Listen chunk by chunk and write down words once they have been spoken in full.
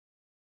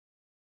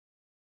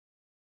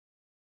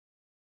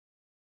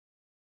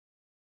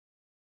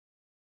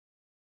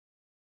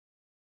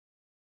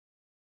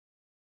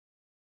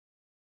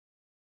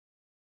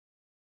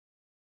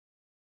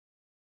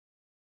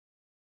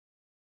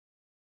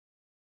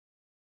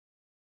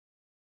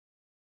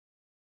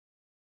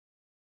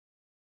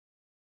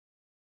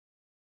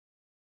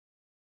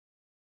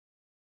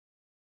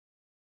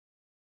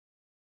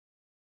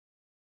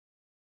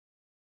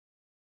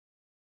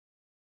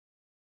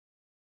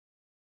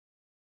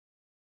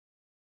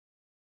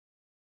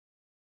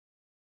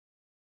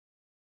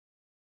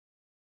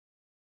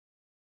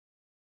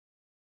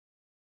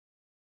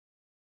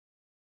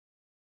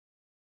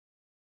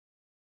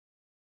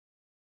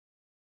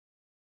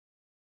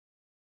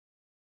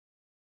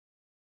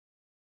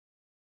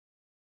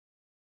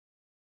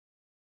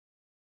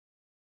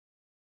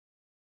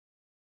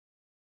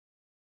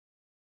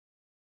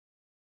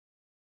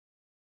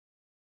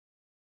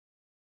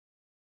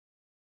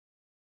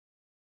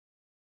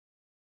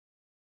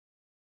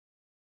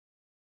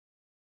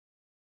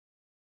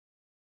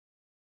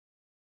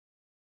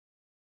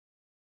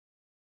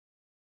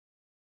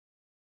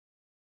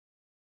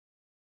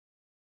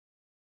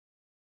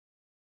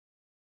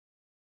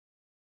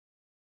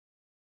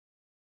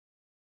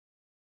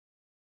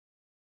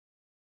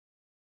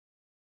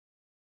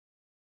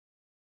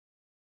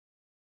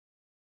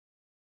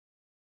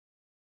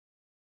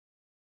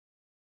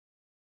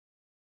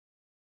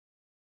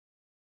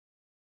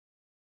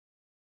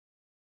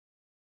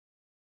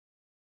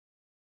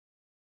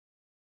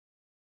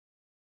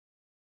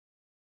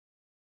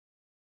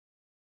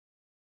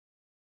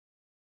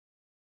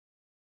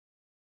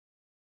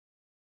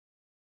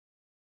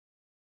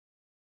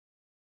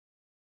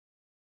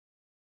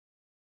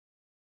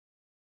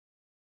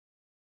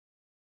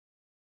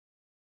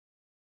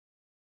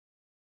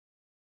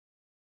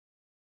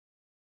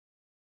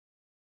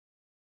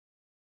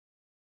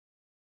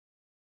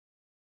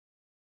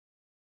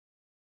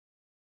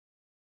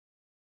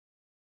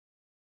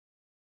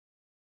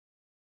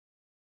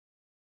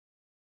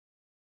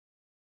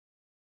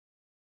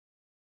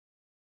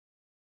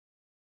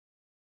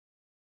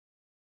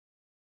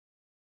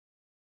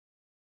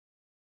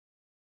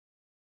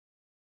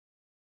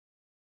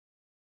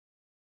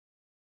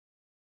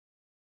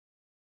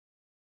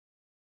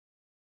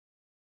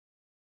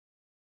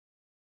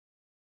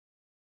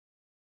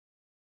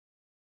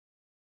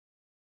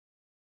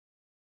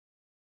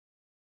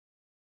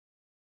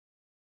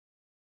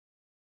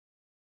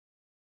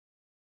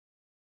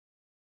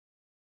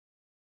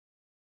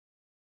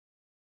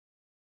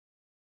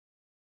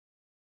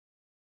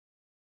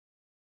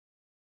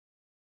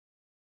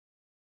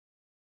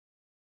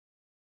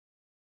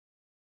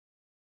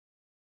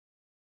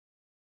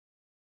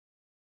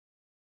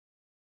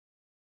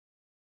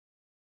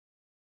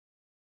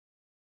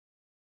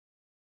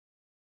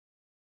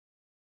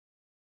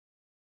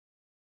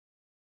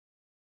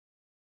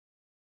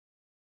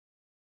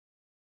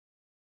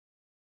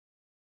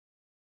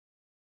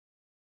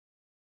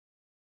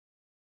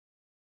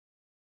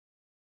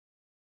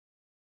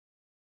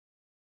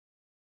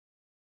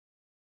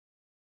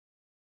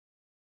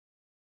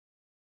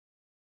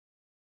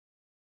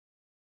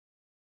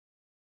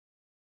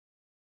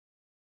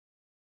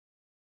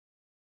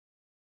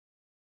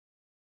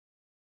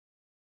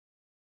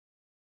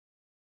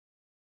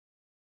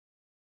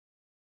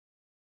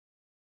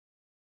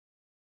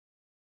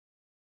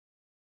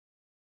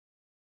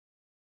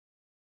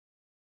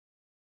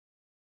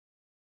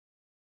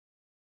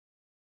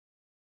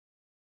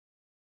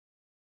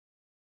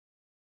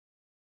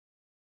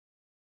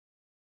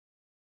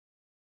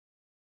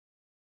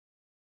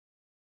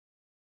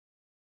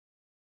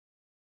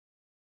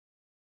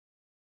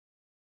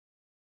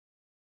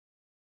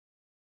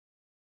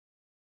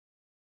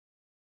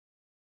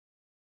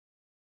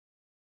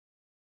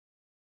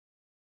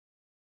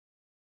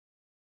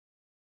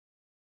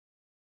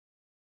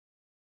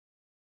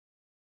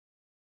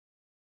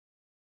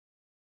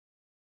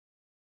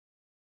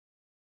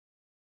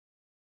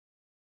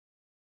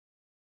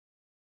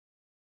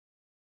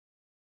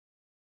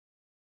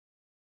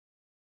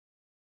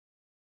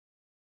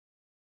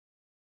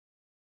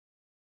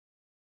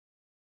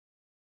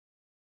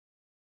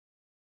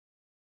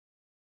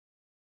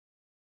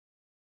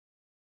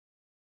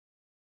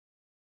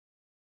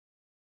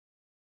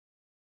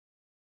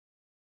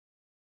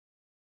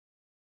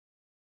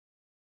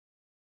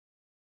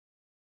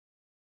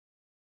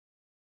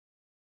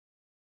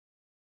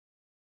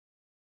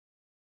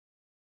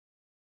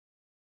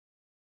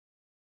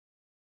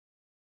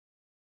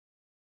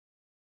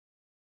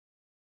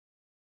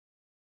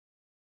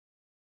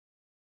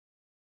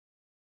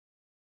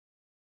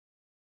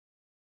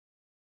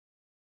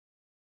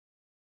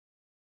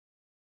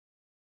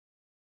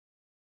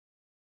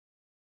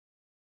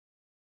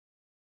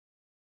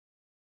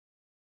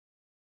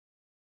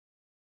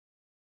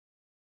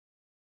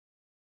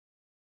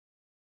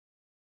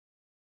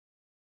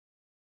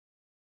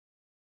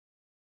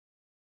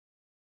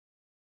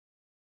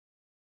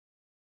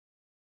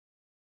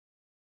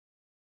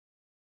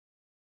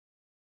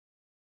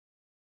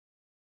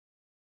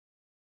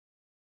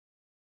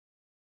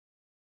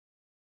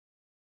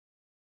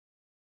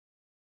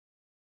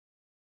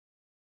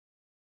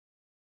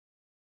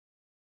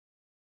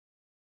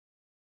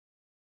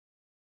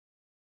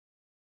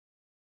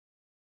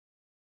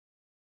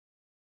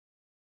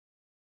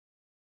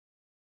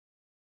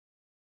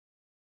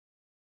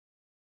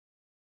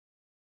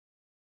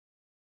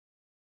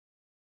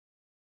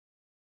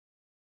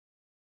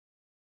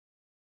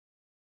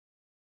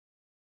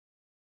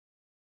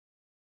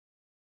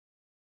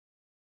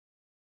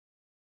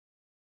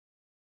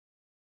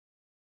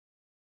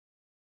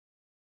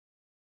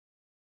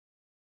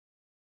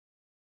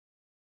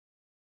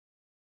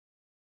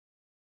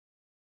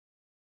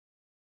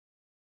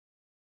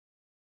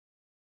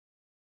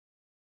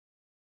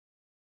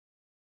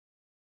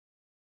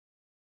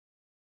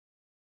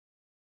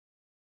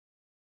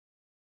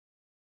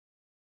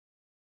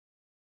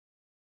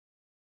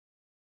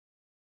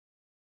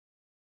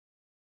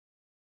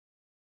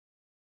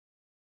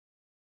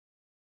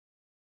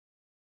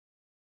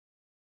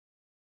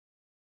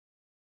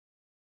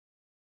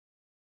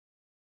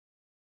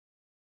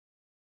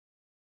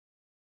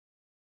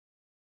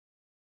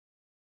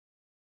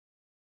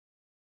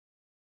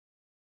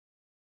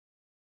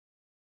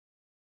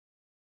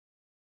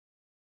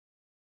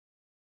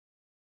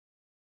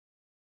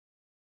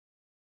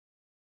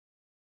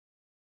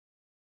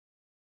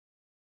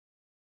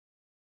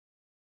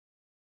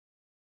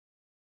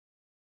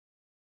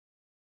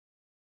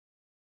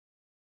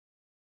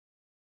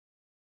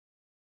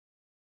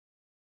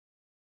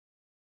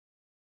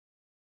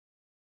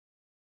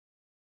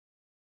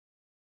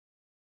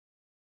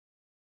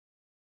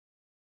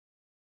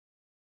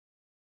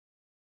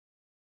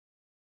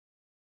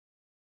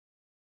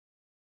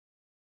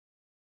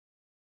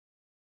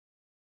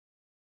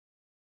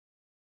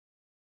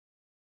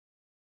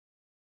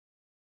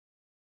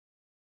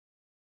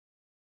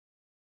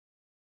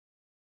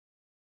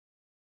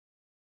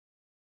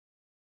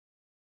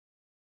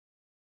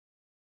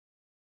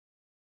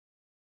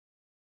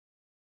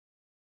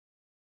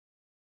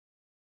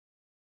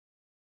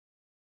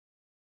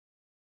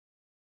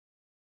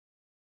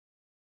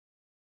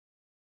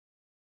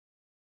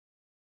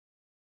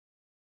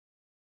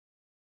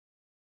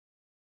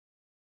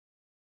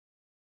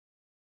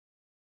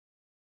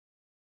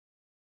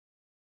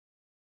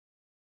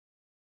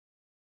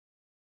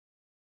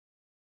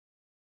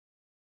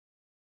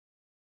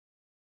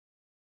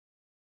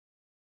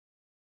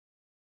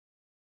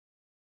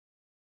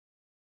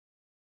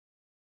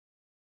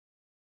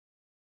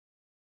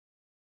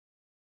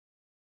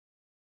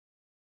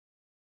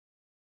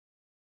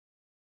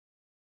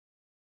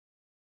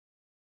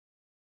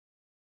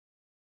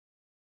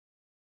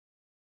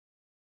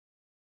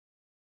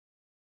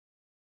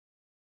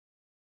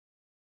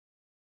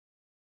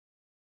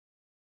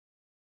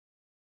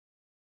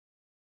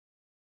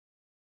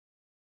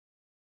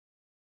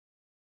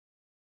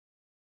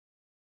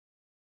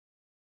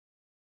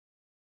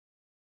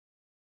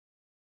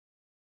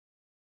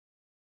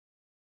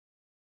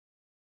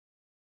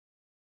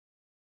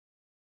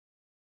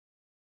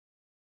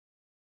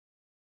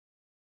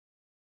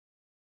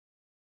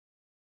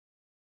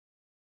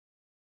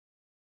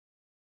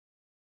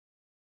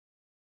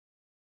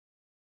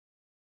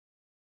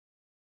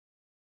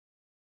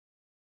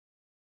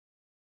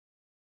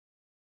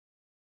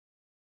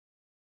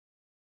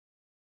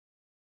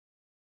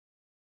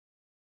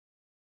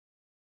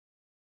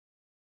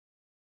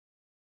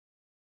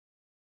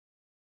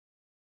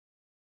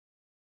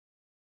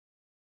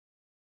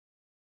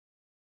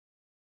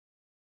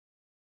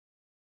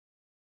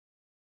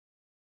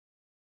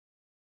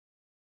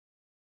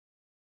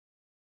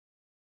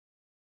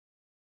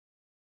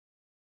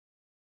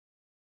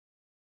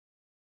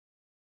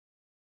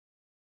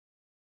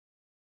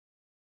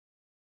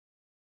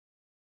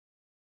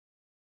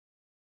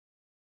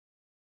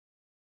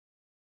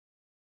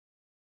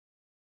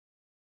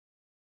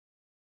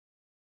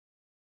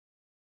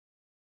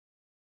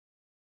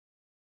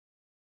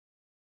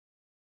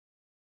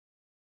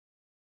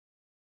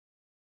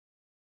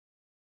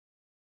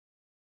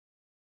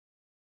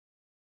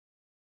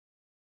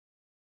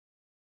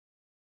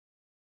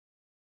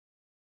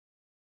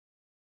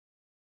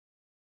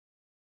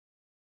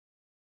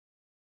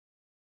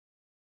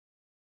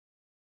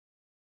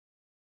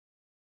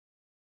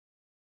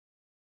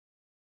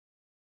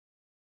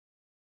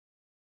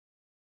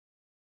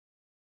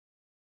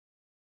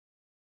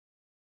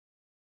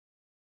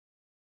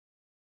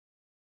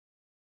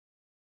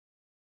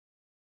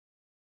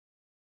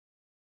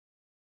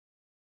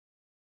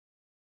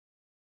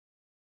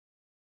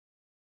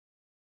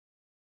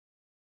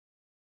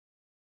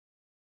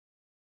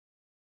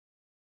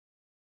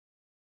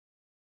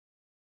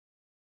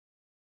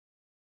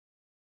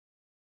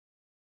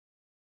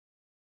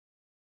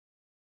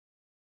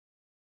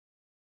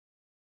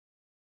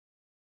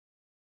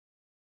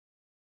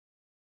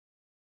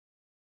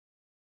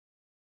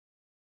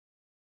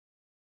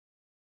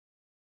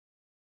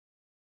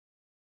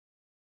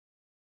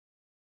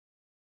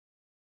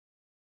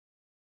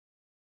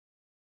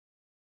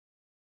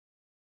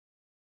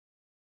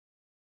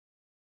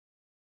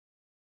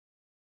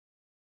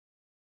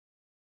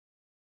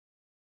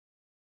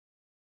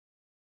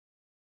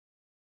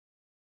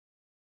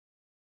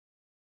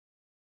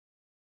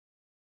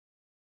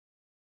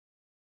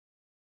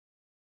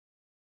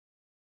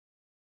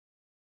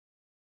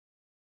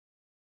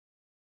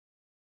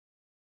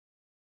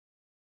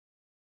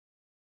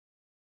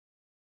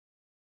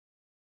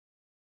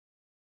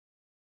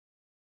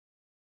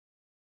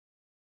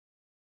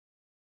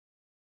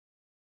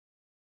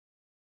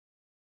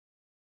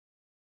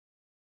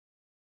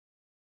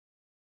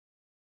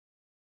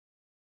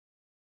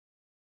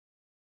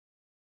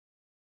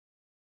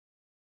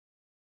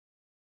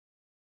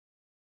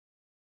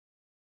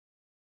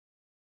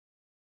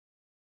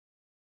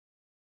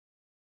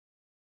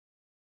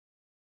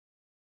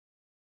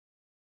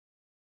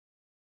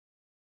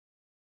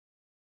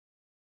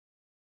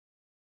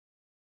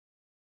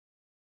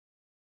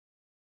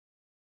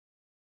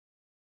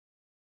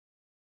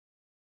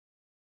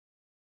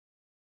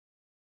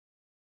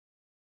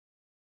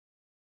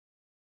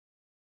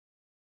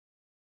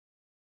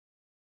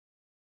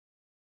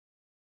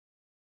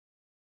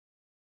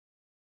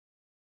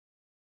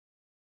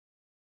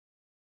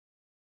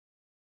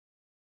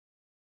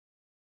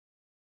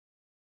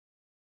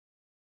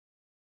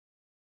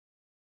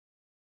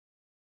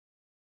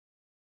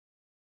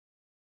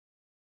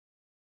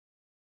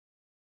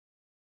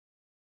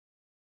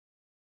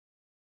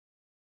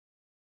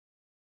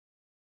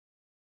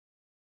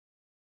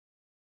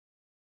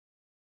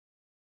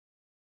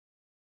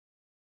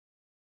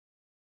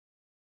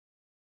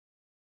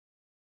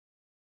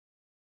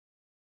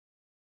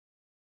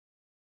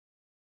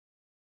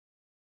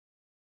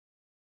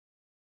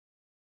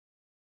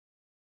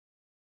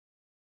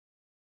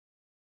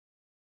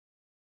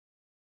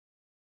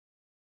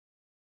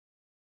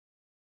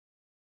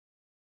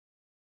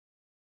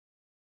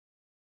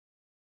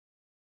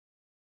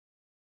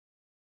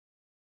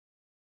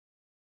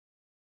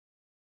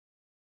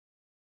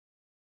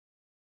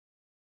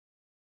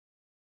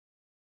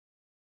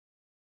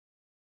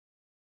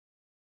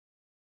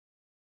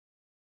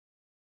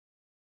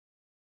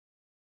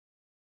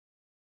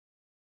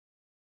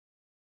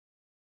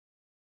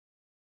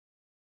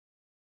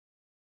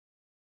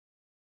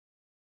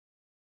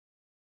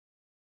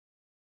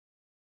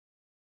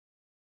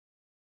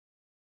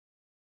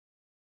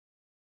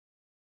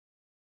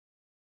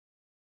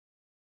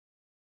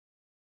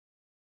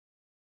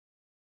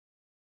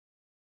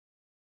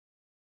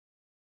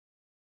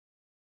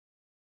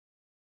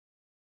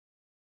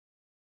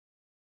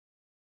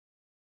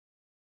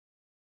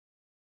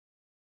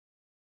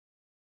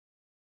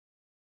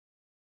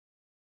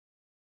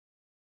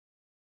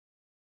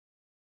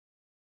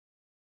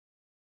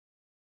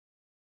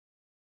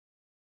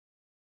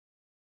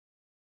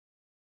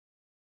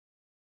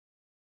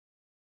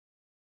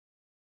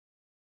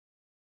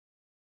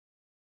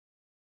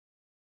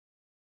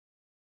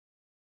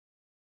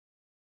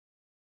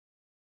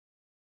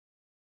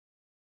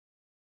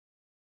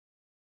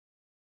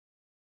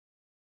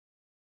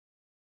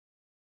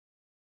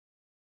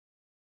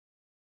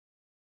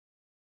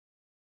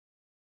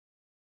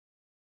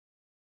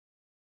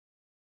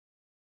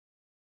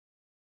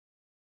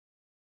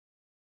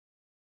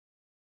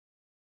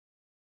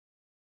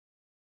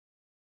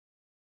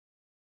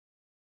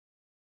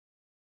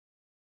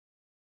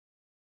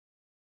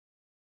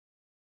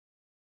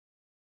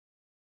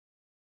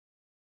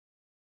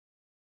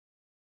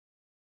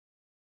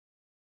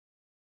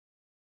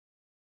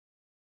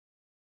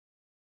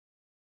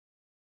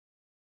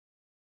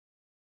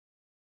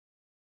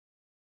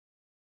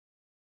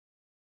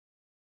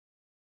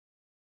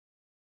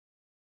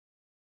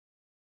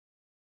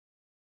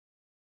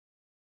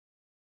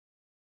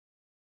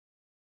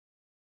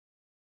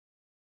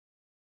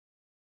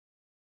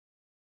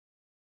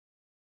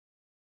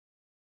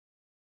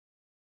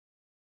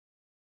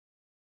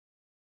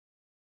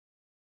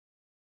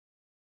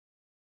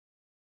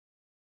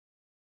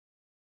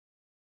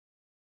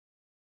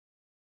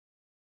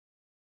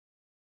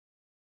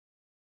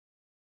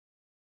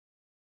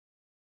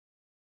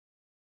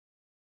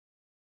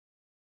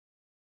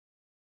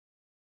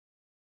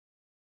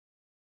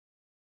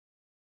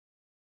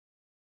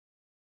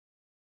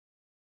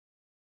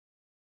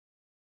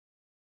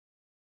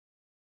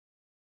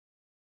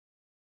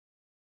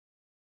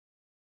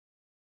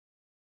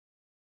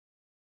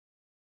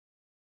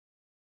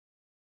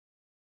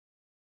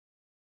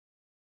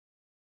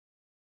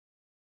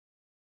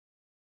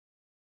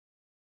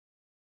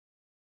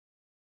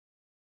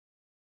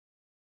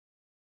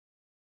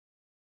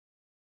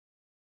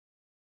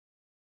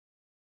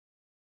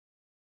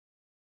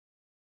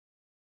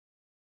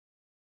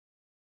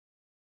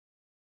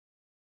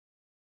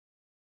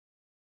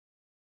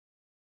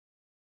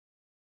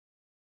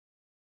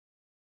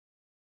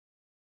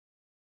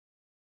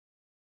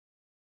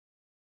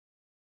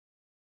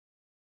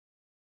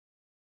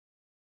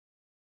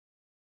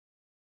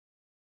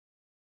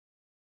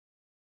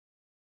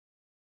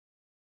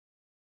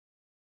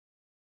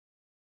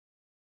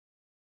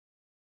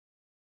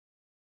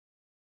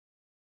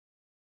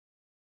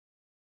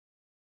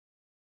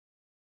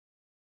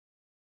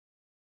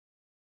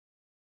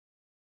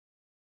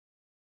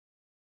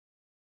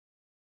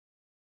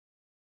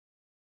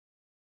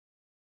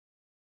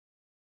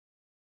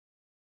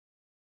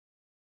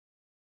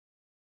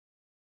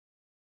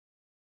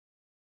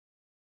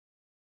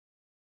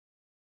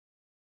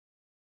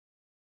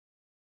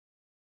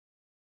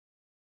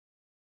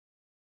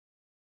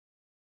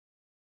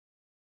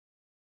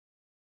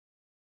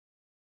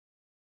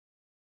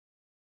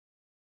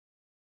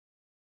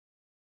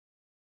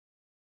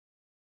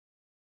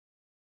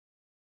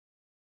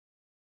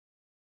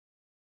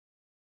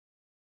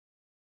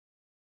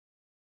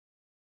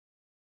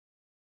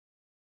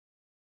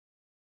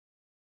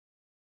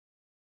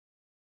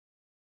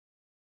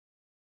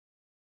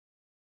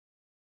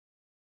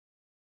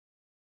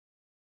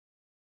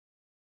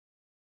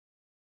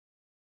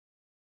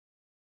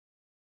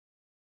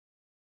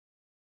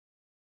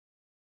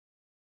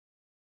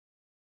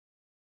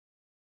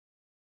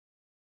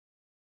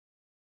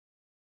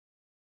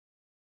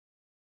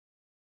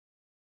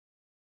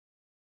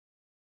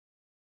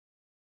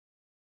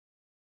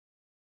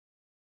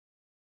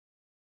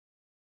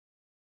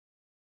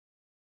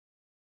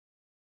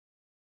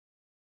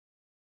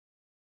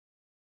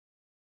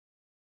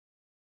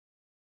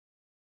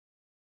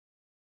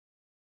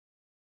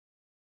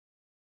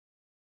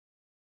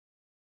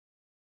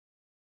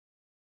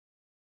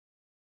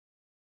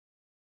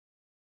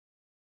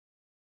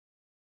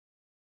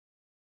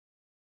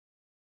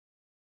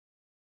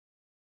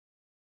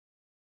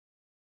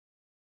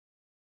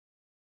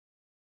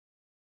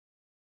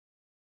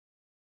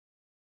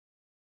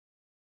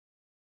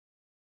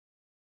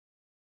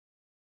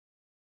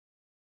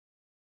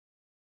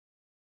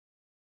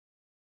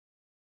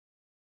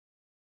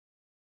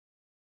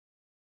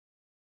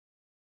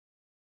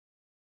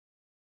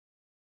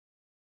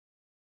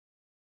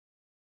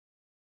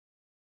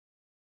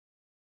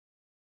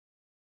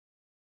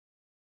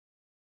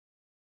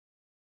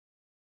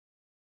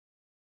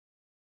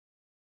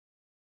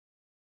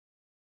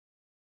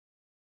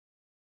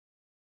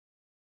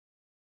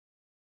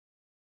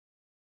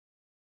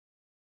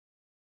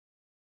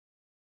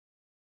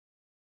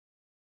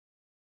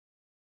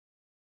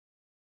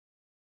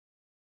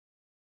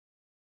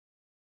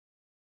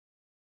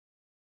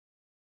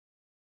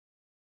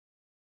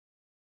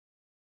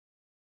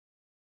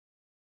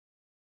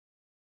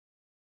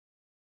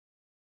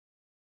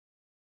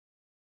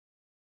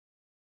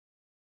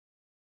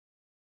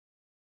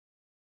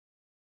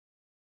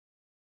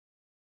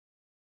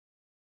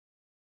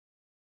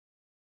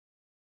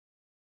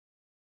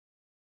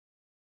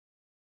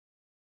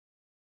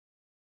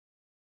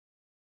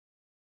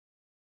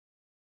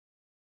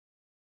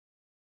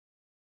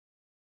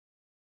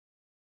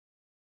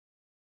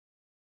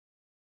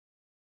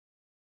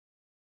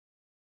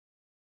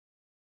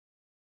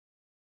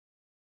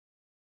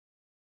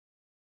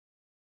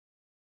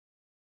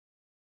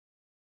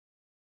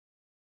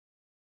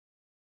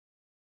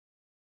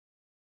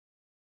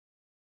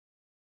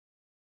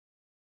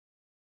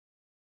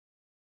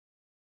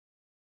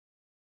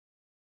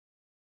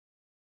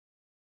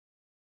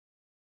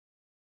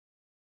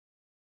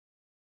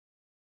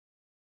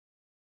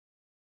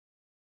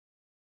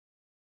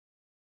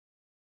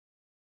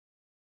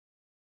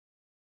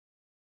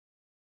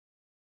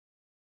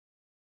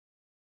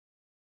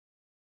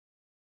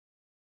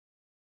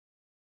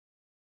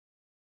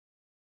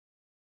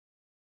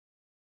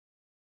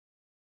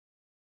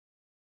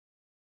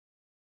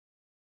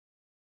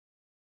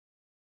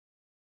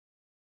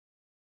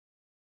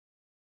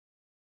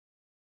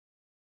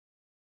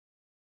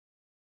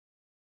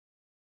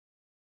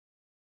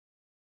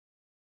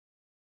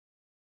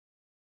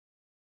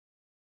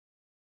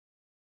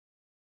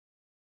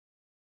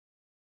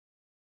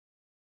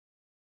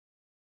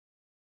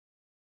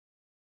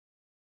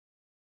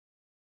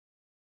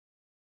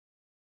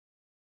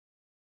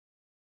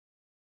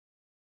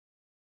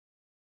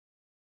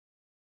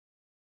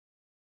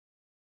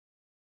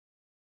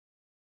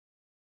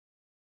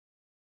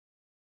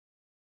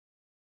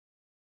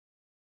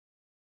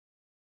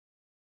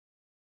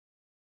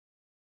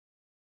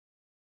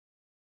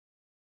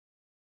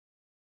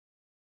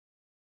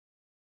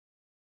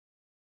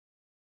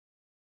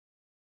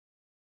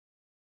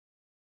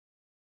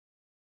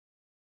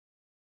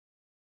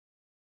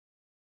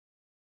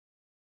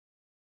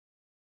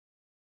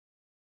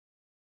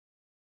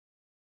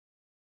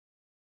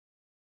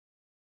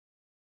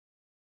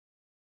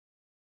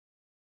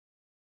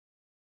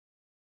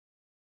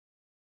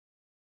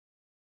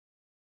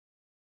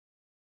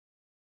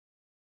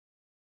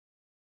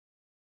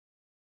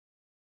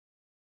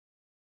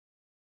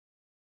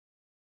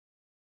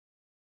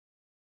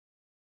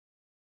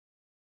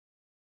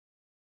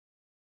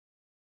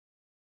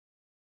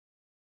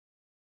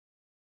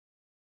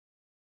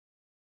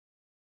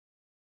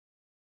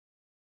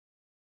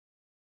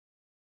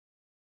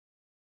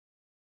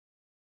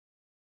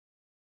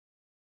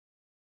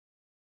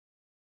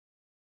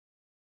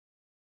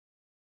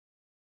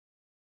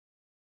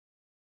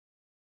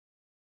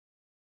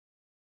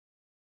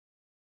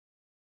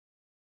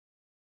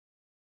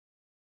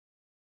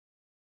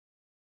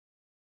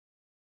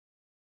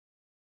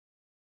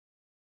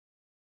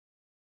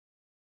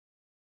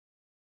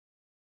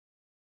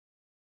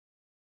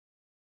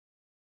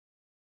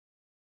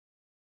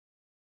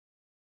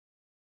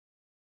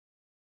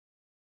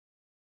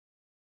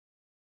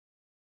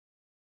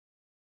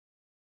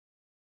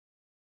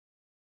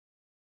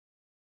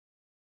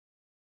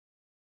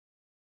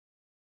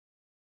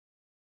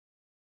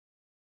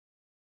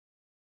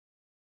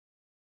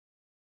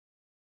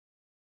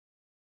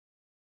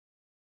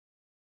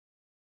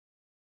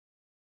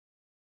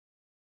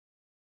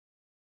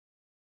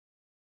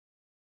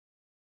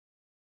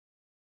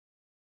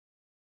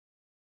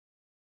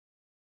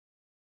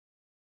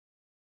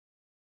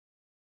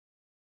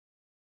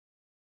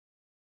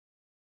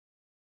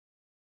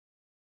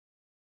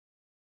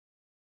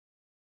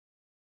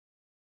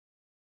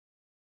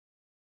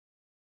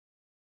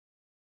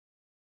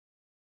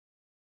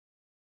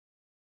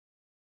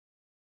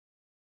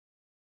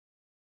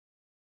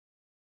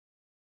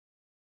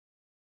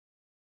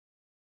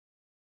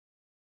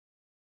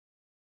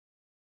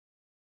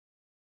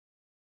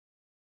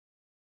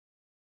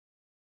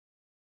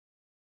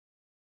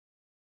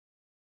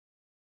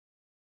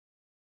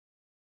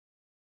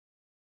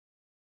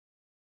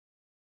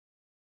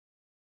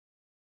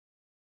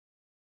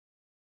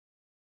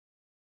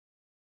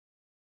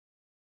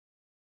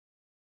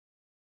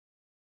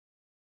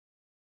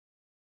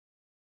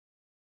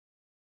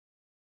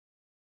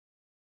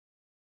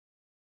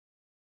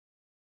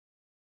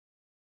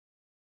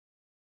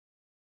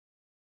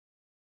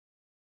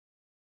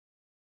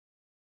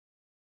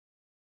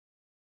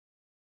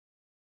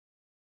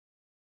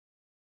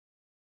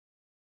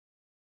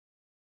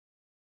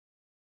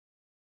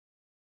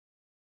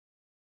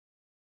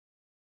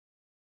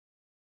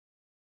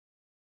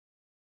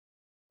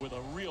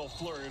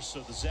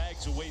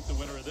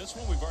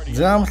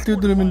Заамлт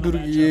өдрийн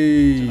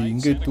дүргийн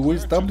ингээд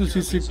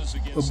WCC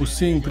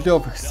бүсийн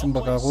плей-офф ихсэн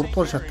байгаа 3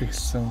 дугаар шат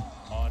ихсэн.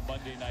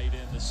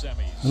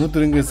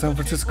 Өнөөдөр ингээд Сан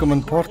Франциско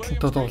манд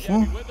Портландтай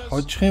тоглоно.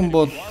 Хожхийн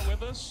бол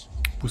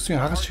бүсийн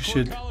хагас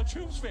шигшээд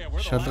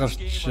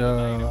шалгарч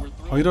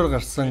 2-оор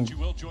гарсан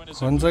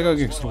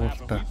Гонзагагийн их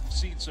сургуультай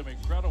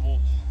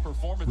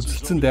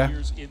үзэлцэн дээ.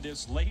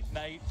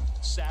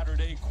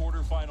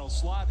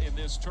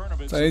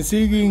 За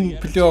ЭНХИЙ-ийн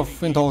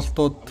плей-оффын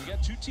тоглолтууд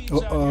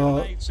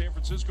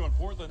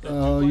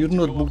ер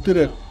нь бол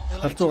бүгдээрээ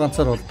халзуу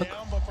ганцаар болдог.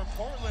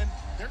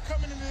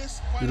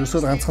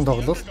 Ерөөсөө ганцхан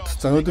тоглолт.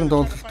 За өнөөдрийн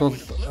тоглолт бол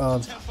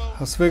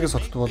Лас Вегас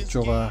хотод болж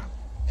байгаа.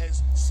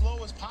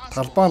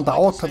 Талбайн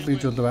давуу тал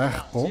гэж бол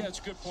байхгүй.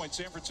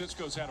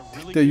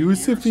 Гэтэ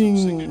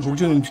USF-ийн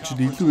хөгжөөний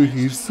нэмжигчид илүү их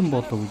ирсэн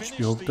болов уу гэж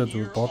би хөвдөө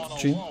зөв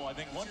бодож байна.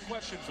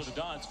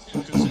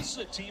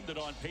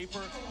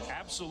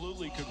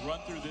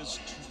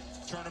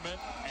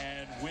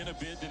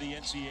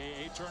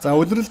 За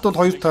үлрэлт бол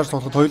 2 таар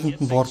тоглоход хоёуланд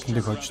нь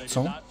Портландыг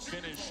хожсон.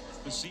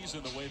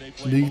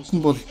 Нэгд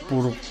нь бол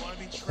бүр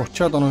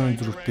 30-аад онооны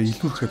зүрхтэй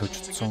илүүрхэд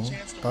хожсон.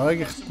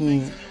 Дараагийнхт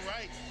нь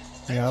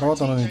 10-аад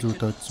онооны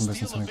зүрхтэй хожсон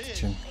байсан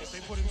санагдаж байна.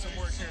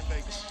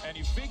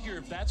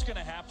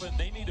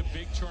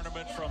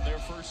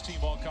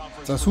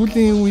 За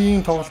сүүлийн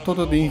үеийн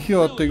тоглолтуудад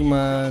enkhiin-odыг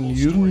маань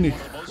ер нь их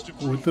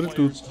үлрэлт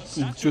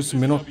өгжөөсөн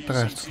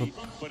минуттайгаар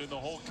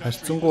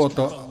харьцангуй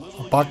одоо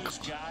баг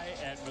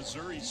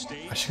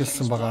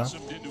ашигласан байгаа.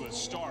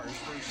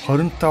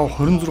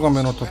 25-26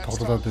 минутаар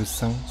тоглолоод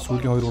байсан.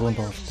 Сүүлийн 2-3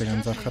 тоглолтыг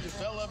анзаархад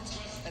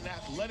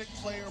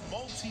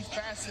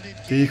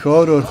их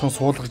ойрхон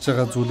суулгаж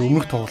байгаа зүйл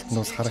өмнөх тоглолтод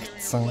бас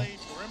харагдсан.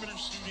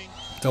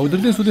 За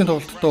өдрийн сүүлийн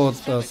тоглолтод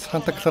бол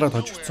Санта Кларад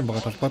хожигдсон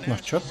байгаа талбайд нь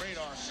очиод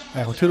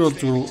яг тэр бол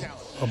зөв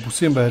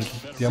бүсийн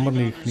байрлалд ямар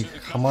нэг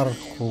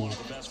хамаарахгүй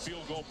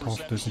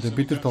тоглолт байсан. Тэгээ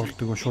бид нар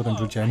тоглолтыг шууд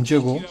амжуулж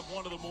амжаагүй.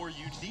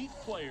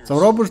 За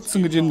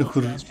Робертсон гэж энэ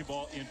нөхөр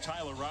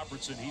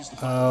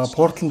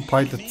Portland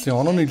Pilots-ийн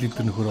онооны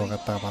лидер нөхөр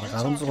байгаа даа. Бараг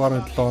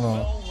 16.7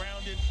 оноо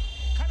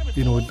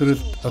энэ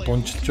өдрөлд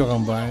дунжилж байгаа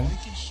юм байна.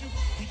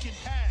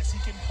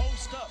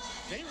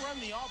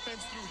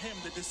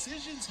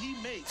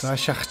 За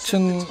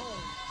шахчин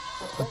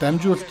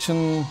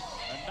дамжуулчин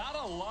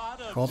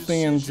голын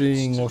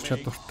янзын ур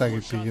чадвартай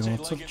гэдгийг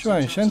онцолж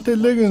байна. Shanty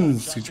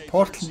Legends гэж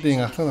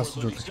Portland-ийн ахлах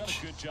насжуулагч.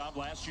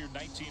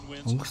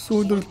 Өнгөрсөн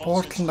өдрөл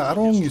Portland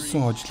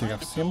 19 хожлыг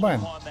авсан юм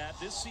байна.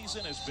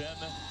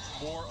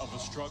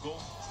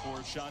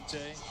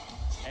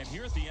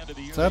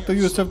 За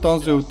USF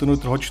Don's-ийн хувьд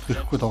өнөөдөр хожигдох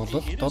хэрэггүй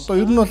тоглолт. Одоо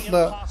ер нь бол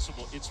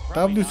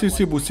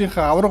WCC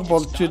бүсийнхээ авраг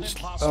болж иж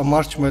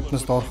March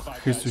Madness-д орох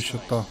гэхээс биш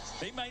одоо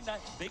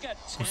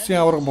бүсийн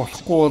авраг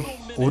болохгүй бол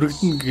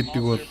өргөднө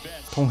гэдэг бол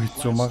тун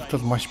хэцүү,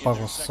 магадлал маш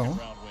бага болсон.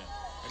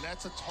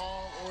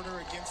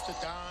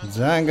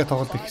 За ингээд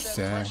тоглолт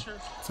ихсэн.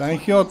 За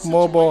enkhiin-od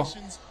Mobo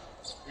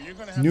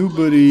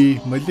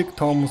Newberry, Malik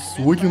Thomas,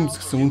 Williams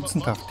гэсэн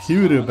үндсэн тавт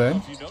хэвээрээ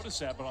байна.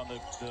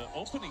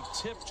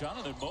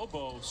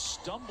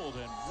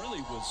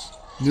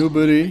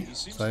 Newberry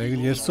за яг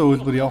л ярьсан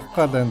хөлбөр явах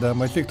гал байна.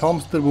 Malik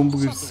Thomas дээр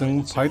бөмбөг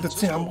ирсэн.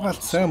 Pilots-ийн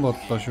хамгаалт сайн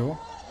боллоо шүү.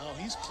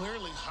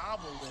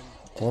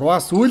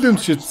 3-аас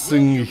Williams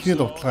шидсэн ихний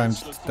довтлогоо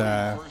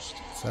амжилттай.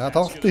 За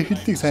тоглолтын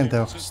эхлэлийг сайн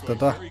тавих хэрэгтэй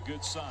да.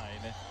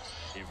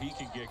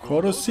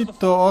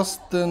 Corosito,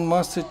 Austin,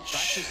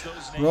 Message,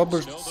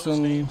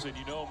 Robertson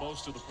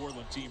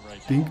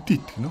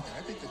Дингдит гэнэ.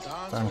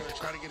 За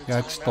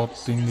яаж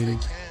доддын нэрийг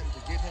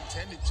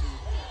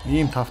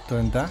ийм тавт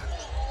байна да.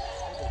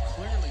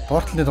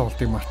 Portland-ийн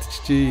тоглолтыг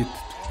мартчихжээ.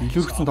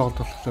 Илүүрсэн тоглолт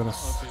болохоор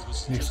бас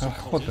нэг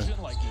санахгүй байна.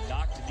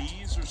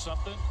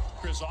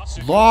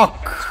 Block.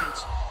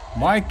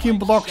 Mike-ийн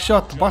block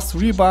shot, бас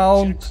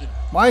rebound.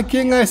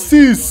 Mike-ийн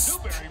assist.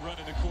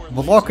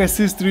 Block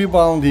assist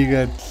rebound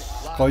хийгээд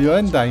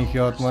гоё энэ да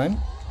enkhiin-od маань.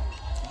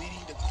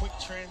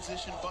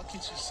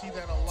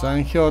 За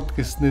enkhiin-od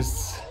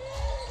гэснээс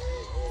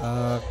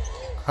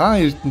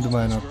хаан эрдэнд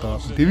маань одоо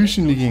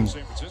Division 1-ийн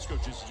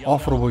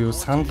оффер буюу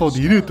саналууд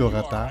ирээд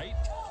байгаа да.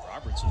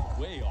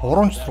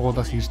 Оронч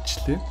сургуулаас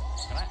ирчлээ.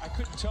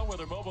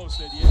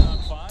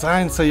 За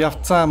энэ сая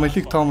явцсан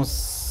Malik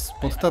Thomas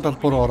будтай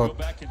талбар ороод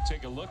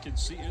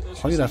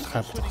 2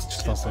 алхаад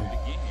зогсчлоо сая.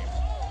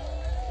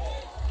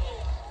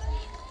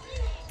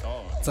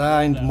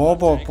 За энд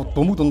Mobo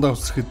бөмбөг дундаа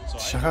өсөхэд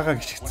шахаагаа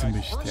гიშгдсэн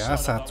байна шүү дээ.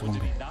 Яасаа зүг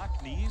юм бэ?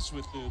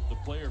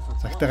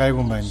 Загтай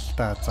гайгүй байна л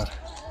да азар.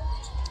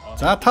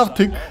 За 5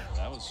 тэг.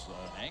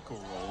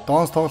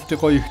 Don's тоглолтыг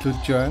гоё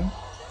эхлүүлж байна.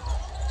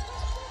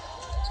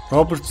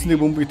 Robertson-ы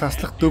бөмбөгийг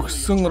таслах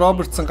дөгсөн.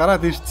 Robertson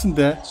гараад ирцэн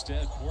дээ.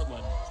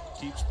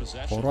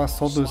 3-аас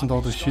сул байсан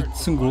тоглолт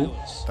шидсэнгүү.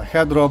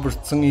 Дахиад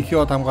Robertson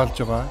enkhiin-od хамгаалж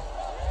байгаа.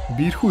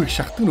 Бирхүү их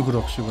шахдаг нөхөр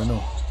баг шиг байна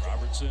уу?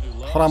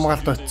 Давхар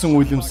хамгаалт очсон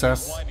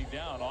Williams-аас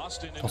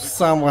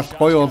туссан хамгаалт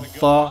гоё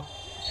боллоо.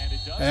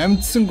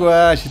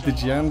 Амжсангүй шидэж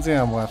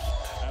янзын хамгаалт.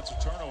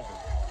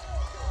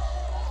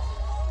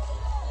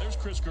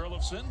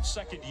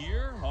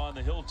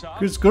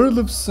 Chris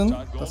Gurlefson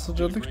тасалж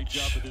олагч.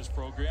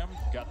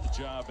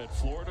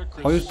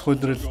 Хоёр дахь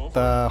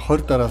улиралдаа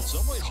 20 дараас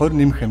 20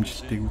 нэмэх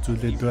амжилтыг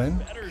үзүүлээд байна.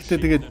 Гэтэ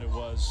тэгээд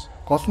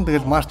гол нь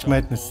тэгэл March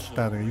Madness л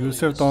та.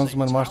 USF Dons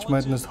маань March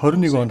Madness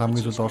 21 онд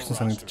хамгийн сүүлд орсон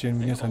санагдаж байна.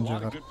 Миний санаж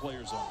байгаа.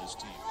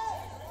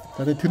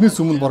 Тэгээд тэрнээс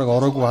өмнө бараг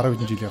ороогүй 10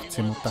 хэдэн жил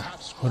явцсан юм уу та.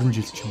 20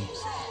 жил ч юм уу.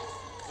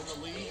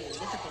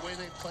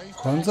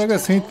 Гонзагатай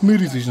St.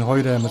 Mary's гэж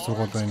 2 аймаг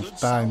сургууль байна л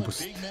да энэ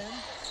бүст.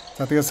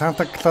 За тэгээд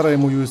Santa Clara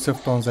юм уу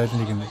USF Dons аль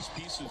нэг нь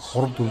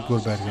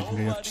 3-4 байр гэл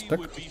ингээ явцдаг.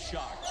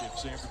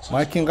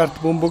 Майкийн гарт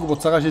бөмбөг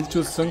буцаага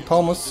шилжүүлсэн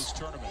Томас.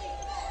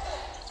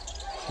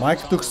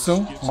 Майк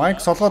төгсөн.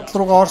 Майк солгоод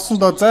руугаа орсон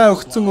доо зай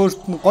өгцөн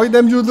өөрт нь гой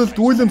дамжуулалт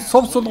Уильямс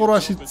сов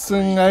сулгураа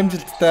шидсэн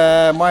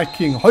амжилттай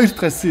Майкийн 2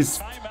 дахь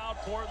ассист.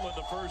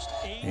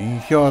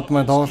 enkhiin-od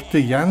маань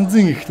тоглолтыг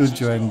янзын эхлүүлж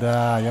байна да.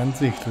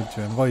 Янзын эхлүүлж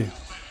байна. Гоё.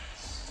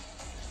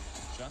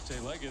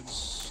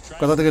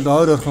 Гадаа тэгэл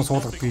ойр ойрхон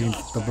суулгадгийг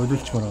л да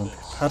болиулчмаар байна.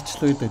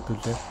 Харчлаа үед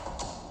хэдүүлээ.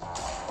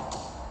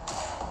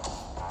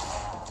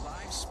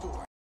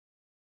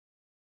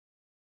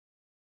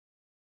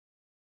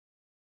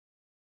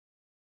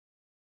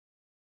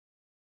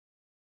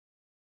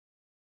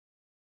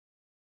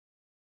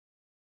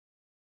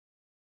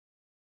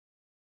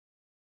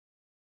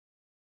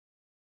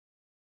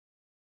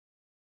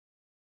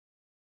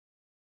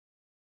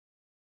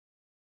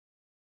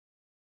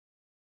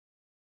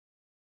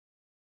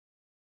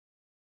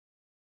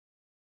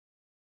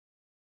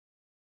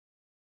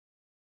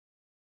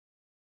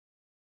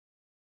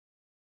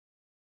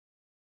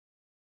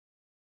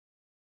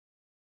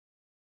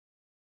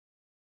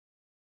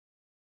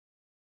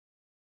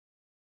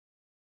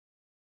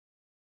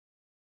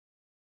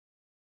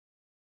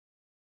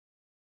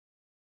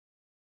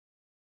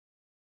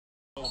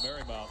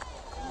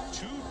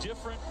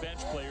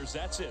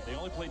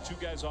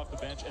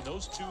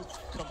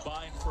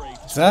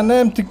 За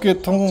 8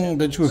 тэг тун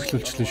дажгүй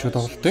эхлүүлчихлээ шүү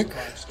тоглолтыг.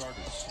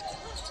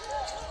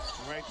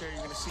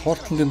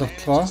 Портландын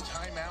тоглоо.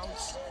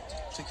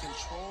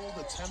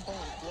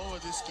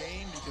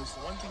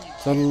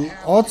 За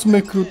odds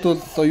maker-ууд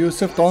бол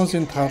USF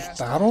Dons-ийн талд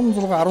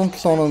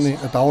 16-17 онооны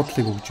давуу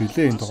талыг өгж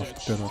илээ энэ тоглолт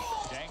дээр бол.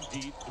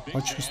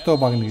 Хожсон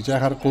багна гэж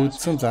яхааргүй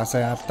үзсэн. За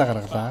сая алдаа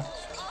гаргалаа.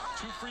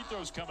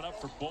 Coming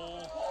up for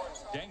Bull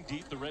Dang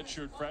Deep, the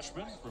redshirt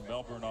freshman from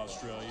Melbourne,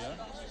 Australia.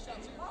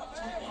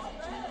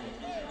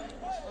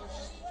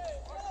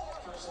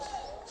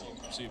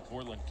 See if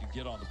Portland can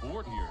get on the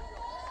board here.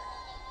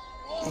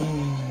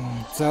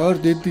 За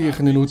өөр дэдгийнх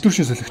нь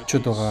өдөршин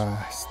солигчод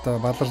байгаа. Хаста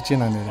баларж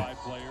байна нэрээ.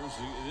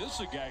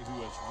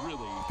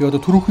 Би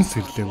одоо түрүүхэн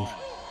сэрлээ.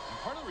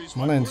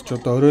 Манай энд ч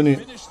одоо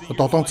оройны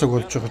 7 цаг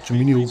болж байгаа чи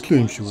миний өглөө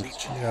юм шиг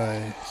болж.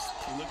 Яа.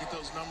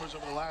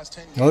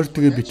 Өөр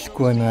тэгээ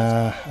битлэхгүй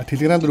байна.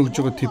 Телеграм дээр өгж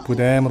байгаа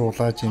типүүд амар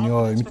улааж байна.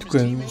 Йоо мэдхгүй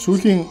байна.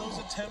 Сүүлийн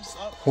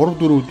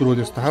 3-4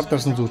 өдрүүд яста хар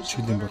дарсан зүуд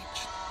шиг юм болж.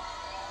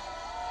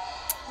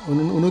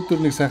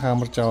 Өнөөдөр нэг сайхан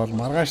амарч аваад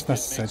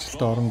маргаашнаас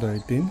ажилдаа орондоо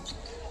байдیں۔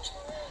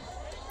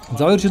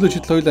 За 2 жилөө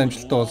чидэл хоёул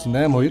амжилттай болсон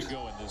 8-2.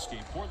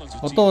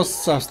 Одоо бас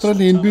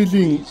Австралийн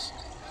NBA-ийн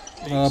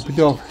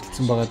плей-офф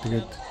эхэлсэн байгаа.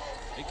 Тэгээд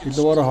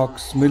Illawarra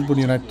Hawks,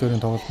 Melbourne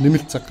United-ийн тоглолт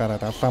нэмэлт цаг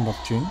гараад алаан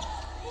болж байна.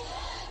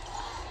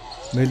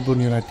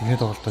 Melbourne United-ийн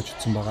тоглолтож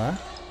утсан байгаа.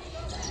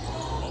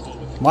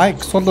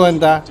 Майк сул байна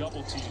да.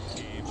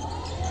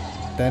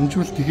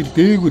 Дамжуулт их л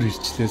дээгүүр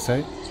ирчлээ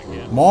сая.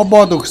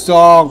 Мобод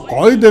өгсөн,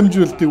 гой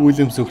дамжуултыг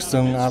Уильямс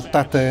өгсөн,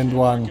 алдаатай энд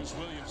ван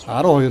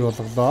 12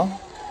 болголоо.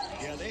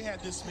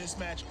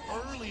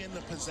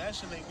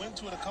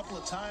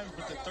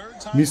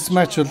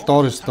 Мисматч бол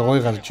доор өстө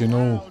гой гарч гин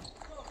үү.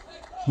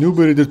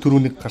 Ньюбери дээр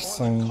түрүүнийг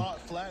гарсан.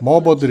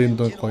 Мобо дээр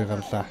энд гой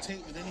гарлаа.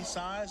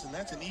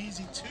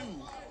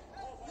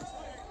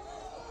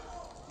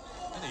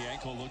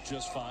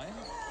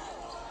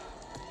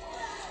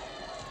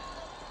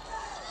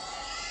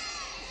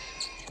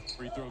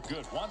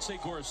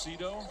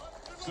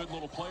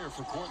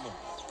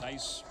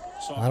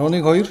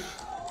 Ароныг хоёр.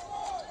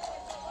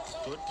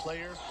 Good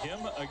player.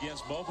 Him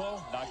against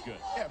Bobo, not good.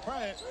 Yeah,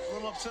 probably a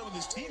little upset with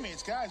his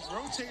teammates. Guys,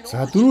 rotate.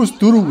 За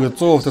 4-4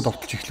 100%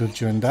 довтлж эхлүүлж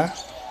байна да.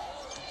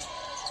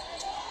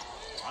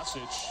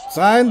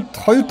 За энд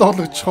хоёр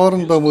тоглогч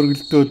хоорондоо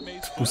мөргөлдөөд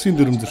бүсийн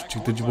дүрм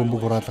зөрчигдөж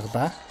бөмбөг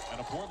хураалгалаа.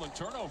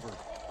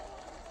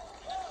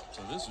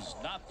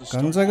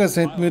 Гонзагатай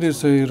St. Mary's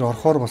 2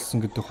 орхоор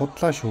болсон гэдэг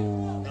худлаа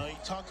шүү.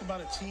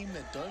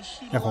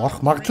 Яг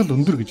орох магадлал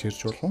өндөр гэж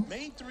ярьж болно.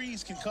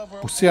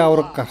 Бүсийн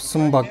авраг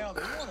авсан баг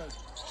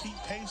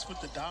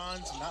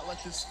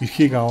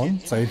эрхийг авна.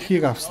 За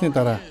эрхийг авсны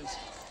дараа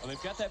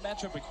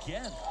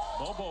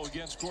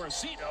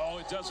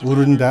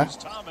өрөндөө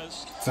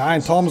за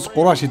энэ Томас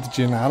 3 шидэж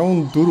байна.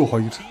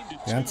 14-2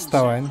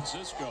 янзтай байна.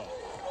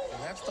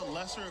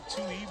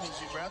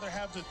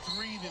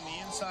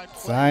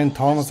 За энэ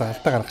Томас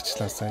алдаа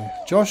гаргачлаа сая.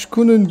 Жош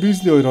Күнэн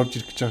Бизли 2 орж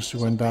ирэх гэж байгаа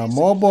шиг байна да.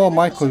 Мобо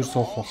Майк 2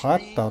 суух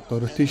хаад одоо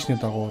ротейшны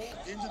дагуу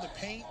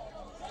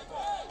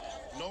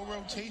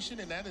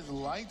and that is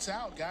lights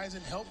out, guys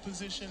in help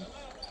position.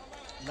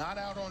 not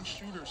out on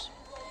shooters.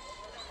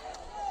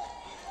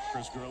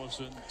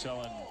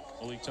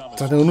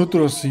 За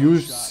өнөөдөр бас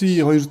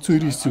UFC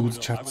 299-ийг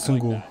үзэж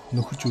чадсангүй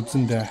нөхөж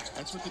үзэндээ.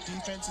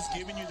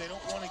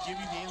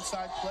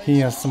 Хин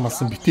ялсан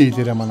масан битээ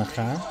хэлээрээ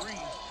манайхаа.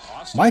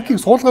 Майкийг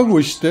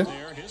суулгаагүй шүү дээ.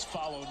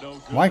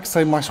 Майк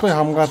сая маш гоё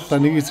хамгааллаа,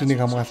 нэг эсрэг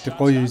нэг хамгаалтыг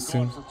гоё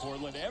хийсэн.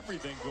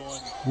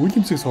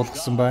 Уильямсыг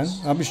суулгасан байна.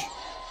 Биш.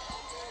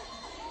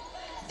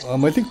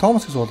 Малик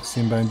Томасыг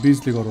суулгасан юм байна.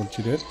 Бизлиг оруулж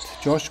ирээд.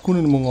 Жош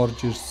Күнэн мөн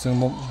орж ирсэн.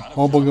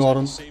 Мобогийн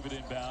оронд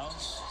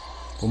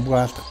бөмбөг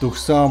алдах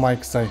төгсөн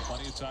Майк сая.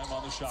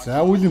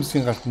 За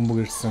Уильямсийн гарт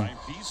бөмбөг ирсэн.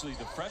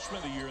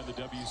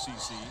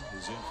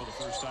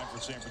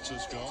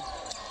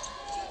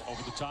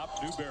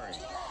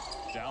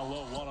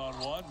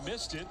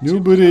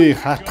 Ньюбери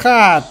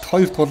хатгаад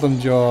хоёр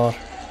тулмжоор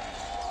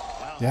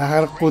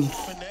яаргагүй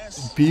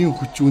биеийн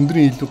хүч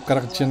өндрийн илүү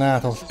гаргаж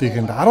байна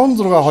тоглолтын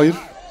 16-2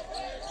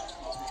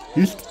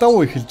 илт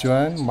давуу эхэлж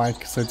байна.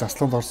 Майк сая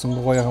засланд орсон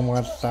гоё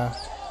хамгааллаа.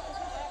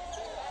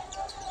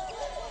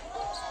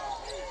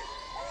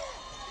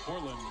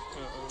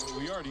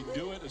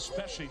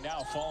 Especially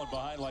now falling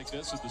behind like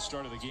this at the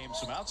start of the game,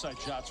 some outside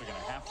shots are going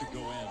to have to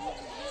go in.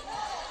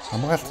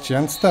 Хамгаалт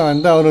янзтай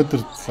байна да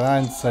өнөөдөр. За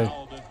энэ сая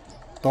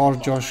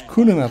доор Жош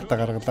Күнэн алдаа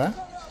гаргалаа.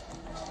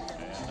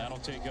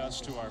 That'll take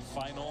us to our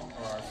final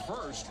or our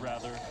first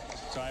rather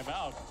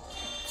timeout.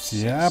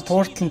 За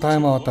Portland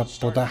timeout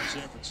авбуда.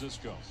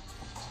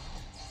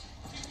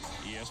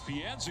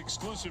 ESPN's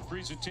exclusive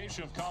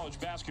presentation of college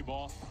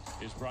basketball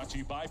is brought to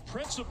you by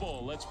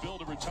Principal. Let's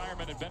build a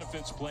retirement and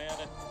benefits plan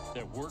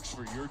that works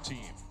for your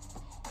team.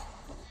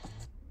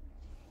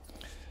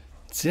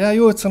 За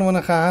юу гэсэн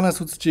манайхаа ханаас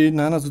үзэж ийн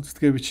ханаас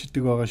үздэг бичдэг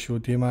байгаа шүү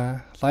тийм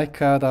аа.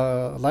 Лайкаар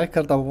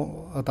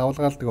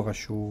давлгаалдаг байгаа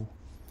шүү.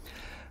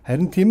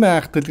 Харин тийм ээ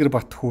ах дэлгэр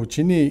Батхүү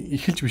чиний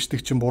эхэлж бичдэг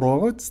чинь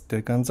буруу байгаа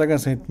зү.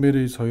 Гонзагатай Сент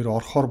Мэрис 2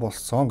 орохоор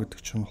болсон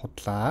гэдэг чинь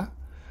худлаа.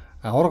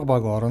 Авраг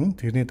баг орно,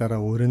 тэрний дараа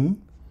өрнө.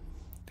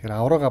 Тэр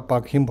аврага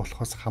баг хэн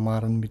болохоос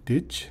хамаарна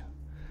мэдээж.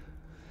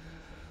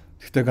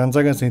 Гэхдээ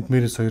Гонзагатай Сент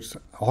Мэрис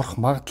 2 орох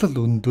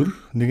магадлал өндөр.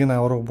 Нэг нь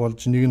авраг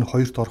болж нэг нь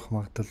хоёрт орох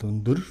магадлал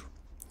өндөр.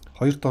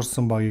 Хоёрт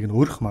орсон багийг нь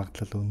өрөх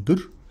магадлал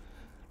өндөр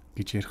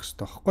гэж ярих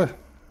хэрэгтэй байхгүй.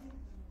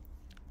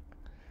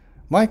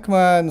 Майк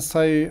Ман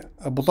сая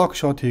блок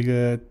шот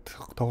хийгээд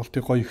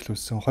тоглолтыг гоё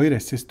эхлүүлсэн. 2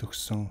 ассист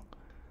өгсөн.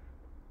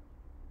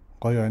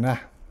 Гоё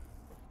байна.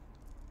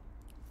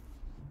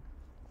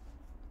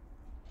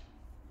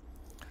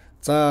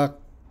 За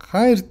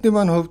хаан эрдний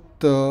маань хувьд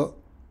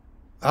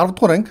 10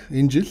 дугаар анги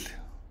энэ жил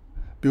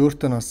би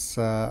өөртөө бас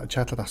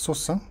чатлаад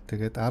асуусан.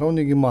 Тэгээд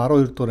 11 юм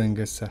уу 12 дугаар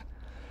ангиас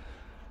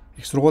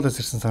их сургуулиас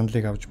ирсэн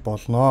саналыг авч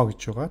болно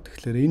гэж байгаа.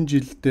 Тэгэхээр энэ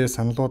жилдээ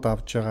саналууд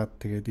авч байгаа.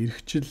 Тэгээд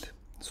эх жил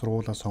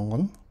сургуулаа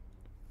сонгоно.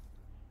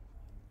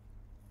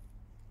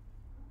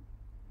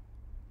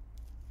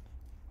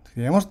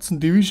 Ямар ч сан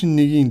Division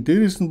 1-ийн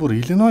дээрээс нь бүр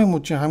Illinois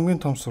мужийн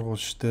хамгийн том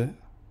сургууль шүү дээ.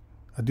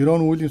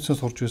 Дэрон Уильямсон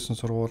сурж байсан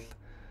сургууль.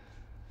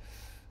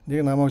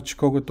 Нэг намайг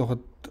Чикагод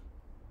байхад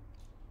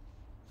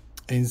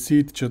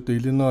NC-д ч одоо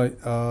Illinois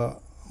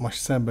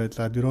маш сайн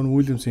байлаа. Дэрон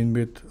Уильямс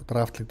NBA-д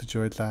драфтлагдаж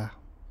байлаа.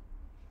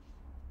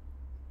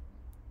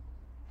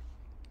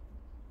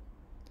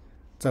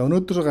 За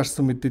өнөөдөр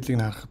гарсан мэдээллийг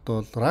харахад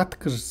бол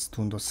Rutgers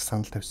түнд бас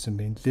санал тавьсан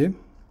байна лээ.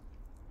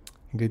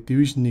 Ингээд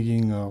Division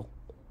 1-ийн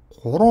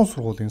 3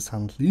 сургуулийн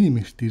санал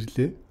ийм эрт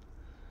ирлээ.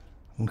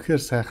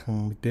 Үнэхээр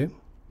сайхан мэдээ.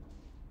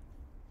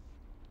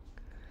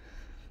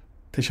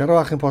 Тэг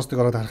Шарвахын постыг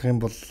ороод харах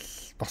юм бол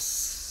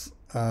бас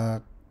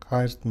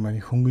гайрд маань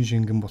хөнгөн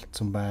шингэн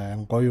болцсон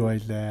байна. Гоё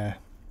байлаа.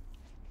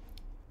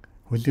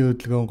 Хөлийн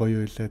хөдөлгөөн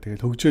гоё байлаа.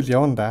 Тэгэл хөгжөөл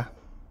явна да.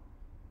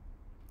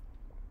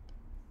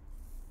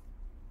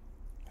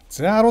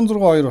 За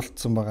 16-2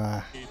 болцсон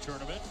байгаа.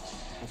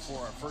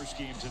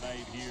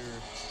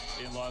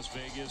 Las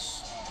Vegas,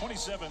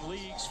 27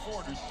 leagues,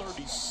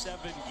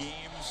 437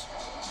 games,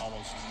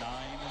 almost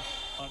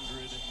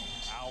 900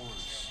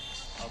 hours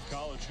of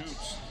college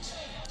hoops.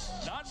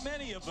 Not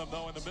many of them,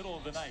 though, in the middle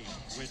of the night,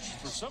 which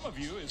for some of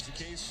you is the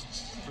case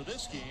for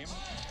this game.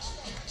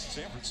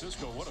 San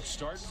Francisco, what a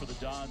start for the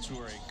Dons, who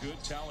are a good,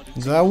 talented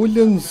team. За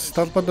Williams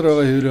талбад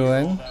байгаа хэрэг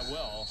байна.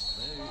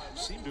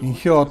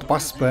 enkhiin-od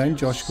бас байна.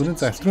 Жош Күнэн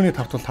за альтрууны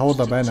тавт бол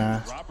тавуулаа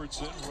байна.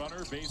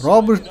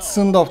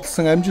 Робертсон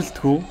довтлсон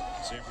амжилтгүй.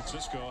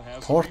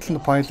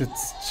 Portland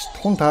Pilots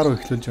тун тааруу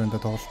эхлүүлж байна да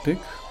тоглолтыг.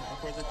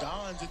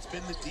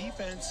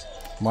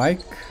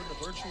 Майк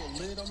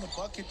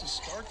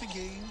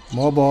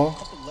Мобо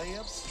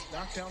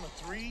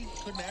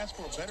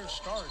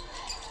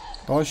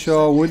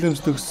Дошо Уильямс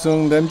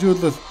төгсөн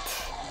дамжуулалт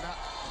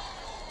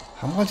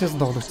хамгаалж ясан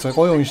тоглогцоо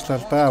гоё уншлаа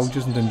л да.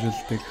 Үжсэн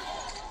дамжуулалтыг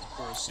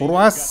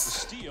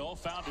 3-аас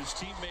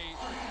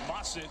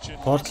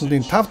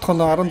Portland-ийн 5 дахь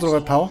оноо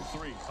 16-5.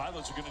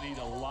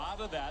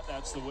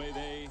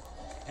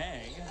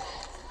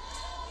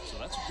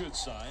 Good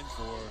sign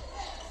for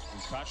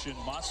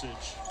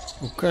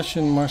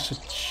Ukashin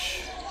Masic.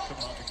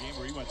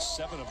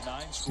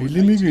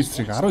 Илимиг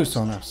эсрэг 19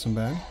 оноо авсан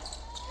байна.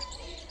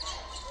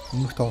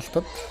 Өмнөх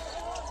тоглолтод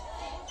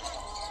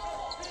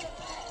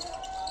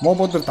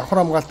Мободер давхар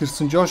хамгаалт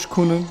ирсэн Жош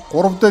Күнэн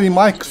 3 дээр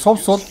Майк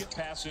совсол.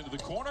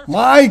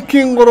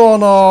 Майкийн 3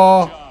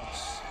 оноо.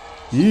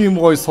 Ийм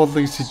гоё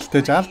сулыг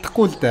шидэлтэж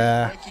алдахгүй л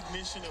дээ.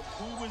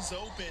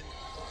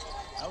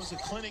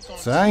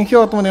 За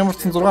энхиин-од маань ямар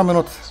ч 6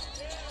 минут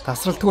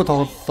тасралтгүй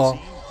тоглолоо.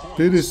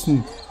 Дээрээс нь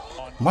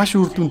маш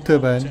үр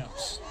дүнтэй байна.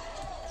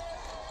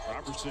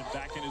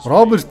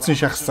 Робертсон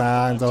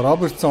шахсан. За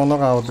Робертсон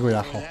оноогоо авалгүй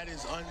яах вэ?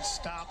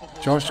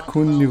 Жош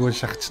Күннийг бол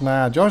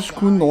шахачнаа. Жош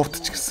Күн урт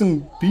ч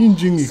гэсэн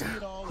биенжин их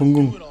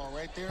хөнгөн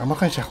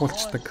амархан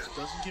шахуулцдаг.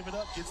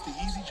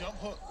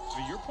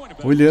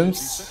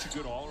 Уильямс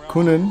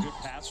Күнэн.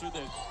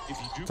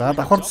 За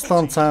давхар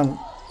цэслон цаана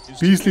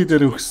Бизли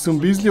дээр өгсөн.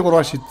 Бизли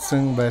 3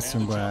 шидсэн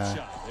байсан бай.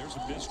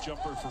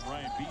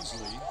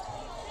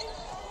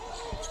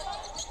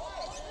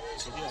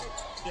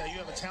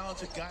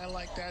 A guy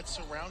like that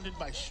surrounded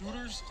by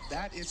shooters,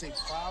 that is a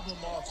problem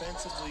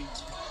offensively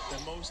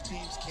that most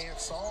teams can't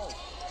solve.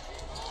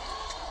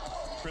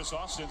 Chris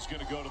Austin's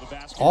going to go to the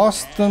basket.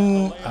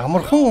 Austin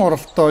амархан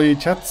оролтоо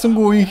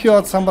чадсангүй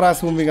энхиин-од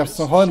самбраас өмнөг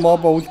авсан хойно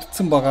мобо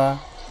үлдсэн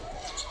байгаа.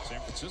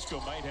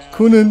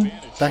 Күнэн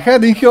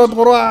дахиад энхиин-од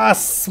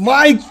 3-аас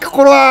Майк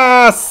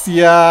 3-аас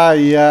яа.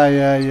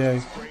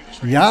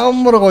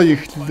 Ямар гоё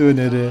эхлэл вэ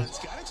нэрээ.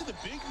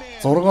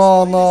 6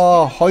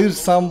 оноо, 2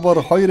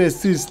 самбар, 2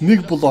 ассист,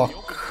 1 блок.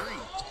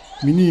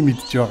 Миний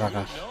мэдж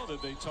байгаагаар.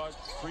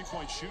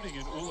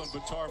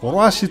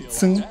 3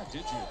 шидсэн.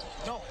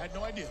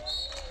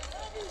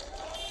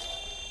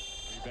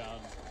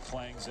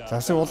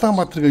 Засаг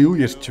Улаанбаатарыг юу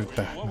ярьч вэ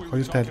да?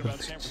 2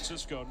 тайлбарлаж.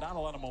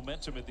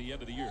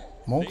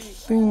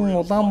 Монголын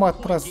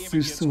Улаанбаатараас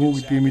ирсэн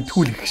хүү гэдгийг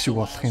мэдхүүл их шиг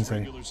болох юм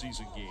сая.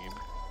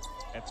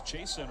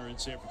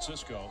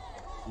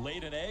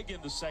 Laid an egg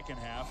in the second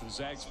half. The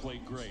Zags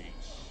played great,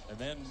 and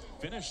then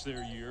finished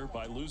their year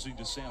by losing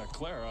to Santa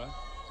Clara.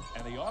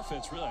 And the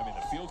offense really, I mean,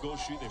 the field goal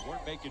shoot, they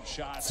weren't making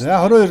shots. За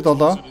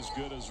 22-7.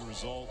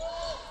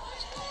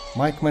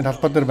 Майк мэн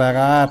талбай дээр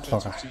байгаа л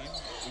байгаа.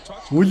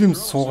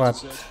 Уильямс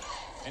суугаад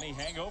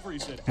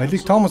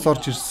Малик Томас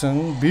орж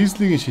ирсэн.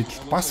 Бизлигийн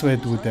шидэл бас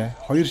байдгүй дээ.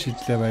 2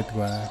 шидлээ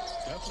байдгүй.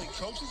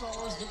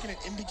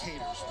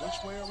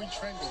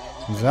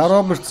 За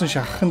Робертсон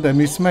шахаханд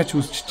мисматч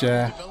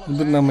үүсчихэ.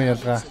 Өндөр намын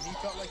ялгаа.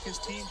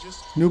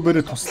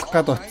 Нүбэрэ туслах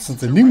гад очсон.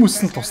 Нэг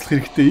мөсөн л туслах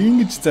хэрэгтэй.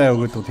 Ингэж зай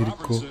өгөөд бол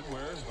хэрэггүй.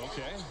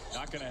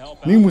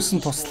 Нэг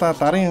мөсөн туслаа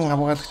дарын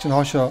хамгаалагч нь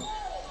хоошоо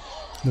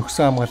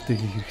нөхсөн хамгаалтыг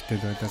хийх хэрэгтэй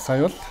байлаа.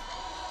 Сая бол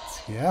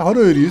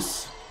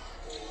 22-9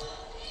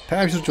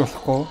 тайвширч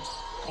болохгүй.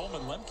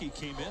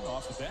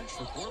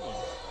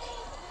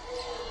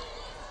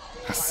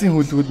 Хасын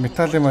хөлгүүд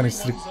металлын маань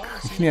эсрэг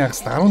эхний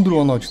хагаст 14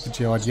 оноо өчтөж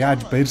яваад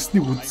яаж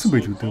барьсныг үдсэн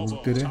байлгүй дээ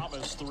бүгдээрээ.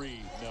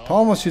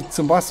 Томас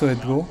шидсэн бас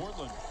байдгүй.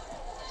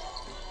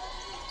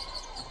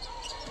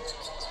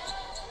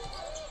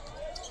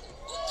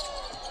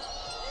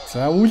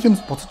 За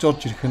Уильямс буцаж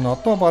орж ирэх нь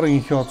одоо баг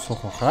энхиин-од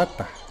суух хаа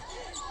та.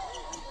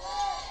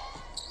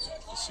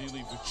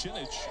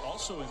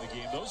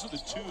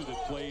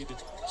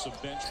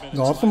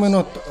 Олон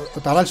минут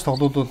дараалж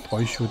тоглолт бол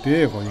гоё шүү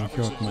дээ. Гоё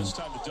энхиин-од маань.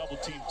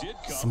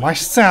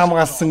 Маш сайн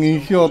хамгаалсан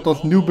энхиин-од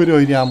бол Ньюбери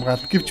хоёрын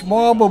хамгаалт. Гэвч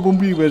мобо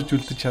бөмбөгийг барьж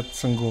үлдэж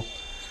чадсангүй.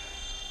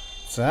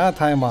 За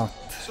тайм аут.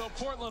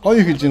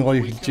 Гоё эхэлж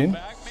гин.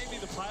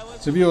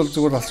 Би бол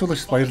зүгээр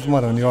алсуулагч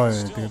баярламаар байна. Яа.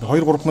 Тэгээд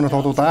 2-3 минут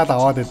тоглоод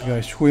аваад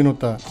байдаг.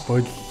 Шүүнүүдэ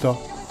боллоо.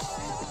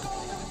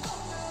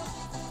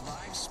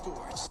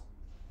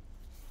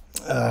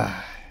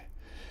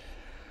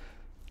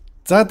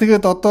 За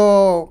тэгээд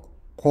одоо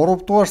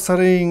 3 дугаар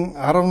сарын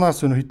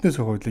 10-наас өнө хэднээс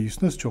байгаа вэ?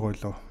 9-өөс ч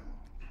байгаа юу?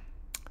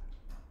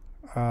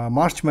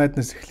 March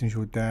Madness эхлэн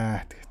шүү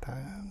дээ. Тэгээд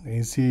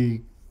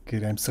NC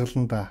гэр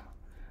амьсгаланда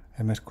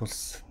Америк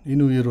улс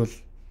энэ үеэр бол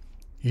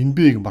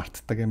NBA-г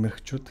мартдаг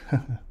Америкчууд.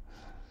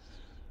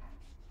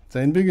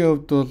 За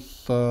NBA-гийн хувьд бол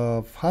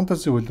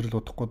фэнтези хөлрөл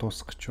удахгүй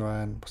дуусгах гэж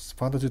байна. Бас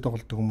фэнтези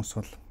тоглолтын хүмүүс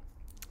бол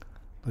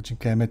одоо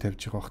жинхэнэ амиа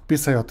тавьж байгаа бохт. Би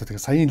сая одоо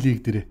тэгээ саяын лиг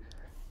дээрээ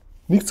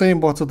 1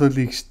 цагийн бооцоод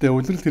лиг штэ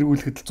үлрэл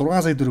тэргүүлэхэд 6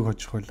 сая төгрөг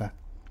хожих байлаа.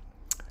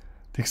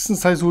 Тэгсэн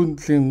сая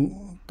сүүлийн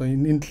одоо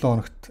энэ 7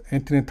 хоногт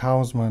Anthony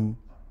Towns маань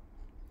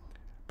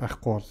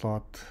байхгүй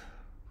болоод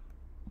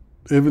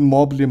Evan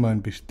Mobley маань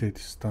бэртээд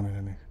өстой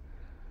нэг.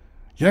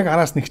 Яг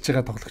араас нэгж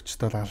байгаа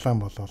тоглогчтой алаан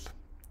болоод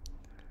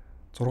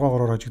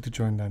 6-3-оор хожигдож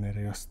байна да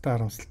нэрээ. Ёстой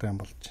харамсалтай юм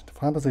болж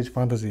байна.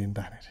 Фэнтези юм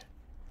да нэрээ.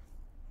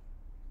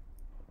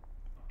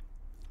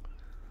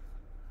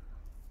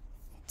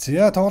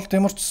 За тоглолт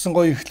ямар ч гэсэн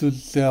гоё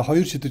эхлүүлээ.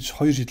 2 шидэж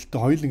 2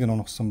 шидэлтэй хоёуланг нь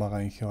унагсан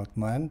байгаа энхиин-од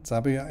маань.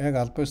 За би яг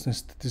албаасны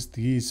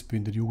статистик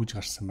ESPN дээр юу гэж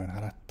гарсан байна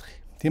хараадах.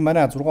 Тийм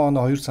манай 6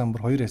 оноо 2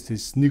 самбар 2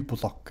 ассист 1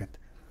 блок гэдэг.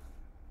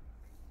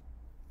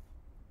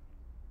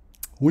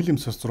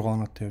 Уильямс 6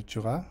 оноотой явж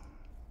байгаа.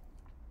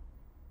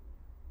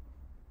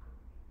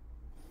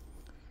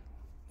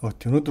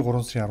 Өнөөдөр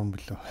 3 сарын 10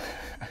 билүү.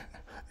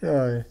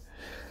 Яа.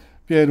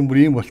 Би харин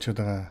бүр ийм болчиход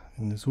байгаа.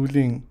 Энэ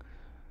сүүлийн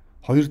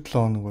 2-7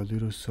 хоног бол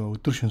ерөөсөө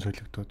өдөр шөн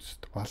солигдоод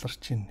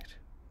баларч ийн нэр.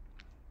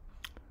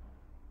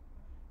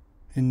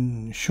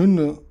 Энэ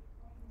шүн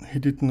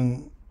хэд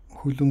хэдэн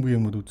хөлбөмбөгийн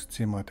юмуд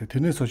үзсэн юм аа.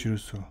 Тэрнээс хойш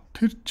ерөөсөө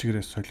тэр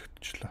чигээрээс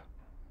солигдчихлоо.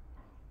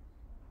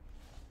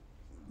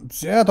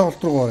 За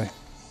тоглолт руу оръё.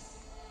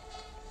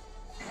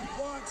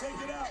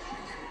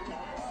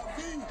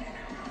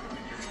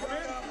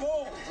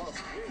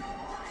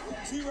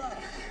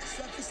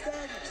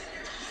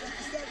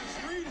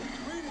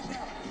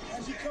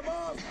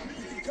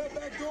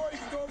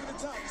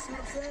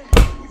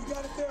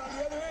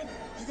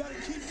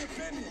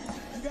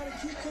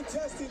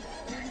 Contesting,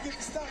 and when you get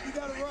to stop, you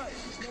gotta run.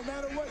 No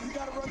matter what, you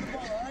gotta run the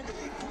ball, all right?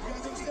 You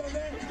guys understand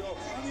that?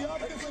 On the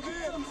offensive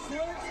end,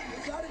 you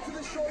got it to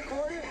the short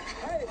corner.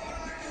 Hey,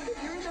 if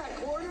you're in that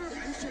corner,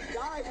 you should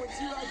dive when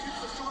T-Rod gets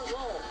the short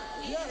roll.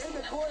 Yeah, in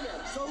the corner.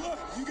 So look,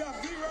 you got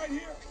B right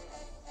here.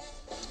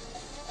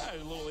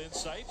 A little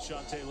insight.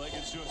 Shante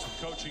Leggett's doing some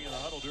coaching in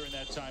the huddle during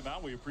that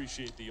timeout. We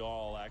appreciate the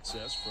all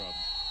access from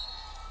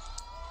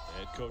the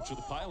head coach of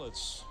the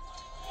Pilots.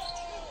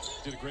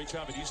 Did a great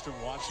job at Eastern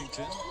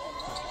Washington.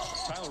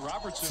 Tyler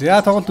Robertson.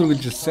 За тоглолт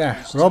үргэлжилсэн.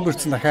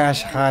 Робертсон дахиад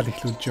шахаад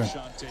эхлүүлж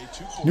байна.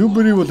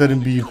 Ньюбери бол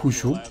харин би ихүү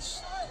шүү.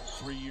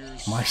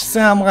 Маш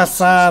сайн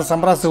хамгаалсан,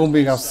 самбраас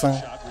өмбийг авсан.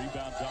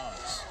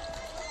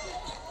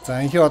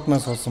 За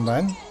энхиин-одноос болсон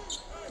байна.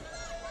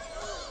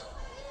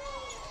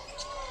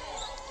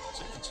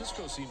 San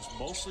Francisco seems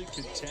mostly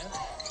content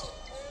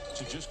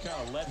to just kind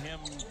of let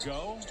him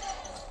go.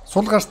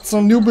 Сул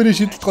гарцсан Ньюбери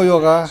шидэлт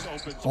гоё байгаа.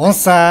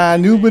 Унсаа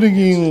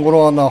Ньюберигийн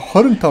 3 оноо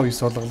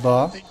 29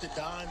 болголоо.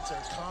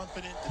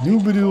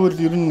 Ньюбери бол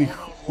ер нь их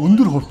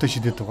өндөр хувьтай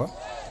шидэт байгаа.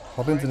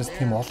 Холын зэнээс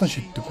тийм олон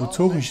шиддэггүй,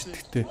 цөөхөн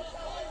шидэхтэй.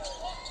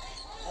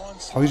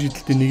 Хоёр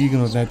шидэлтийн нэгийг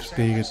нь бол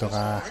найдвартай хийгээд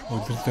байгаа.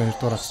 Өдөртөө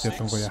 2 дугаараас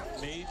ялангуяа.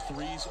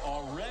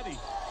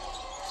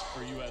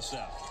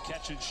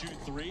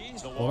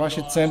 Ураа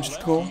шидсэн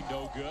амжилтгүй.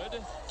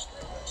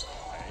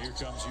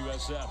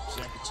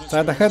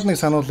 За дахиад нэг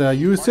сануулъя.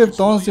 USF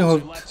Don's-ийн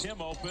хувьд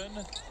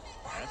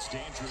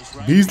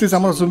Бизнес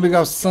амар сүмбиг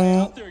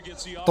авсан,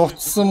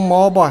 дуцсан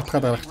мобо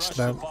хатгаад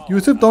гаргачлаа.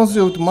 USF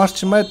Don's-ийн хувьд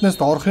March Madness-д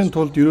орохын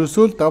тулд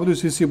ерөөсөө л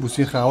WCC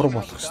бүсийнхээ авраг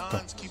болох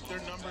ёстой.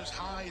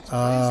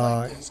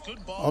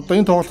 Одоо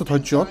энэ тоглолтод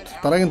хожоод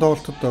дараагийн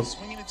тоглолтод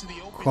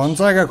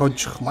Гонзагааг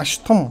хожих маш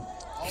том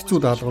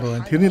хэцүү даалгавар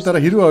байна. Тэрний дараа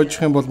хэрвээ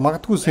хожих юм бол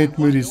магадгүй St.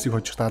 Mary's-ийг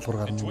хожих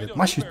даалгавар гарна гэдэг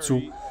маш хэцүү.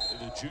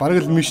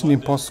 Бараг л Mission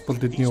Impossible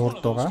тэдний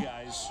урд байгаа.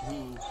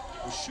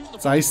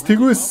 За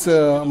стегээс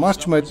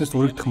March Madness-д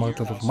өргөдөх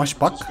магадлал бол маш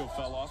бага.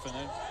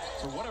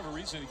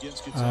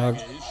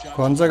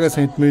 Гонзага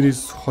St.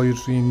 Mary's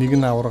 2-ын нэг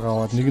нь авраг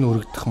аваад нэг нь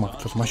өргөдөх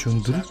магадлал маш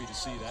өндөр.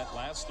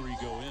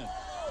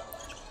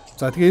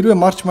 За тэгээ хэрвээ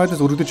March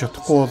Madness өргөдөж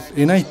чадахгүй бол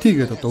NIT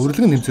гэдэг одоо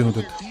урлагийн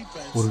тэмцээнүүдэд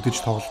өргөдөж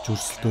тоглож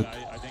өрсөлдөөд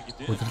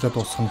удирдлагаа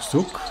дуусгах гэсэн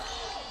үг.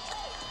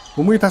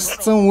 Бөмбөгийг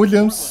тасалсан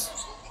Williams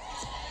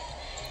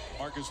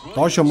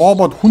доошо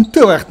мобод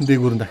хүнтэй байхтан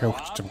дээгүүр нь дахиад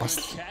өгч чинь бас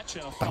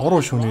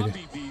давруу шүнээрээ.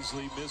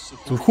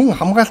 Зүрхэн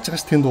хамгаалж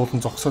байгаа ш тэнд уулан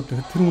зогсоод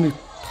тэр хүнийг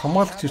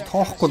хамгаалагч ир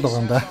тоохгүй л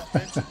байгаа юм да.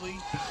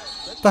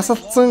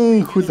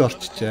 Тасалсан хөл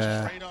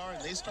орчжээ.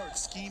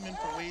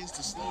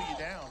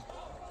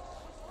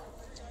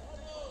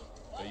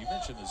 You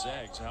mentioned the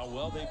Zags, how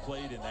well they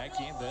played in that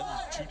game. Then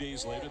 2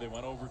 days later, they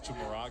went over to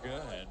Moraga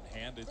and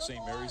handed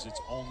St. Mary's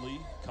its only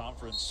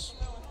conference.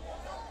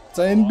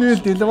 За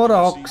NBA Delaware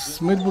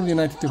Hawks Melbourne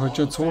United-ийг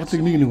хожоод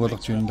цувралыг 1-1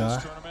 болгож байна да.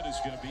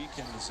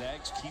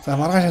 За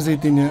маргааш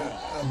эдийн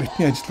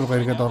битний ажил руугаа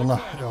эргээд орно.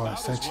 Яа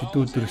сая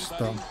хэдэн өдөр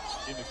өстөө.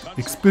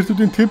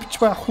 Экспертүүдийн төвч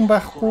авах юм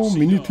байхгүй,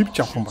 миний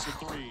төвч авах юм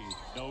байхгүй.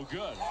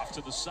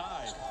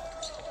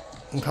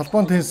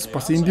 Талбан тенс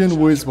бас Indian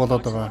Wells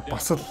болоод байгаа.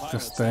 Бас л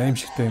өстөө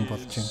аимшигтай юм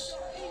болж байна.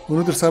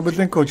 Өнөөдөр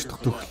Sabalenka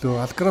хождох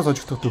төглөө, Alcaraz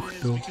хождох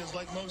төглөө.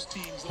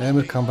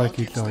 Амар камбэк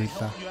хийлээ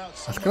хоёлаа.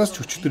 Alcaraz ч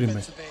өчтөр юм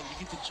байна.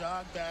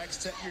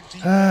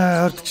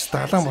 Ордч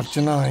далаан болж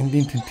байна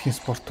эндийн тентхийн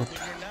спортууд.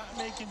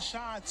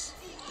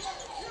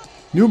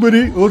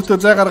 Ньюбери өөртөө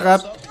зай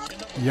гаргаад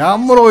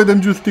ямар гоё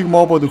дамжуултыг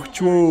мобод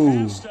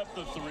өгчвөө.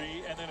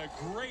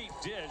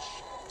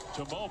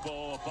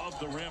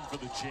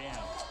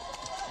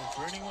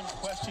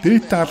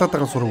 Дээт алаад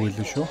байгаа сураг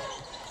байлаа шүү.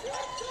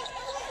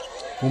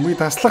 Бөмбөгийг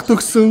таслах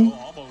төгсөн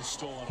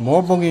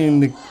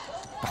мобогийн нэг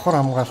давхар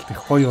хамгаалт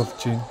их гоё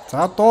болж байна.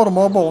 За доор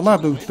мобо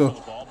унаад өглөө.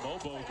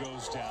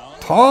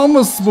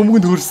 Томас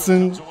бөмбөгөнд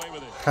хүрсэн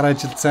хар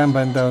ажил сайн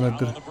байна да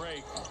өнөөдөр.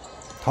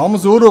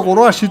 Томас өөрөө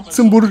 3-аа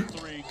шидсэн бүр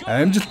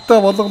амжилттай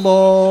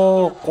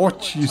болголоо.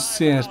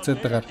 39-ийн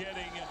харьцаатайгаар.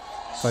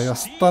 За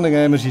ястаа нэг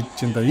амар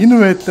шидэж байна да. Энэ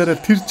байдлаараа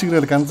тэр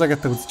чигрэл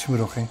Гонзагатай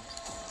үзчихмээр байх юм.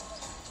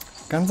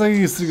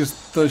 Гонзагийн эсрэг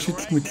өстөө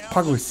шидэлт мэдэл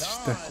паг байсан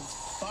шүү дээ.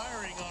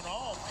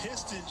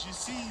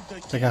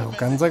 Тэгээ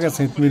Гонзага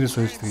St. Mary's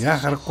хоёрт яа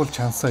харахгүй л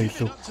чансаа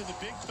илүү.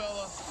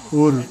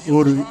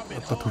 Өөр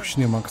одоо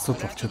төвшний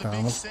мангасууд болчиход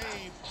байгаа юм л.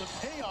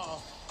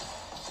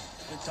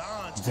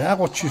 За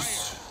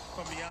 39.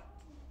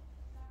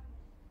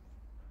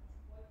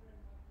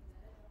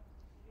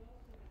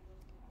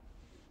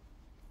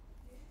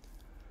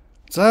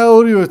 За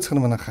өөр юу яцхан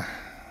манайха.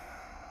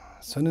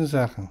 Сонин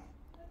сайхан.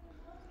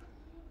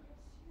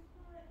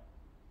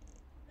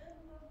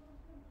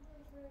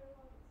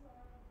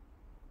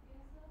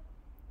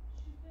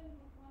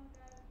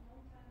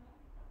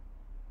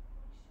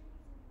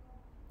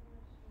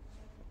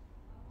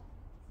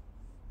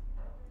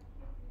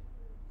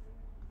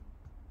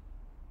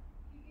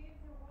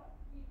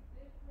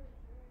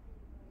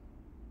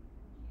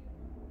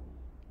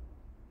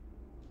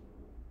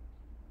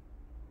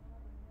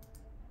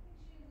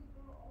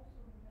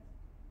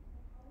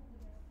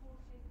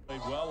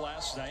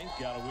 last night.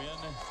 Got a win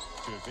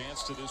to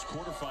advance to this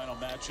quarterfinal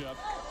matchup.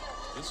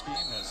 This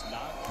game has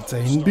not. За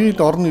энэ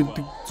бид орно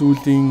гэдэг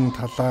зүйлийн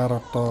талаар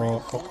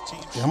одоо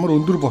ямар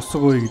өндөр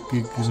босго вэ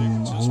гэдгийг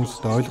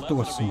хүмүүст ойлгодог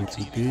болсон байл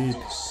үү дээ.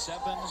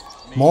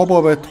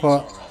 Мобо байтугай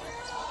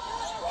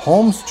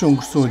Холмс ч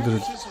өнгөрсөн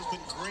үеэр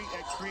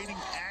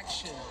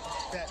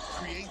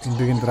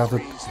эндгийн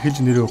драфтад хэлж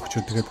нэрээ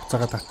өгчөө тэгээд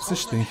буцаага татсан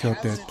шүү дээ.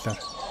 ЭНХИИ-ОДын адилаар.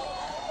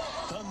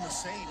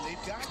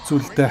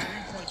 Хэцүүлдэ.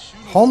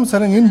 Холмс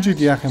харин энэ жил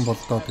яах юм бол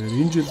доо тэгээд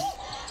энэ жил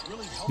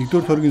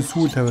нэгдүгээр төргийн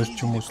сүүл хаваар ч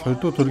юм уу,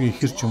 хоёрдугаар төргийн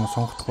ихэр ч юм уу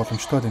сонгох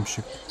боломжтой юм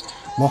шиг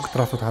мок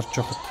драфтад харж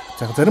байхад.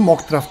 За зарим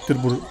мок драфт төр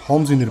бүр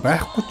Холмсын нэр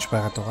байхгүй ч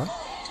байгаад байгаа.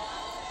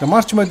 Тэгээд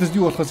Марч Мэдээс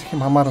юу болохоос их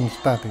юм хамаарна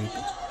л да тэгээд.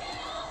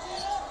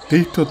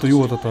 Дэйт одоо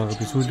юу болоод байгааг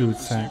би сүүлийн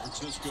үед сайн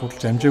судалж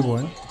амжаагүй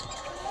байна.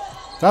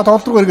 За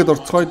тоглолт руу эргээд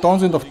орцгоё.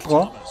 Донзын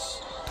довтлогоо.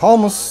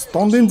 Томас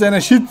дундын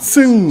зайнаа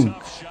шидсэн.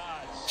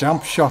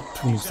 Jump shot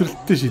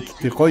үсрэлттэй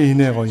шидэлтэй гоё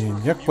хийнэ гоё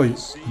юм. Яг гоё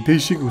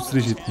дэшиг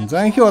үсрээ шидэн.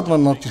 За ЭНХИИ-од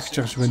маань орж ирэх гэж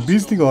байгаа шиг байна.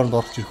 Бизлигийн оронд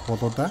орж ирэх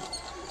болоо да.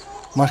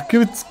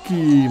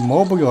 Маркевицки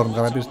Мобогийн оронд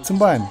гараад ирсэн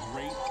байна.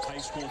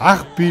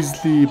 Ах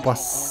Бизли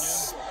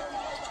бас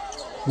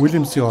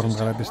Уильямсийн оронд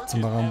гараад ирсэн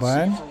байгаа юм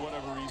байна.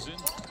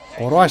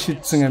 3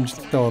 шидсэн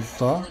амжилттай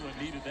боллоо.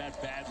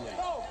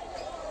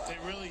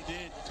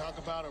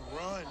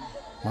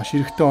 Маш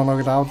хэрэгтэй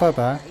оноог л авлаа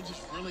да.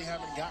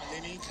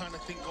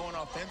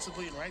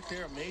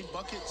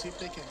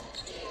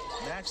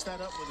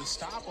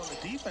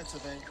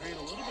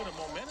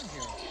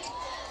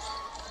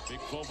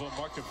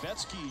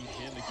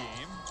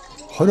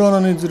 Хорь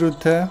онооны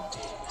зэрүүтэй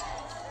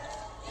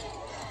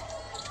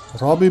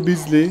Роби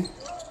Бизли,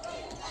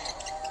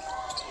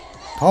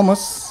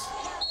 Томас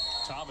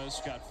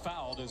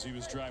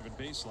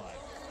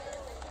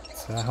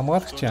за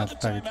хамгаалагчийн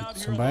алдаа гэж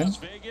хэлсэн байна.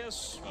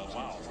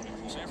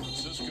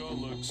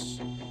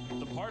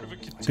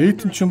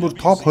 Дэйтэн ч бүр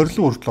топ 20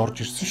 руу хүртэл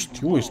орж ирсэн шүү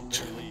дээ. Юу ярьж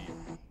байгаа.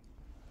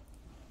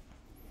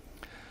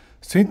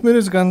 Сент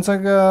Мэрис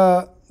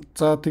Гонзага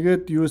за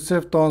тэгээд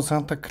USF Don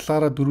Santa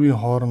Clara дөрвийн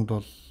хооронд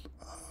бол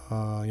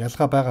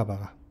ялгаа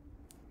байгаа.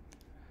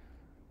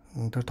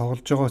 Тэр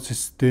тоглож байгаа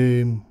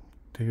систем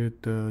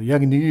тэгээд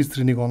яг нэг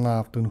эсрэг нэг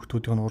оноо авдаг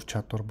нөхдүүдийн ур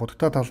чадвар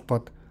будагтай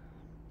талбайд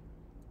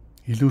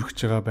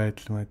илүүрхэж байгаа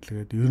байдал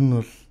гэдэг. Ер нь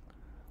бол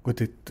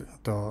үгүй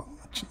одоо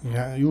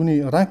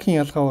юуны ранкинг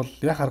ялгаа бол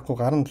яг харахгүй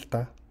гарна л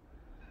да.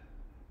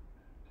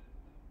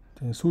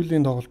 Тэгээ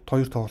сүүлийн тоглолт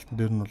хоёр тоглолтод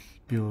ер нь бол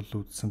би бол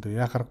үзсэн. Тэгээ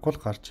яг харахгүй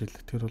л гарч ил.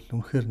 Тэр бол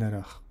үнэхээр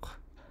нэрээ байхгүй.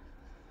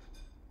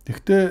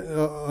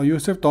 Тэгвэл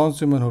USF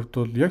Don's маань хувьд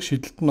бол яг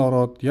шидэлт нь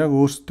ороод яг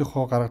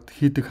өөрсдийнхөө гаргад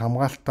хийдэг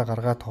хамгаалтаа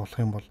гаргаад тоглох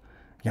юм бол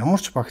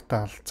ямар ч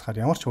багтаа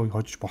алцахаар ямар ч үе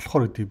хожиж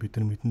болохоор гэдэг бид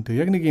нар мэдэнтэй.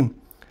 Яг нэг юм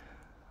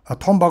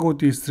том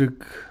багуудын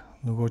эсрэг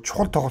нөгөө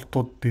чухал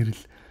тоглолтууд дээр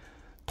л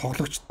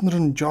тоглогчид нар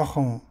нь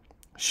жоохон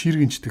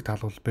ширгэнчдэг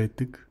тал бол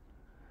байдаг.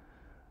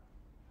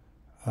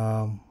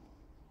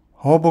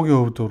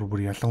 Хобогийн хувьд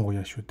бүр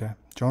ялангуяа шүү дээ.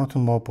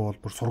 Jonathan Mobo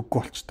бол бүр сургаггүй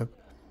болчдаг.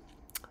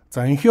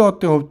 За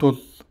ЭНХИИ-ОДын хувьд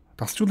бол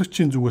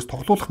тасалжуулагчийн зүгээс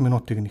тоглох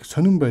минутыг нэг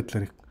сонирн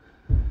байдлаар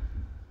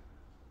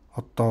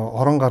одоо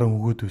орон гарan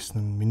өгөөд байсан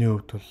нь миний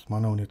хувьд бол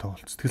манай хүний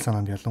тоглолт сэтгэл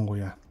санаанд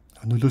ялангуяа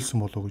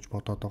нөлөөлсөн болов уу гэж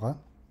бодоод байгаа.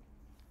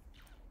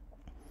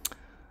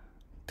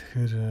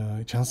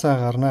 Тэгэхээр чансаа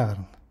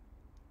гарна.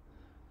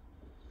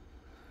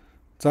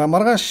 За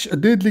маргааш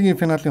дээдлигийн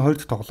финалийн 2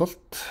 дахь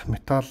тоглолт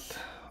Метал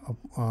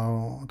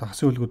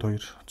хасын үлгүүд 2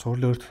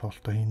 цувралын 2 дахь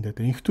тоглолтоо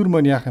хийндээ. Инх төр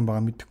маань яах юм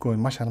байгаа мэдэхгүй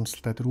байна. Маш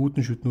харамсалтай. Тэр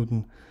үүдэн шүднүүд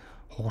нь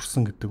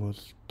хугарсан гэдэг бол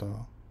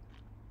одоо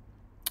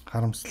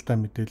харамсалтай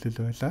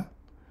мэдээлэл байлаа.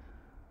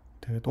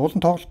 Тэгээд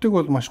уулын тоглолтыг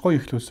бол маш гоё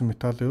ихлүүлсэн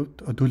Металын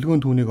хувьд.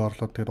 Дөлгөөн түүнийг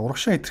орлоод тэгээд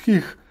урагшаа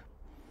хэтэрхий их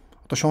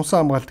одоо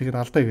шунсан хамгаалт тэгээд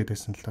алдаа игээд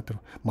байсан л да. Тэр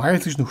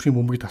Майлз гэж нөхрийн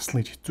бөмбөгийг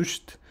таслана гэж хэцүү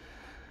шүү дээ.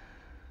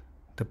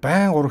 Тэгээд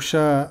байн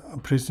урагшаа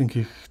прессинг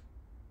хийх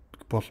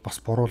бол бас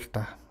буруу л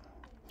да.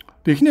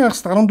 Тэгээд эхний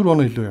хагас 14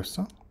 оноо илүү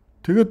явсан.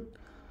 Тэгээд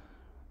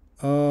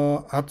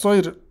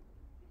Аз2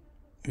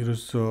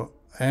 ерөөсөө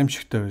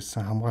аимшигтай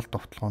байсан хамгаалт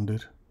товтлогоон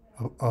дээр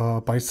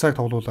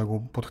баясааг тоглуулаагүй,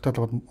 будагтай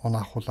талбад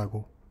оноо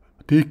авахуулаагүй.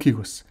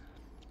 Дэкийг бас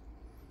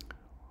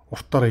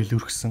уртаараа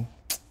илүүрхсэн.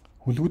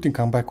 Хөлгүүдийн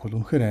камбэк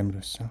бол үнэхээр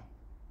амар байсан.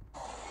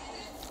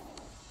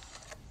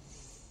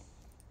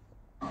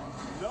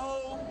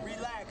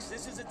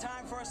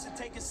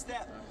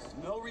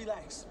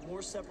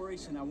 More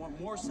separation. I want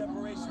more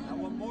separation. I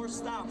want more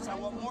stops. I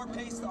want more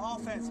pace to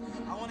offense.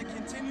 I want to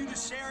continue to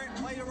share it,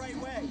 play the right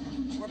way.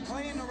 We're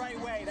playing the right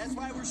way. That's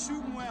why we're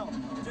shooting well.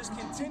 Just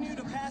continue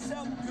to pass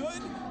out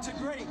good to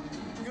great.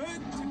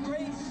 Good to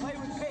great. Play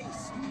with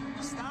pace.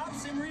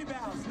 Stops and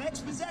rebounds.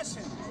 Next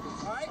possession.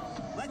 All right,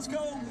 let's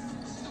go.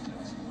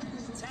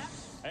 Tap.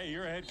 Hey,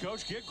 you're a head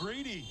coach. Get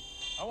greedy.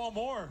 I want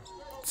more.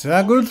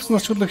 За гүйлс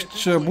ночголагч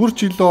бүр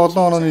ч илүү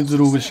олон онооны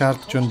зэрүүгэл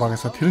шаардж байна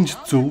багасаа тэр нь ч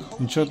зөв.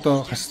 Энд ч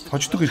одоо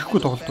хождог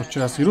ирэхгүй тоглолт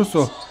учраас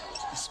ерөөсөө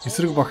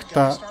эсрэг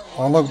багтаа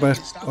оноог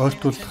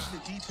ойртуулах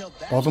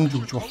боломж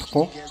өгж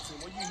болохгүй.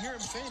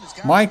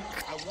 Майк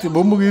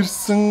бөмбөг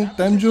ирсэн,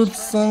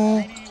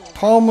 дамжуулсан,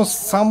 Томас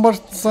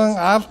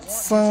самбарцсан,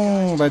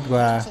 алдсан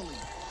байдгаа.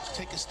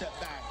 take a step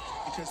back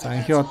because За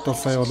ЭНХИин-од бол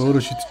сая бол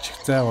өөрөө шидчих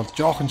зай бол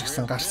жоохон ч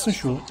гэсэн гарсан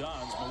шүү.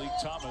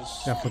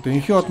 Яг хөө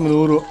ЭНХИин-од мөн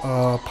өөрөө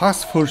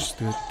pass first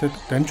тэгээд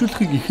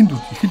дамжуулахыг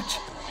эхэлж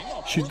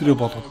шийдрээ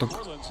болгодог.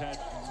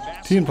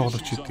 Тим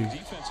тоглогч гэдгийг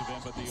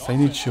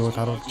саяны жишээ бол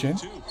харуулж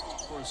байна.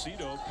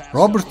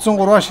 Робертсон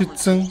 3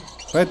 шидсэн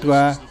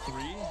байдгаа.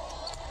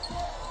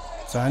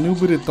 За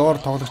Ньюбери доор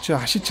тоглогчийг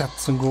хашиж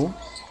чадсангүй.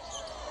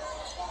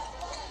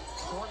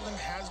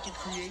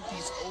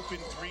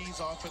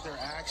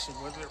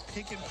 Whether they're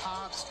pick and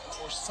pops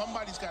or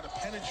somebody's got to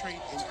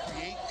penetrate and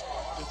create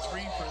the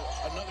three for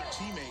another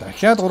teammate.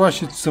 Дахиад 3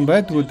 шидсэн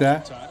байдгүй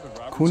да.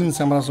 Күнэн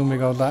самраас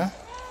умыг авлаа.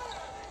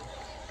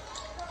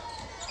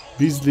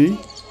 Бизли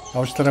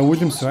авчлаараа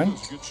Уильямс байна.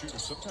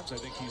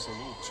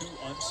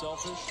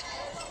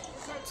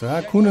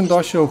 За Күнэн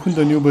доошоо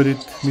өхөндөө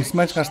Ньюберид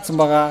мисматч гарцсан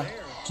байгаа.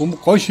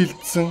 Гой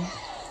шилдсэн.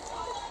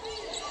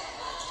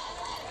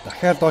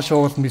 Дахиад доошоо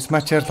уул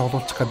мисматчаар л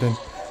тоглуулчих гэдэг.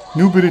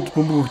 Ньюберид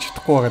бөмбөг өгч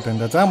чадахгүй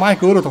байгаа даа. За Майк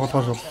өөрөө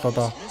тоглохоор боллоо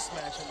доо.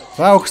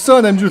 За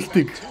өгсөн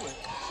амжилтыг.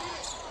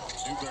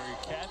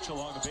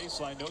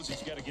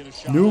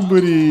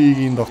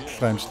 Ньюберигийн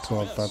довтлоо амжилттай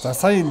боллоо. За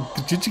сая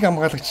жижиг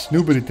хамгаалагч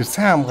Ньюбери дээр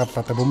сайн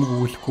хамгааллаа да бөмбөг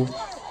өгүүлэхгүй.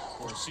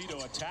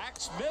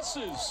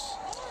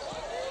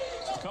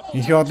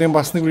 ЭНХИин-одын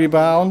бас нэг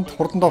ребаунд,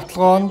 хурдан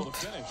довтлогоонд.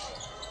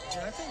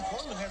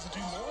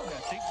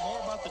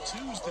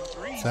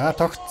 За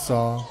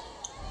тогтсоо.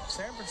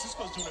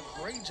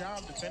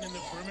 Job defending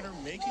the perimeter,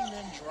 making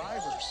them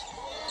drivers.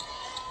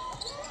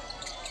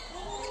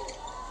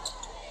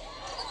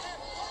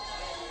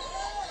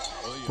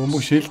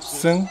 Бөмбөг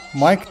шилжсэн,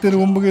 Майк дээр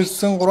бөмбөг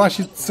ирсэн, 3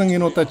 шидсэн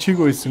энэ удаа чиг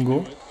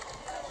байсангүй.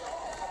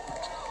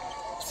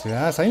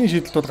 За саяны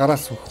шийдэлтүүд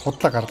гараас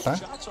худлаа гарлаа.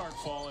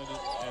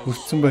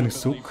 Хүрсэн байна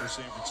гэсэн үг.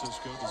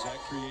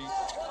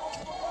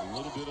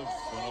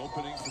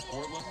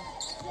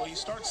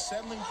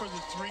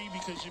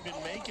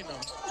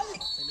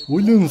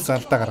 Уильямс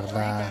алдаа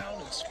гаргалаа.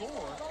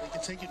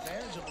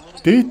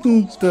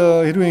 Дээтэнд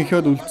хэрвээ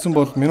ЭНХИин-од үлдсэн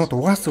бол минут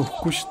угаасаа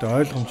өгөхгүй шүү дээ,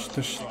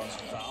 ойлгомжтой шүү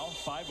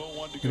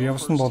дээ. Тэр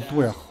явсан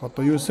болдгүй яах.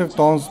 Одоо USF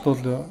Dons бол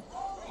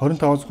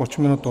 25-30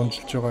 минут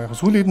дунджилж байгаа. Яг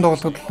сүүлийн хэдэн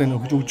тоглолтод л энэ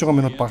өгж байгаа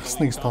минут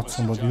багасныг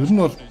тооцсон бол ер нь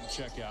бол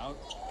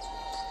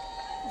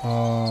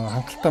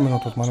хангалттай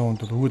минут бол манай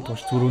хүнд өгөөд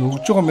байгаа шүү. Зөвхөн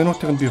өгж байгаа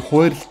минутыг би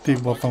хуваарлтыг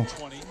болон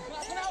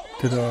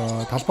тэр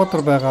талбай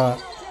дээр байгаа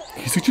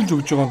хэсэгчилж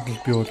өгж байгаанд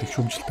л би бол их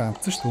шүмжэлтэй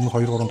амтсан шүү. Өмнө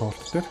 2-3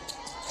 тоглолт дээр.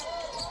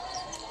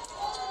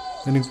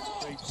 Энийг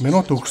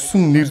минут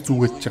өгсөн нэр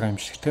зүгэж байгаа юм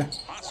шиг те.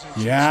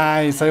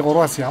 Яа, сая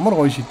 3-аас ямар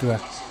гоё шийдвэ.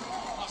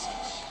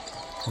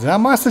 За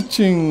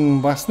Масачин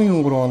бас нэг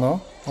 3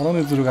 оноо.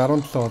 Онооны зүрэг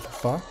 17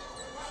 боллоо.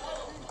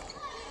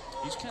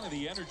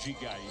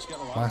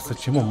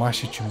 Масач юм уу,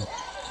 Машич юм уу.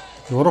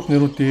 Европ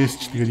нэрүүдийн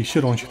ээсч тэгээд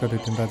ишээр уншигдаад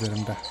байт юм да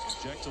заримдаа.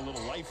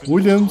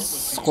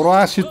 Уильямс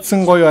 3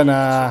 шидсэн гоё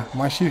байна.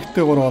 Маш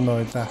ихтэй 3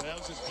 оноо байлаа.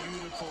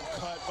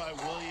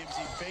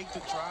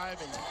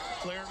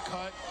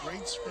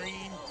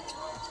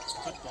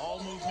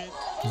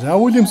 За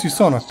Уильямс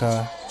 9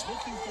 оноотой.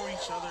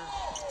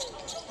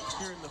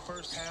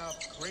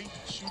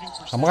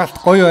 Хамгаалт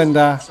гоё байна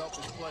да.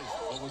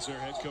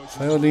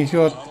 Сая бол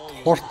ЭНХИин-од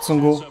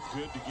хурцсангүй.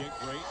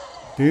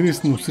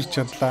 Дээрээс нь үсэрч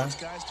чадлаа.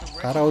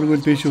 Гараа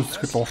өргөөл дэше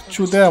үсрэхэд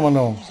уртчүү дээ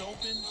манай.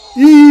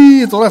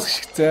 6-аас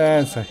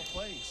гიშгцэн сая.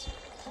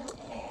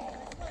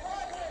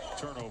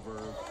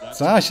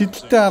 За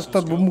шидэлтэй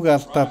алдаад бөмбөг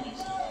алдаад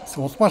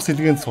улмаар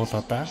сэлгээнд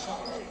суулаа да.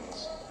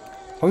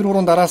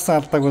 2-3 дараас нь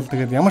алдааг бол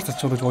тэгээд ямар ч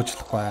ачуулж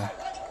уучлахгүй.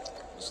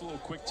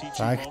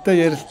 За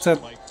ихтэй ярилцаад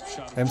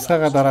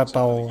амьсгаагаа дараад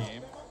дав.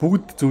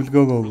 Бүгд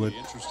зөвлөгөөгөө өгөөд.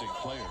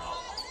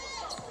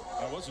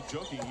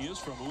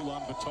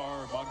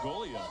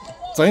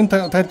 За энэ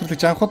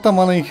тайлбарлагч анхудаа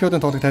манай ЭНХИин-одын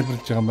тоглолтыг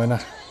тайлбарлаж байгаа юм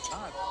байна.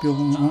 Би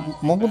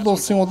Монгол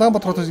улсын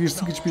Улаанбаатараас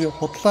ирсэн гэж би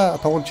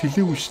худлаа тоглож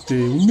хэлээгүй шүү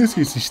дээ. Үннээс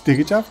хэлсэн шүү дээ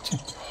гэж авч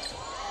байна.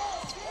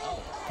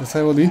 Тэгээ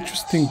сая бол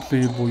interesting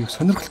player буюу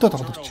сонирхолтой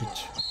тоглогч гэж.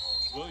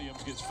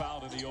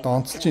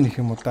 Донцолж ийн их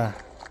юм уу да.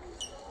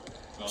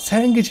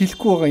 Сайн гэж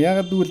хэлэхгүй байгаа.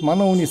 Ягаад гэвэл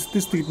манай хүний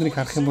статистик эднийг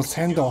харах юм бол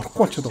сайндаа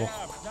орохгүй болчиход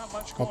байгаа.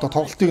 Одоо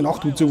тоглолтыг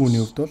огт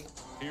үзээгүйний хувьд бол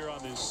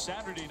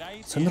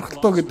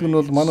сонирхолтой гэдэг нь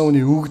бол манай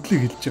хүний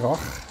өгөгдлийг хэлж байгаа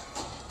бах.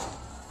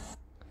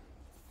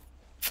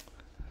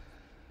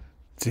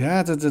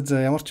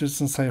 За ямар ч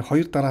үсэн сая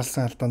 2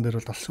 дараалсан алдаан дээр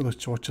бол алсуулж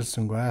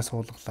уучлсангүй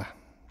суулгалаа.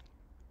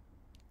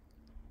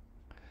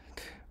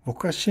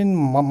 Вокашин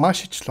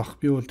маш ичлах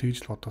би бол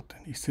тэгж л бодоод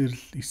байна.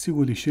 Эсийг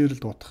бол ишээр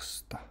л дуудах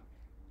хэвээр.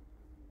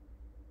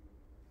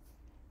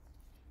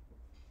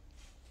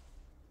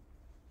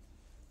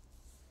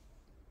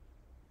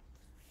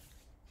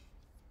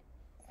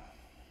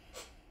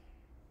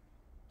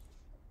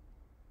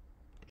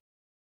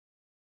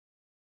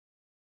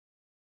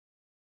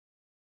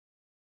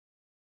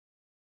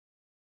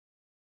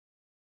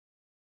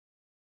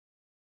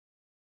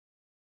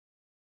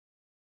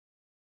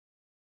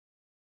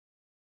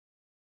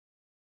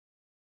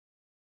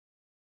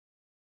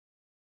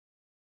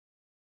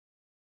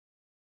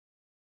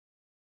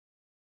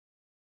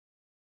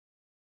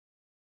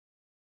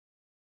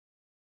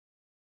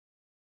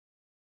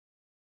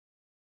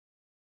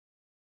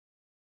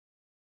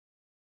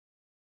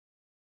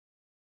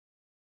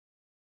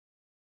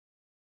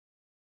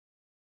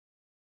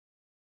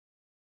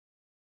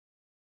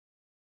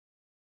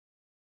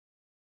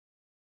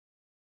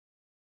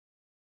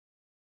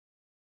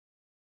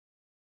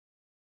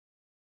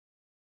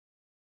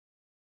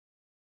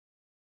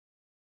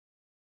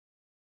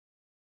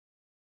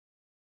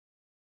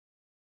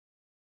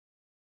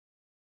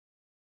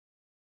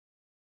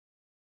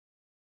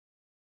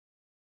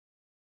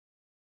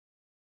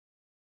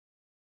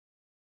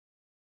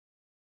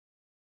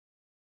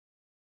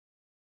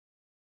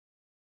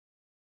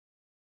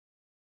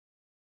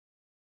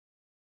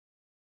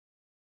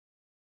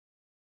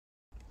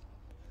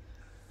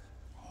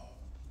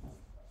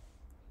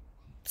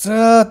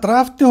 За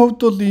драфтын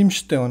хувьд бол ийм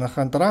штэ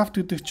өнөхөн драфт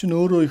гэдэг чинь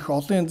өөрөө их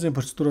олон янзын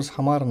процедуроос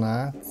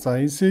хамаарна. За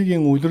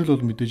NCAA-гийн улирал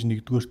бол мэдээж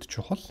нэгдүгээрт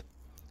чухал.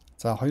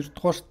 За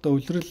хоёрдугаарт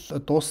улирал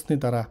дууссаны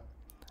дараа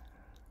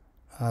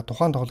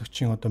тухайн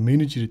тоглогчийн одоо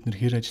менежер эднэр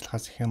хэр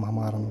ажиллахаас их юм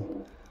хамаарна.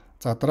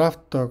 За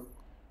драфт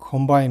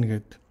комбайн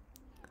гэдэг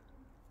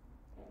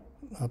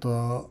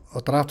одоо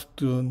драфт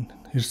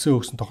хэрсээ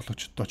өгсөн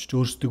тоглогчдод очиж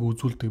өөрсдөө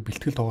үзүүлдэг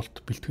бэлтгэл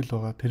тоглолт бэлтгэл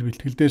байгаа. Тэр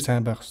бэлтгэл дээр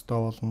сайн байх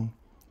хэрэгтэй болно.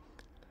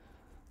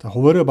 За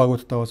хуваараа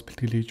багуудтаа бас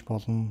бэлтгэл хийж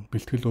болно.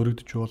 Бэлтгэл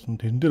өргөдөж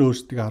болно. Тэрэн дээр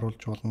өөрсдөө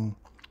харуулж болно.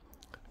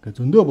 Ингээ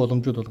зөндөө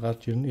боломжууд бол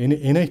гарч ирнэ.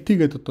 NIT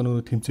гэдэг одоо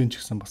нөгөө тэмцээн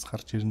ч гэсэн бас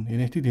гарч ирнэ.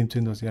 NIT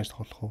тэмцээнд бас яаж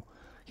тоглох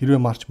вэ? Хэрвээ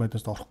марч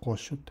майдаас орохгүй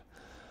бол шүү дээ.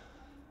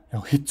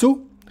 Яг хэцүү.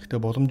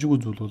 Гэхдээ боломжгүй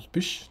зүйл бол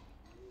биш.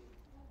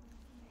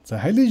 За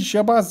Халил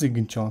Шабазыг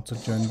энэ ч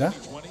онцолж байна да.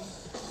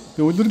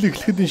 Тэгээ үлрэл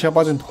эхлэхэд энэ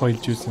Шабазын тухай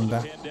хэлж байсан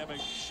да.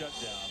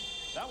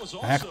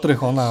 Айхтар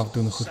их оноо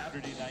авдаг нөхөр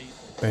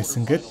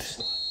байсан гэд.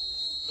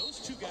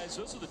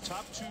 Those are the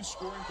top two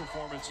scoring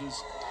performances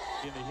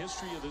in the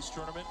history of this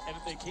tournament, and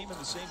they came in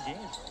the same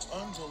game.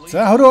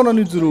 За 20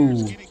 онооны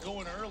зүрүү.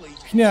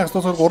 Эхний хагас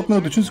дуусахаар 3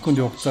 минут 40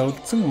 секундын хугацаа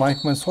үлдсэн.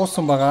 Майкман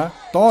суусан байгаа.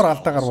 Доор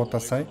алдаа гаруудаа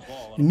сая.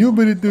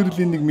 Ньюбери дээр л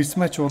нэг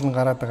мисмач уулан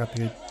гараад байгаа.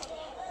 Тэгээд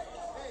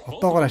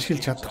одоогоор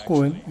ашиглаж чадахгүй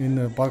байна.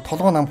 Энэ баг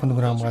толгой намх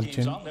нөхөр хамгаалж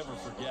байна.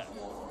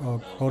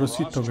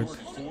 Хоросито гэдэг.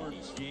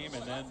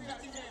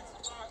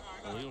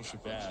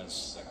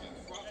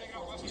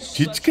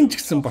 Жижигэн ч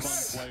гэсэн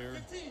бас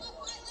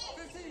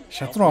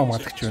шатруу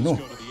хамгаалагч байна уу?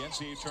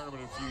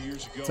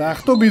 За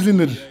ахтуу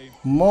бизнер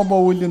Мобо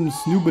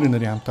Уильямс Ньюбери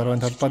нарын хамтар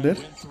байна талбай дээр.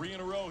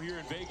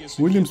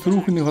 Уильямс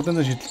түрүүхний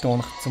холондоо шидэлтэд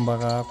унагдсан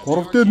байгаа.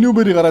 3 дээр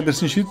Ньюбери гараад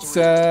ирсэн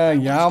шидсэн.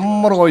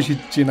 Ямар гоё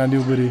шидэж байна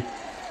Ньюбери.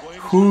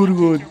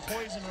 Хөөргөөд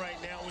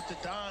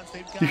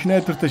их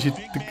найдвартай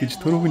шиддэг гэж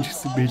түрүүхэн ч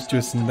гэсэн бэлж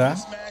байсан да.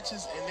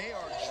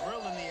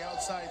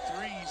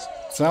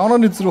 За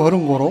онооны зүрх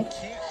 23.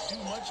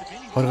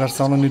 20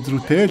 гарсан онооны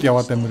зүрхтэй л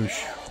яваад амир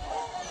биш.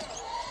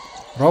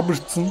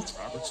 Робертсон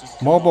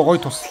Мобо гой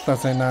туслалаа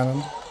сайнаа.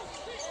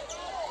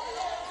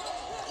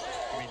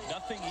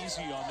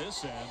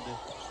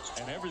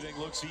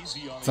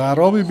 За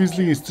Роби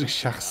Бизлийн эсрэг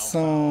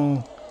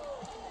шахсан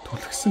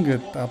түлхсэн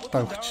гэд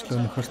алдаа өгчлөө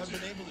нөхөрт.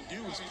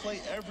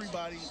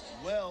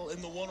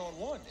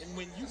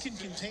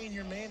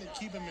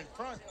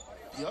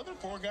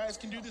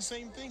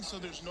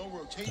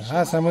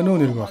 Самануу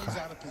нэрг баха.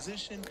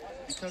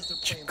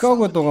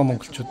 Чикагод байгаа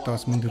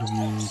монголчуудаас мөн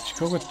дэргүй.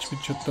 Чикагод ч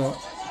бид одоо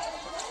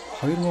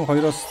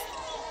 2002-оос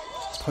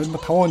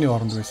 2005 оны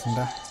хооронд байсан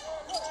да.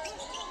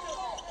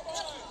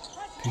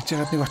 Тэгж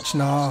яагаад нэг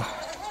очноо.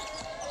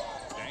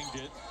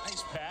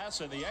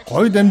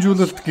 Гой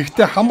дамжуулалт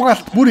гэхдээ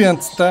хамгаалт бүр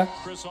янзтай.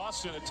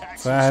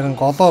 За харин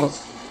голоор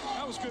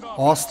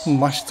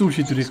Остон маш зөв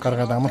шийдвэрийг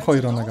гаргаад амархан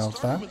 2 оног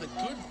авлаа.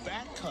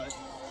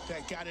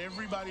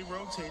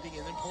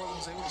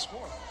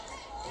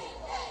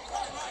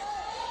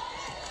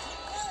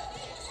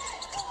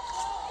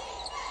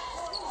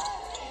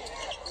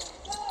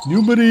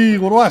 Ньюбери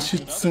 3-аас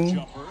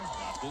шидсэн.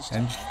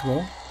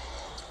 Амжилтгүй.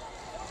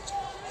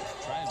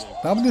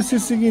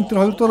 WCC-гийн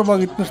тэр 2 дугаар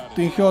баг эднэрт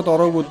enkhiin-od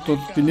ороогууд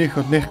бол би нэх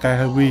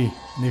гайхаагүй.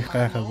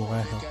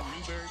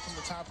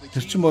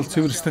 Тэр чинь бол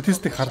цэвэр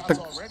статистик хардаг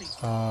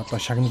одоо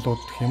шагналууд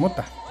гэх юм уу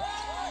да.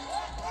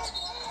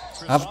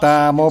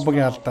 Алдаа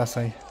Мобогийн алдаа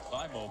сая.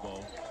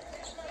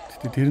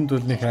 Тэгэхдээ тэрэнд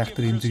бол нэг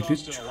айхтар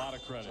имзэглэж.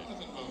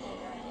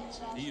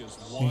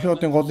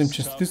 enkhiin-od-ын гол юм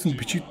чинь статистикт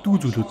бичигддэг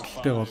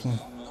зүйлүүдтэй болно.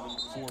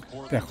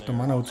 Яг та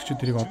манай үзэгчид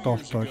тэрийг одоо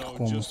олж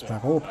ойлгохгүй хүмүүс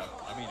байгаа уу?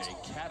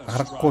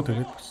 Аргагүй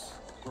тэгээд бас.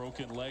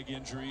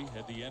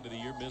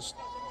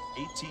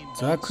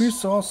 За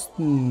Крис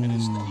Остон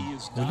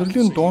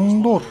өдрлийн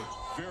дундуур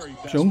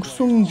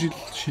өнгөрсөн жил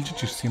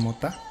шилжиж ирсэн юм уу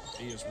да?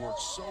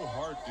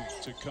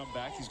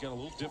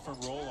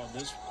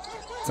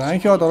 За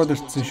enkhiin-od ороод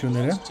ирсэн шүү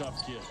нэрэ.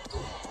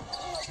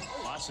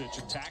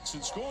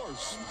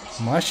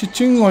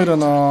 Машичин 2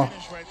 оноо.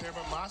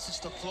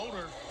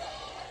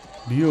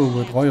 Би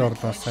өгөөд гоё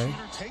орлоо сая.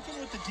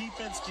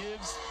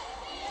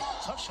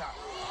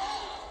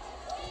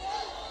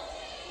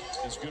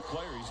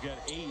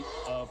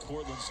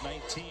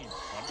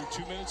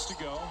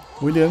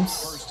 Уильямс.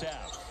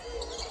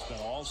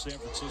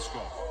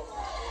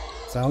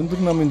 За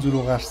өндөр намын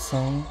зүрх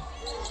гарсан.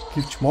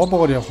 Гэвч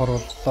Мобогоор явахаар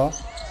боллоо.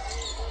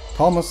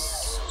 Томас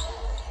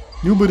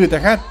Ньюбери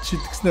дахиад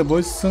шидгэснээ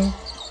болсон.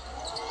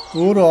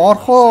 Өөрөө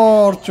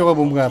орхоо орж байгаа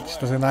бөмбөг алдчих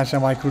тасаа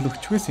нааша майкрол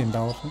өгчихвэсэн юм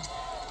даавал.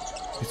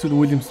 Эсвэл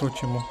Уильямс руу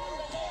ч юм уу.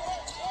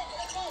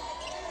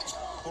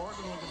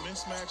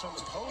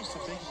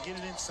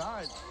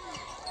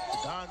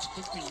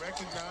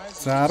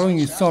 За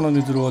 19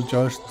 онооны зүрх болж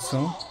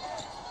ойртсон.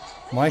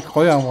 Майк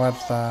гоё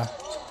хамгааллаа.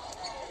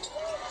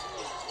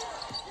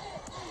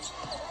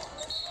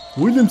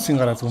 Уильямсын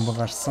гараа зөмбө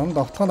гарсан.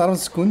 Довтгонд 10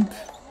 секунд.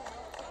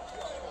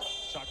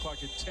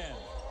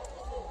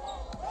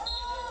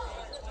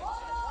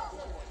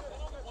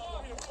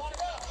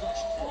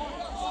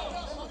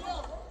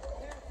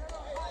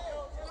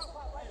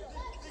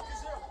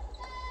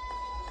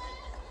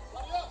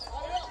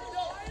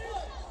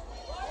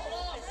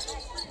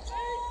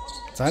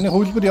 За энэ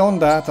хөвлбөр явна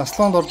да.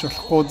 Заслоонд орж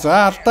болохгүй.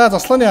 За алдаа,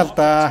 заслооны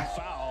алдаа.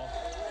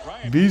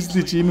 Бизли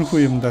ч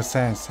иймэрхүү юм да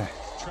сайн.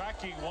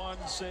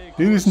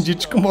 Дээрээс нь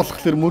жижигхэн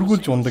болохоор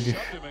мөргүүлж ундаг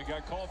их.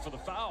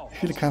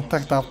 Их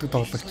контакт авдаг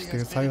тоглогч.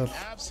 Тэгээд сая бол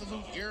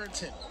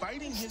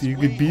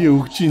тэгээд бие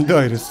өгч ин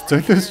дэ хоёроос.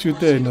 Золиос ч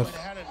үдэ энэ бол.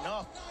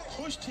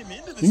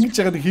 Ингэж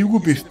яагаад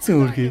хөвгүү бэрцсэн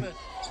өөрхий.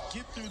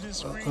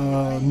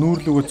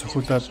 Нүүрлөгөө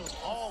цохиулаад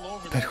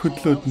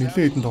тархидлоод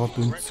нилээ хэдэн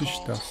тоглолт үндсэн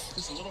шүү дээ.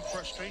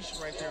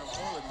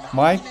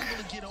 Майк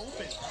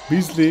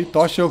Бизли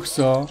доош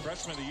өгсөн.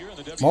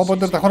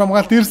 Мободор давхар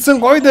хамгаалт ирсэн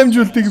гой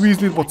дамжуултыг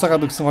Бизлид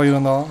буцаагаад өгсөн хоёр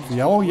оноо.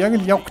 Яг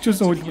л явах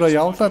гэжсэн хөлбөрөө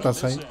явлаа да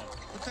сая.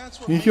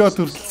 enkhiin-od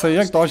хүртэл сая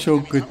яг доош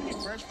өгөөд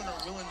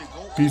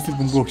Бизлид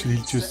бөмбөг өгч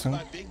хэлж байсан.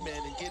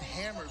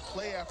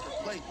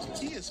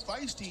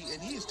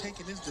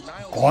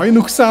 Гой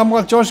нүгсэн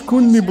хамгаалт Жош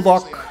Күнний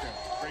блок.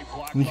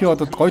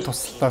 enkhiin-odод гой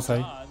туслалаа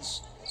сая.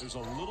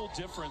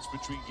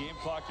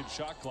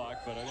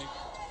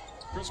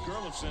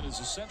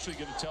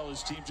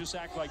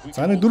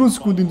 За нэг 4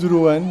 секундын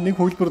зөрүү байна. Нэг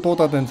хөлбөр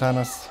дуудаад байна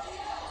цаанаас.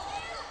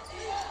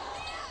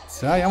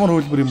 За ямар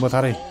хөлбөр юм бол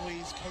харъя.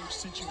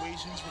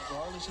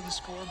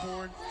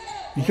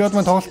 enkhiin-od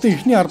маань тоглолтын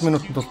эхний 10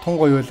 минутанд бол тун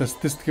гоё байлаа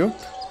статистик явд.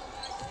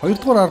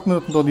 Хоёрдугаар 10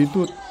 минутанд бол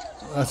илүү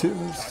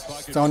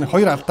заавны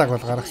 2 алдааг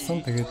бол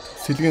гаргасан. Тэгээд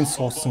сэлгэн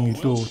суусан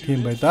илүү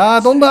тийм байлаа.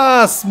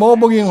 Дундаас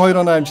Мобогийн 2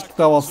 оноо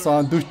амжилттай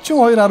болсон.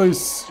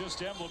 42-19.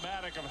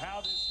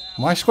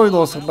 Маш гоё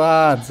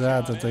дуусглаа.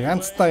 За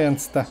янзтай.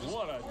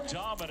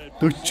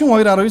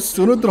 42-19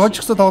 өнөөдөр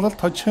хожигсоо тоглолт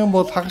хожих юм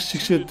бол хагас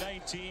шигшээд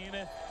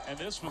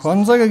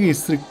Гонзагагийн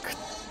эсрэг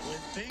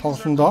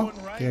тоглолтондоо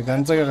тэгээ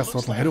Гонзагагаас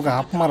бол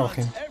хариугаа авмаар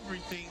байх юм.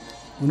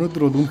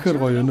 Өнөөдөр бол үнэхээр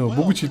гоё өнөө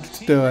бүгд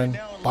хидэлттэй байна.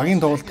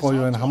 Багийн тоглолт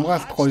гоё байна,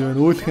 хамгаалт гоё байна,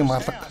 өөлөх юм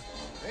алга.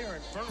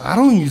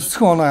 19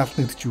 оноо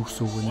алдна гэдэг чи юу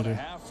гэсэн үг вэ нэрээ?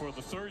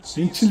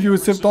 Энэ чинь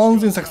USF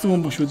Donzын сагсан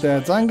бөмбөг шүү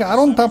дээ. За ингээ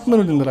 15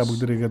 минут энэ дараа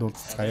бүгдээрээ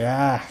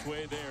уулзцгаая.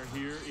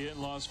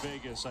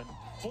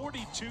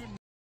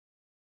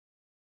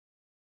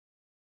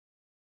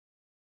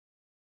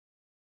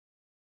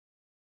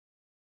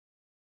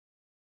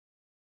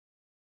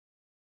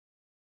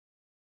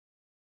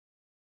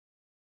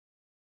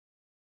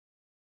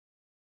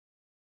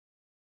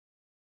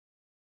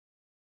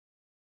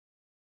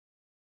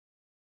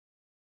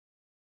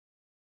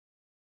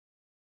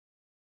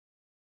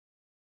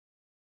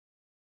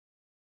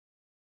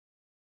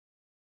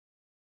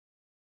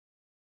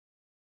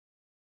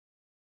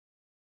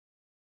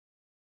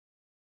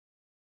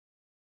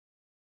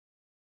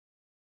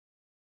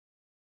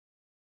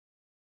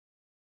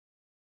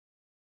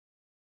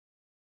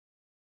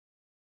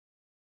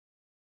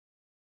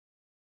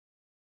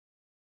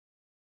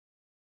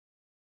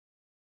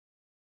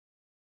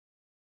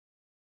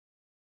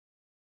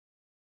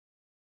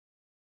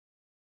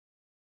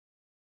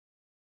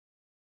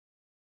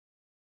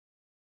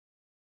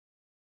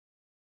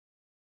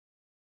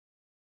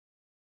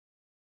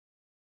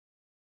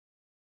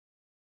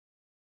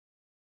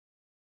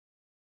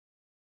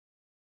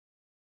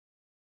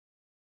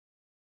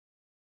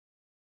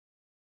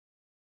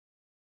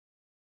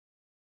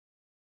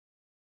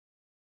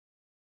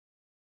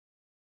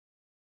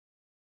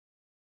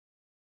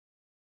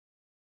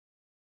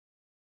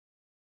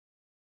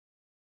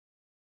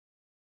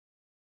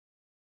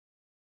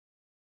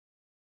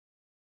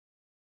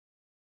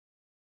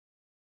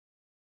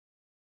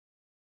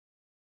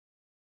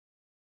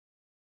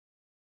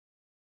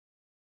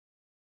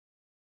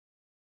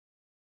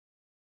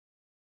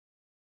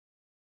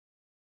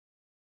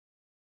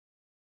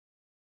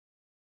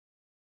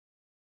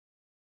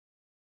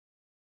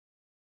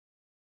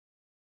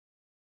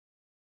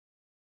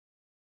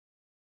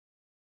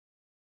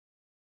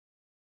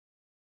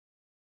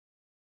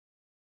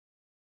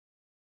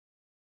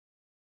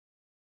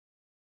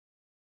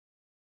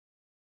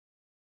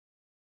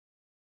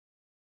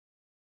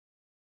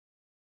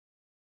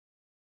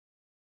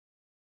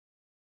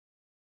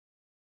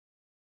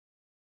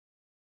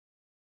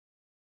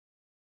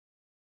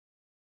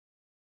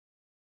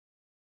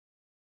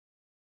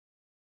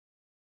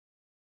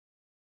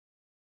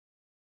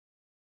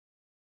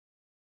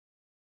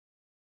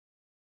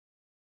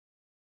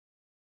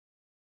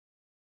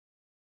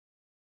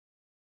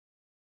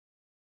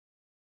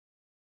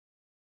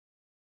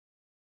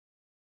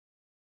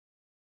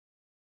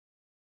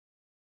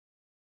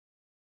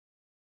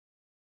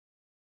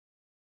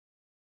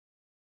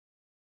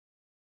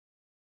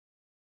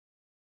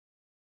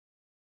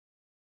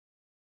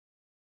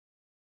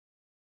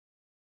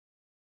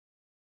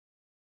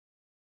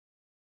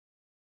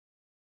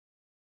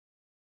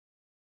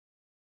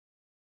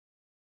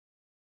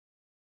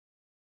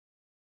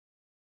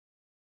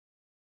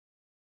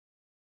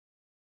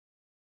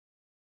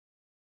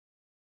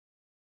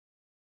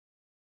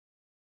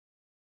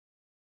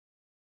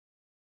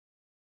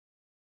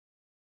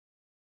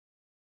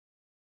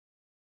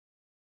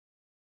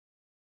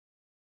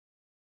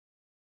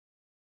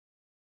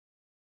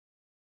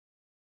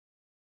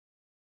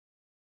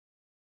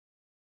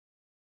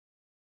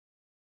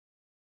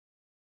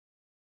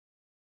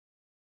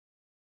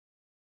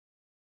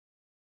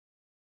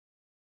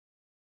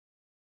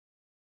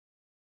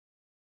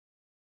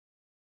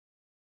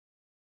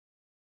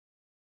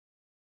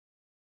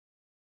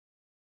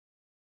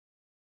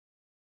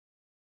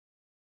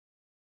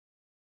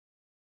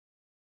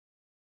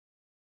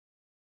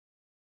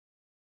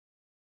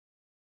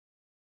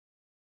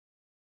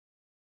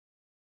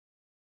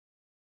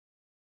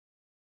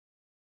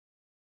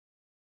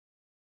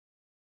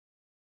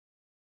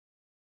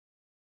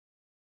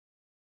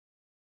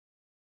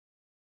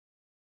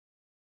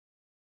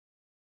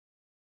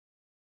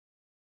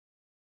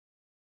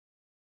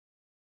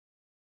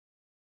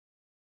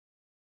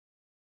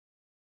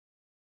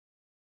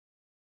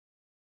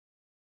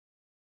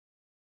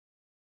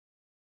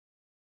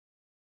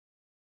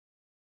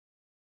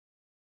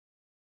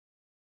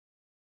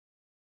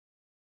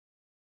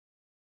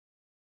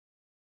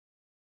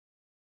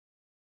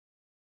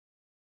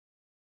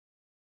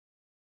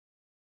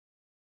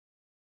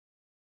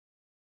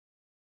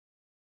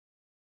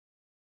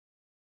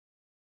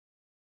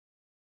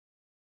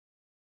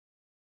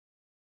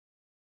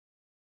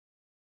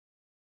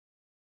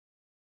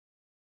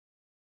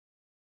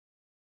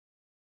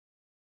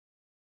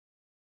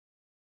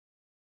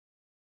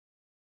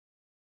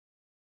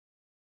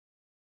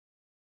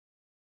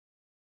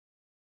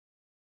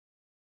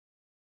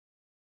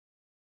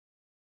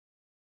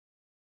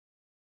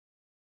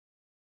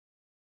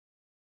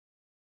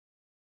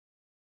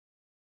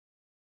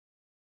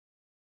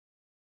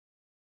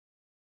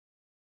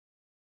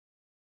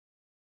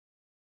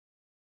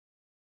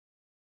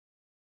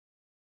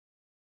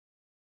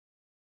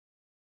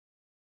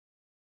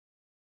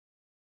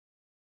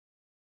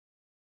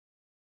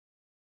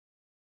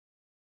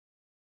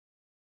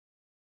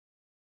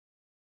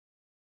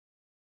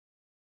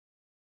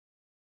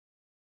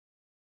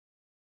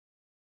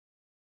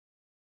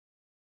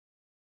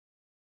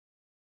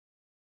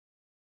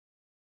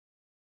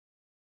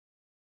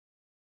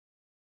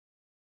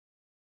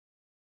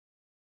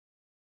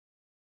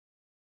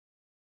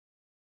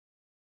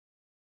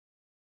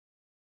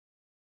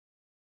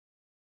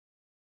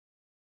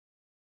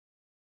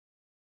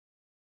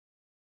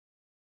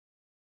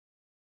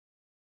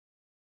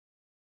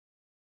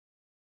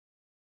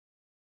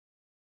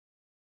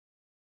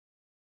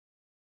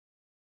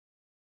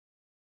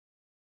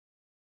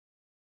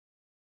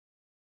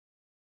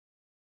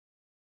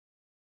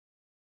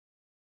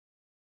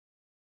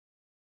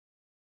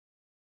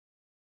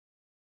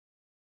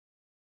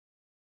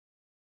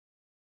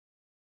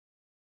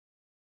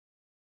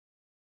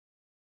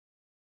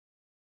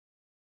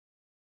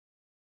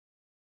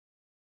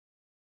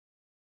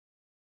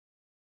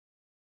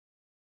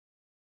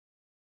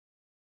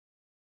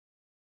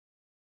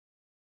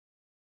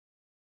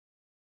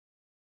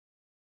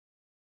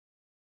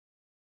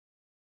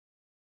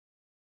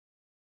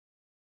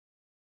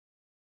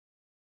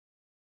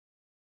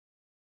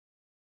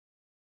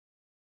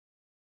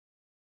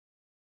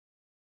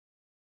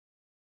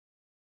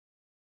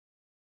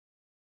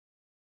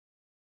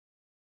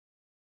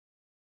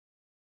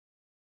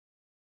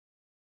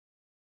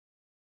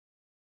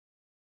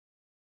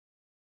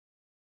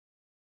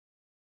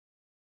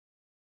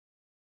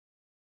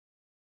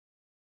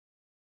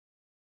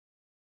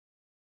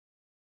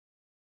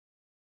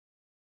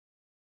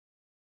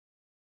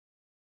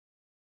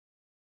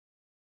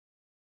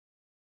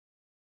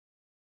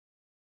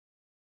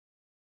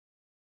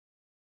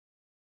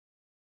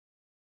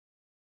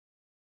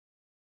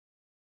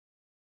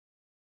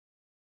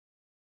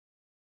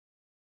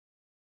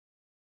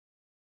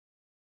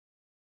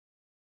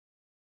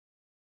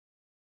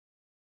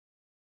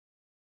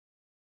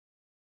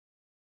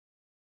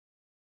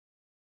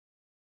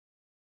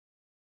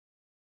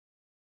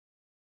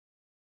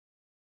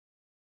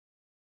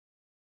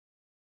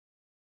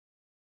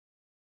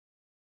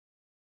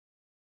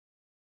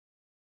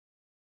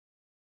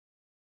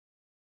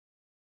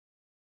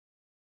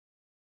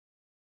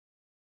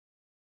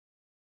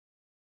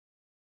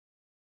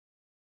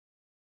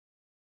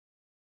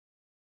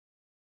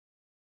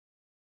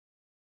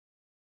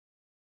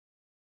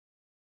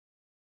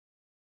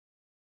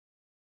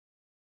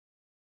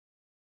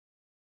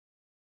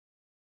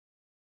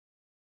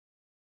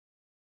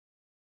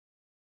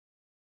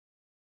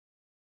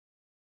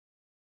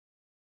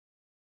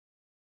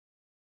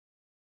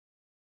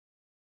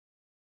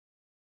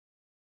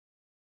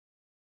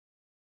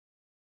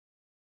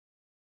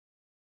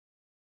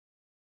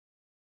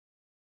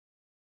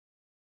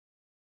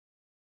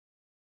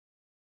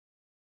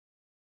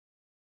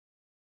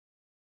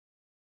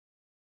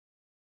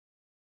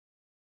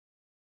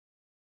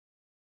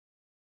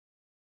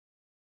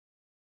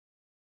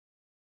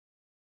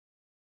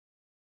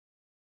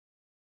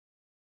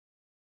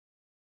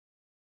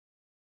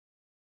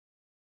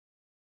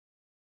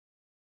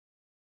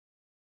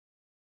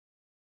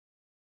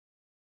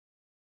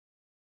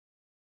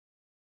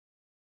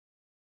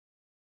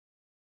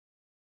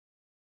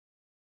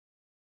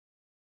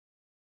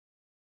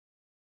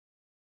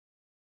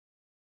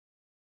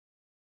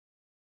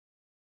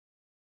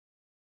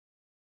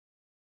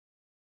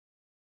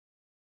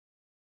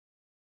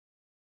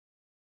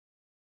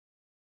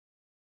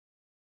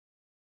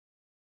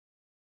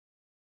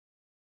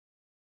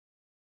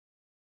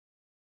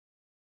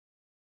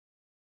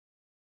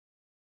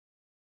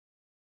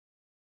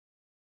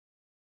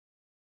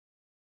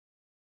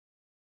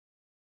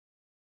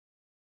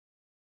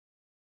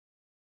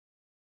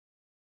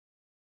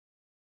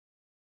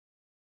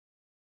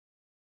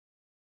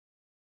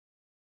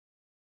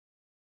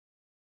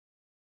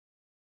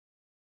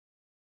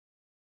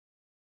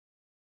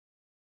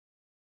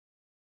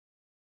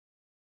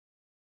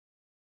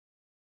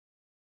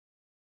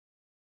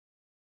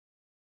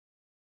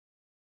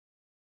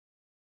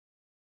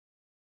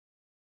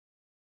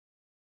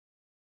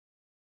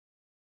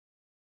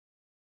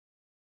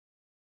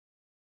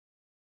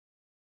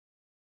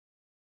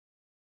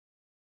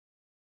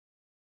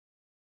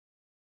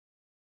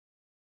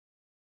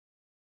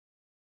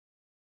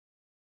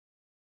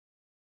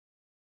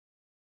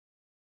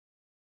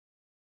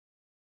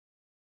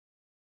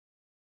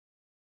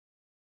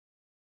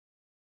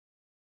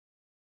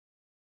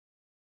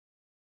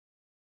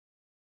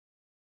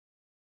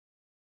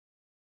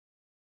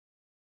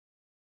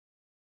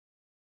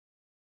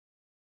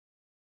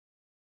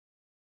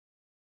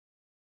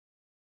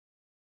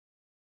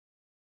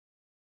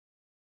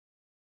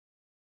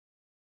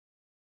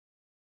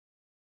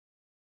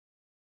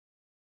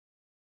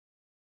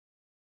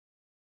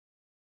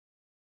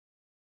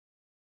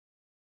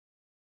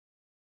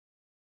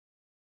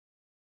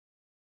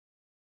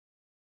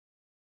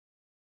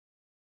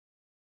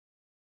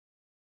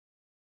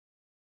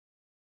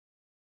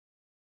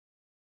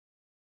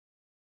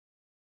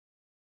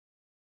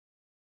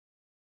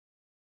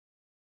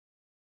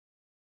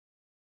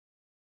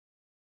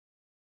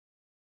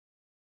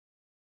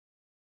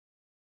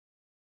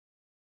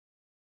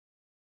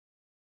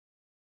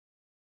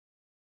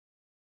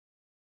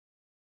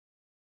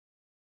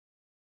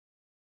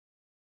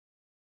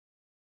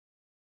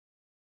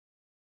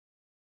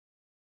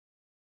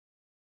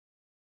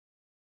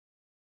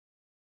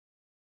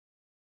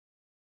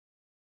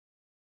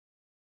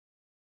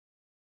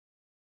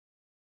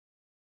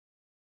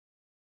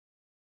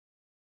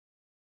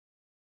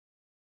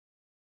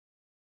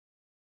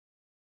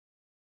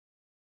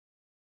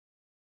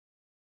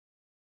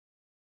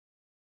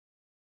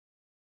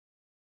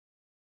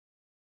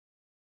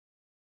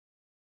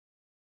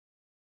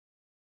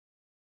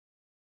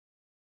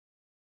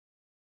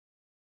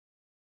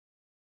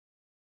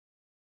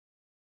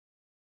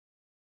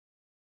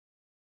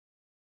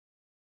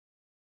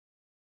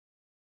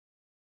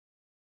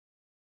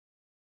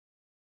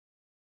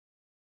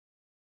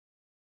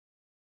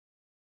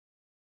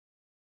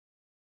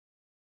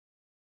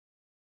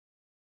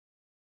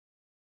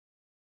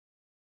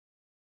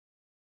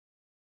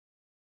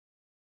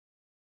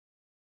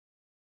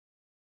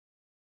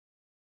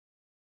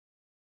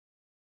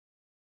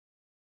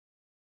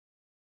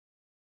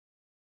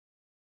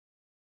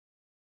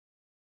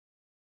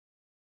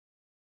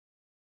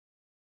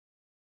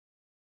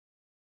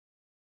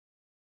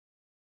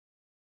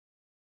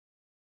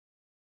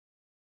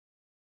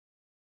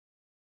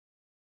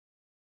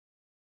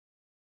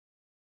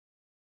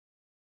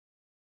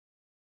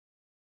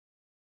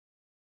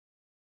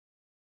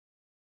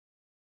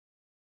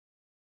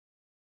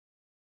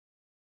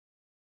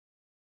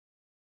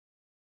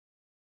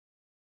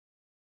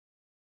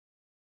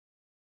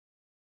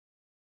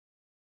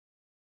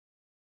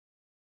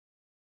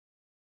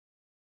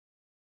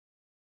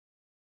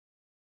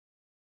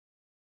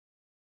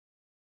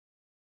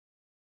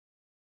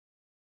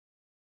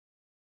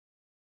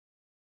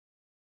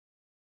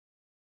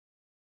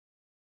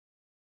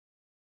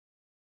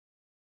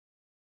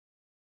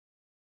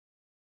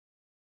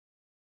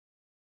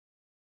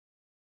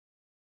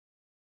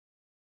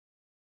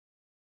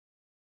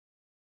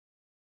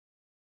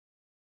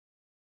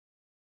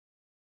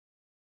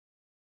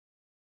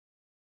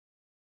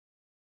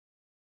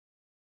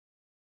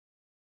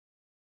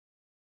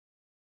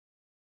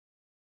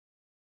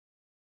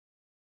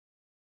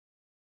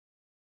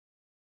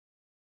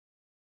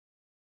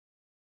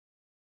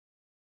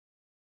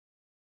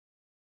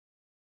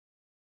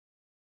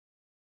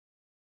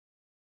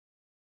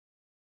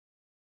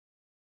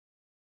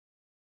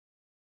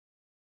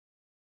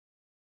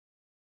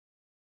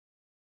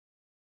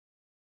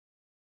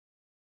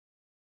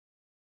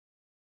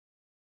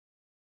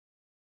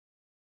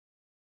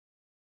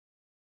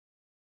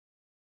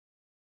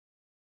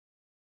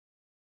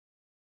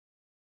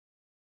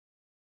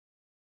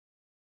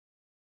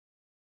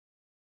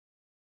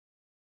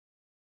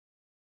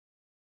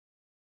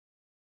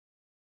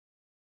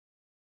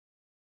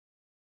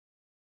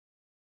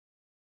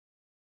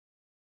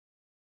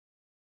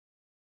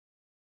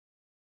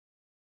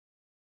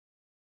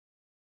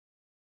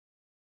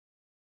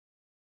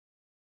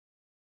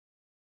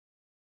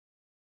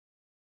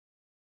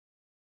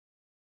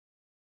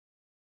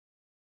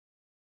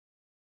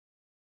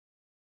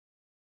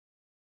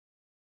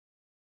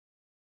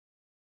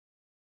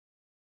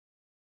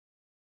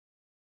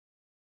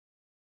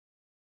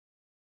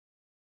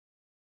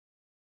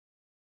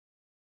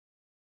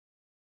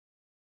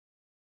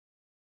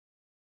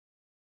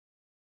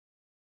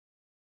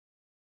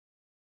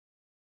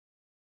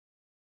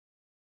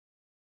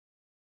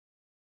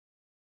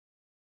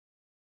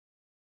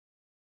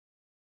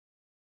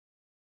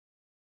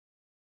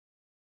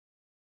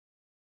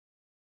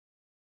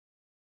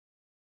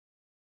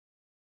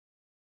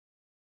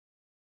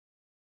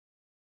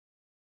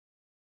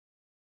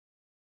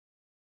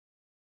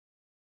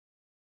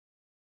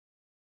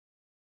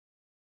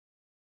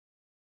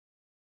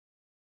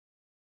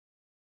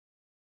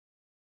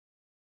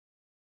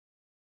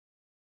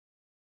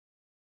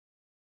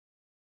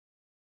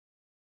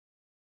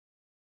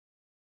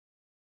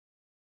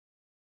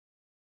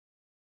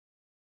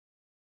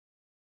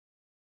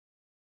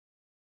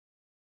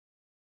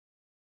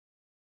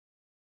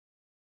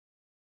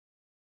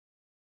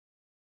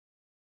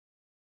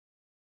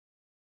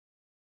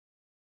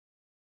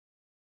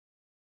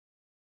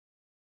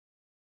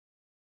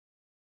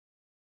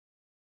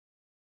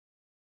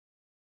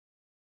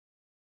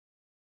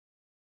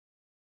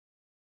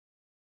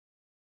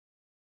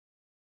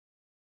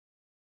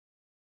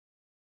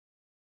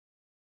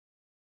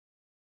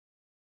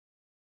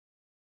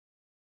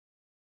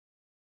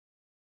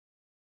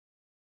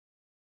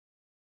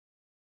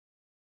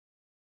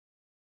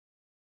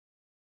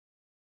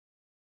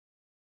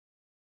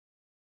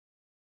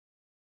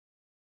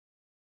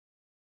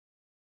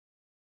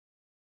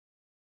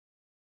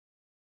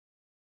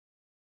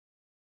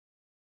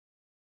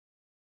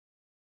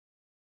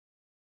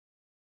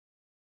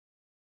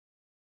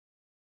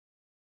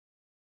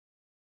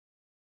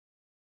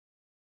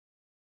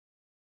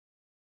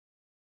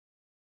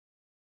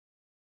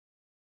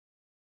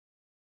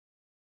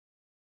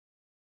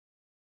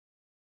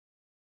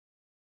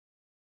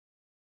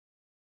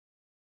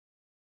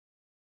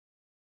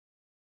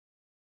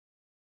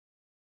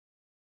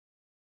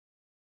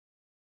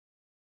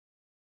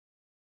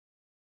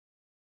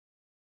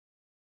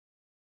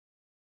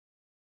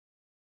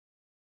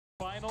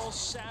 Final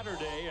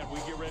Saturday, and we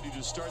get ready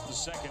to start the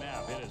second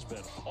half. It has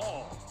been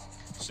all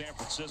San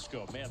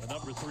Francisco. Man, the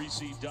number 3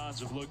 seed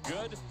Dons have looked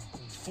good.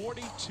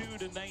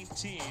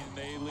 42-19,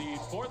 they lead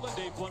Portland.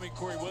 Dave Fleming,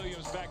 Corey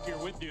Williams back here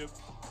with you.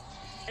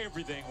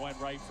 Everything went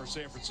right for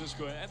San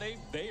Francisco, and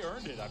they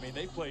earned it. I mean,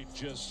 they played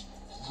just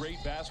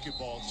great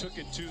basketball, took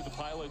it to the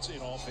Pilots in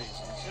all phases.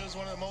 It was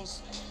one of the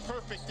most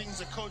perfect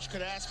things a coach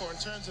could ask for in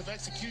terms of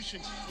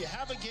execution. You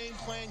have a game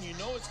plan, you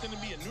know it's going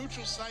to be a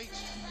neutral site,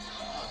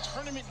 a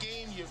tournament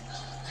game, you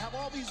have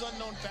all these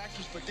unknown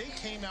factors, but they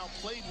came out,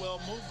 played well,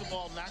 moved the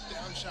ball, knocked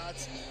down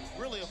shots,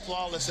 really a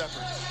flawless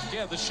effort.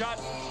 Yeah, the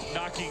shot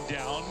knocking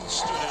down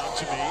stood out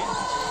to me.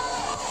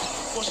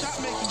 Well, shot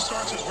making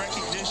starts with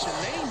recognition.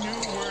 They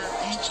knew where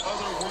each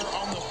other were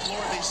on the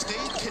floor. They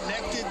stayed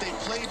connected. They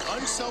played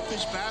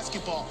unselfish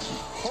basketball.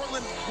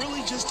 Portland really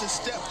just a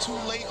step too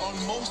late on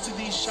most of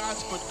these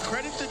shots, but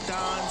credit the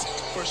Dons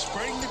for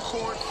spreading the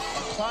court,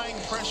 applying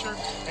pressure,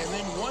 and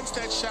then once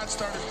that shot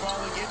started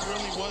falling, it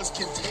really was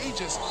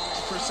contagious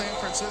for San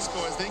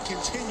Francisco as they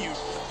continued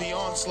the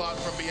onslaught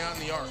from beyond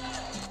the arc.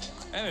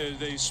 And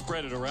they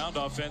spread it around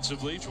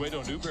offensively.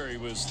 Juedo Newberry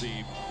was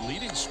the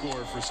leading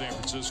scorer for San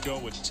Francisco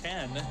with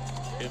 10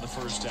 in the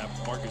first half.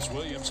 Marcus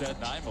Williams had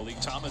 9. Malik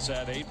Thomas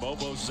had 8.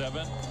 Bobo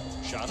 7.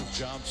 Shot of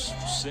jumps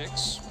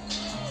 6.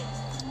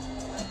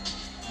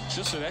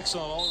 Just an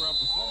excellent all-around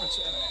performance.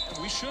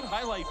 And we should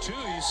highlight, too,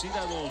 you see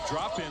that little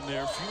drop in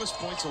there. Fewest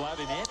points allowed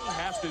in any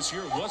half this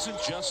year. It wasn't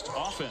just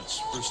offense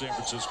for San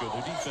Francisco.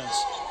 Their defense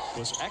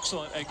was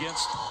excellent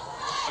against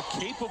a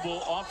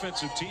capable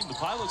offensive team. The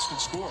Pilots can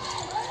score.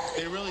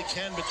 They really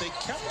can, but they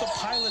kept the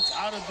Pilots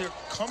out of their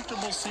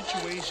comfortable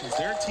situations.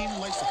 Their team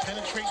likes to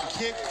penetrate and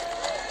kick,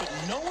 but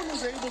no one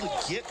was able to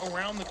get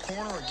around the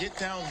corner or get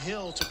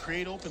downhill to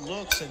create open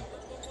looks, and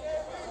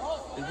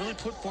they really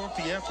put forth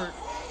the effort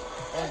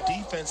on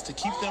defense to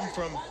keep them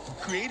from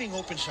creating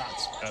open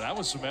shots. And that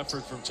was some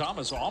effort from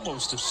Thomas,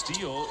 almost a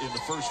steal in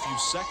the first few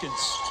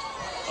seconds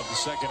of the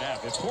second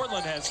half. If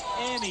Portland has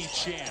any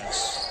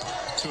chance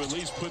to at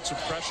least put some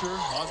pressure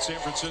on San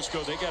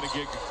Francisco, they got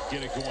to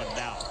get it going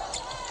now.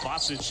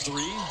 Bosic 3,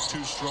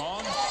 too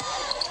strong.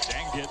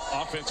 Danged it,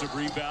 offensive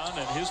rebound,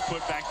 and his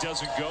putback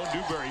doesn't go.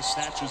 Newberry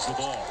snatches the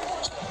ball.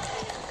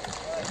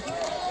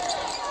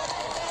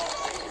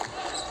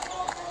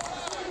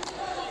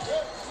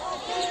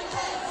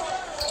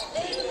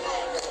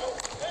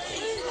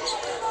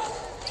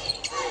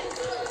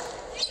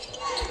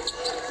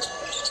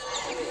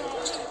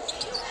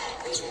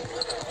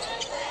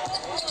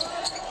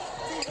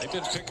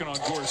 Been picking on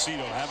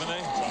Gorcito, haven't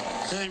they?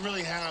 They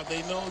really have.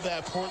 They know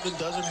that Portland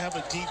doesn't have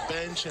a deep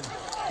bench, and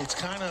it's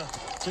kind of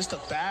just a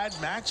bad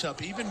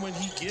matchup. Even when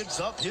he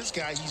gives up his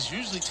guy, he's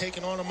usually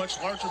taking on a much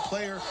larger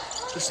player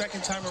the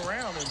second time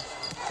around, and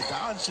the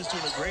Dons just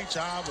doing a great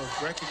job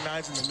of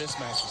recognizing the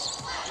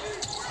mismatches.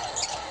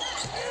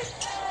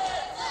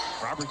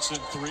 Robertson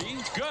 3,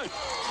 good.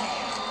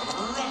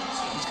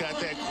 He's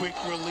got that quick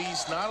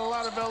release, not a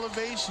lot of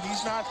elevation.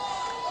 He's not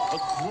a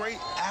great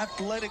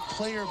athletic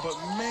player, but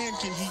man,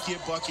 can he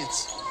get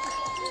buckets.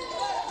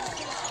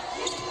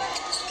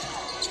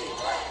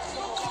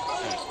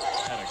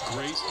 Had a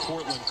great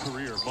Portland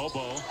career.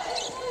 Bobo,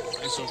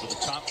 nice over the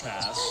top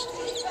pass.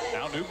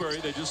 Now Newberry,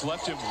 they just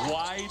left him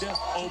wide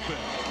open.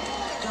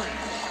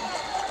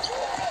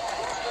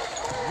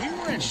 We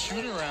were at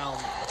shoot-around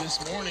this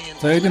morning.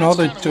 За эдийн хоол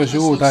идж байгаа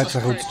шүү.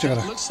 Дайцах үзэж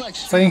байгаа.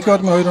 За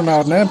enkhiin-od 2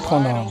 наваар 8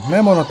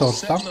 оноо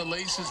дууллаа.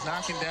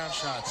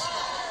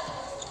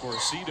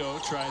 Gorcito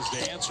tries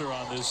to answer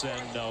on this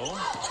end, no.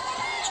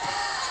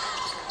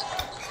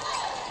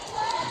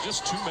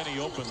 Just too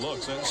many open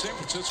looks. And San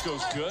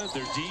Francisco's good.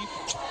 They're deep.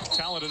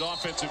 Talented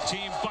offensive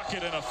team.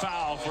 Bucket and a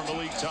foul for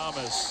Malik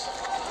Thomas.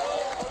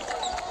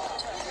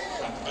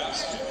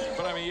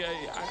 But I mean,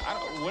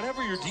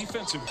 whatever your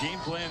defensive game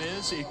plan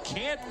is, it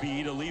can't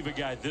be to leave a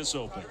guy this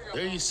open.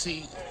 There you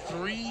see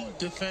 3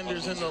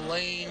 defenders in the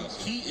lane.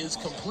 He is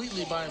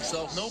completely by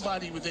himself.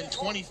 Nobody within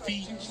 20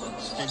 feet,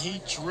 and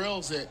he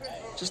drills it.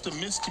 Just a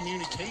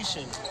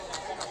miscommunication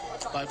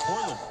by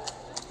Portland.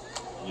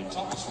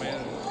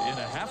 Man, in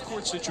a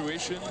half-court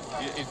situation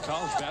in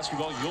college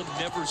basketball, you'll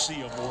never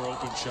see a more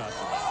open shot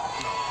than that.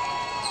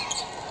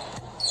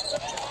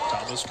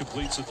 Thomas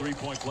completes the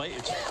three-point play.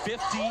 It's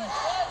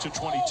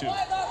 50-22.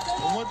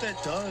 And what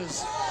that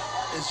does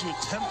is you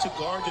attempt to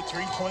guard the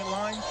three-point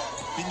line,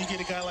 then you get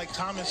a guy like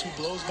Thomas who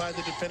blows by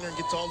the defender and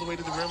gets all the way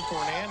to the rim for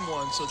an and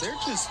one. So they're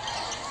just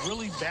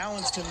really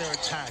balanced in their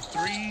attack.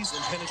 Threes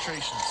and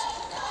penetrations.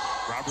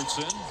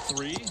 Robertson,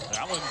 3.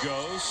 That one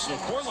goes. So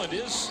Portland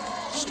is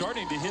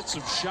starting to hit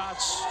some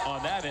shots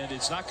on that end.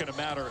 It's not going to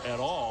matter at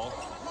all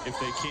if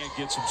they can't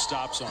get some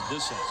stops on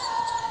this end.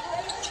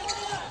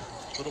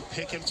 Little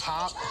pick and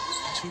pop,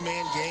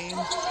 2-man game.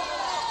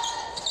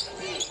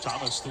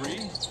 Thomas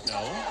 3,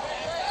 no.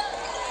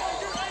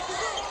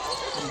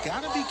 You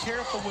got to be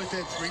careful with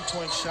that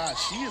three-point shot.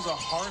 She is a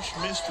harsh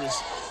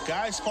mistress.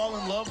 Guys fall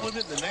in love with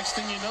it. The next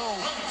thing you know,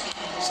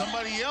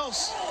 somebody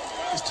else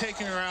is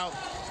taking her out,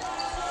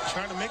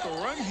 trying to make a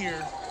run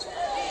here.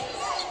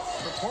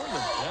 for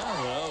Portland.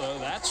 Yeah, well,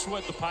 that's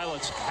what the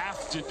Pilots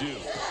have to do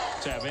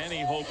to have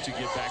any hope to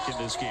get back in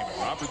this game.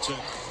 And Robertson,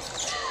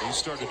 he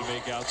started to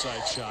make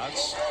outside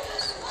shots.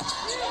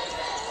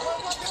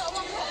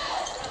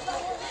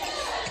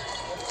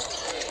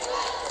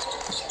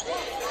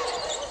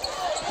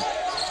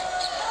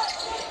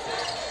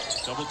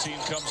 Double team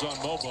comes on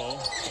Mobo.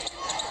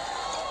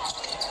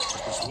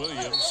 Marcus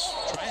Williams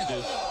trying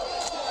to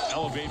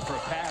elevate for a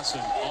pass,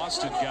 and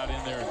Austin got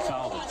in there and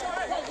fouled it.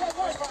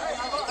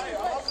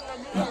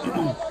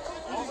 Well,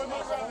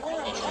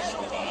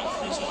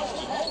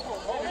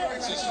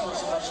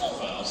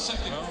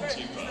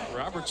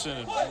 Robertson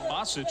and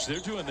Masic, they're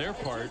doing their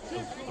part.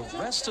 The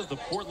rest of the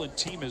Portland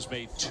team has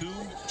made 2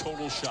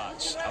 total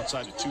shots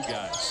outside of 2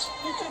 guys.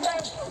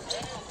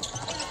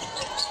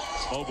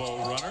 Mobo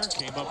runner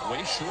came up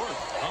way short.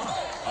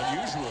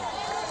 Unusual.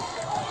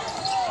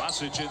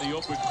 Masic in the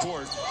open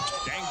court.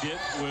 Danged it.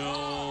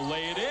 Will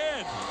lay it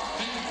in.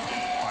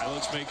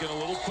 Pilots making a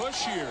little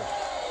push here.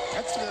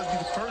 That's going to be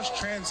the first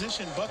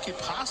transition bucket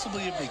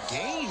possibly of the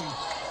game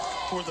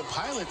for the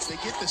Pilots. They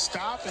get the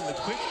stop and the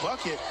quick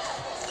bucket.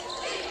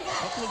 A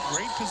couple of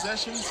great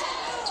possessions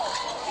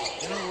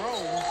in a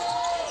row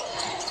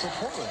for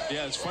Portland.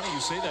 Yeah, it's funny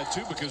you say that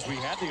too, because we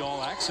had the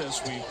all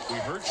access. We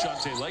heard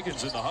Shante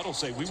Leggins in the huddle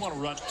say we want to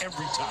run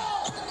every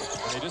time.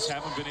 And they just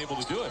haven't been able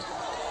to do it.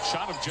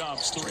 Shot of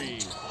Jobs 3.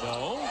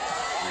 No.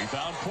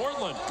 Rebound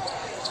Portland.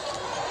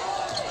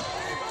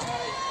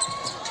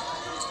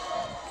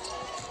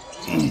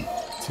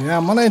 За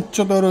манай энэ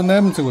ч өөрөө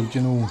 8 цаг болж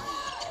байна уу?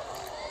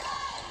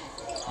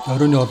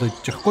 Оройн хоол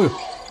идчихгүй юу?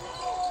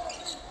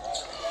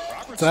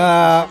 За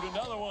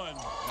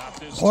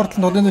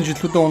Portland одооны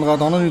жилүүдээ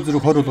унгаад онооны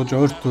зэрэг 20 болгож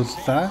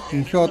ойртууллаа.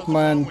 enkhiin-od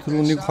маань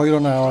түрүү 1-2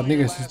 оноо аваад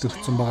 1 ассист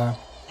өгсөн байгаа.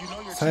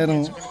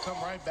 Сайран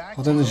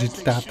одооны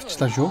шидэлтэй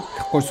хадчихлаа шүү.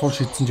 Гэхгүй суул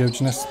шидсэн ч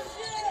явжнаас.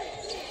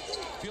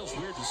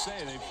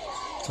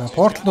 За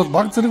Portland бол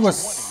баг зэрэг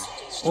бас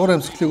уур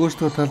амьсгалыг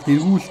өөрсдөө талд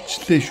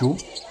эргүүлчлээ шүү.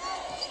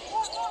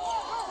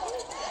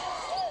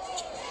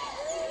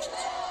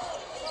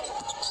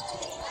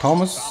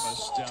 Thomas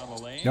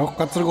явах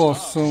газаргүй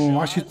болсон,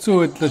 маш хэцүү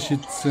байдлаар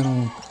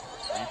шидсэн.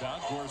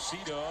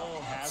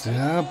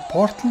 За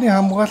Portland-ийн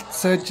хамгаалт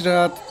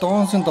сайжраад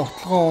Donson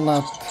довтлогоо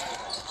унаад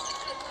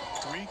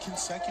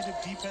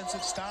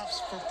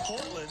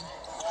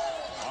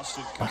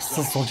бас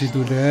л сул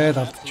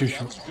шидүүлээд алдчих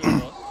шүү.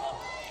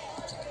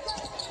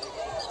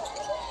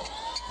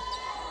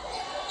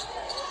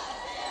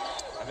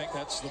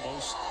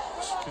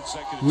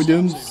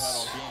 Williams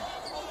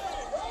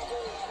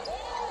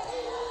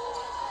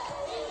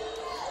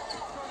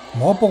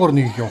Мобогор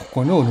нэг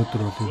явахгүй нөө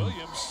өнөөдөр бол.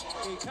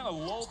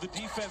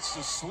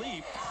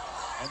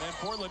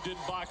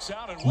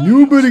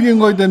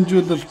 Newberry-гийн гой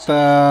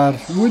дамжуулалтаар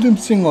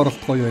Williams-ийн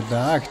оролт гоё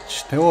байлаа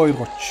гэж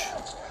 52-30.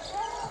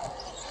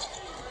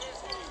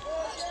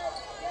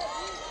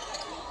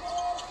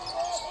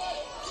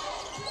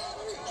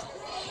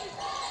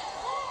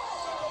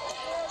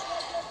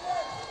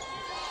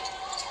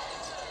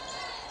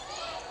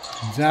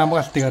 За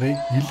хамгаалтыг харъя.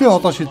 Нилээ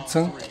олоо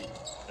шидсэн.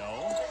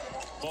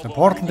 За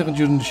Portland-ын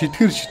жирэн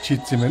шидгэр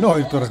шидсэн юм байна.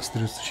 2 дугаар гас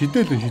дээрээс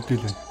шидэл.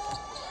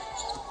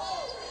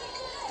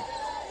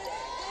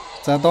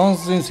 За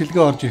Donson сэлгээ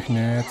орж ирэх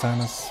нэ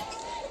цаанаас.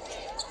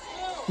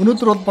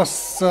 Өнөөдөр бол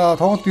бас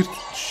тоглолт эрт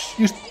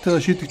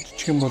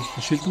шийдэгдчих юм бол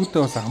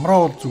шилдэгүүдээ бас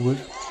амраавал зүгээр.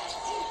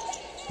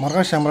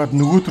 Маргааш амраад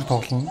нөгөөдөр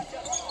тоглоно.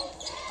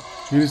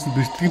 Дээрээс нь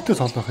бэртгэнтэй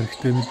солих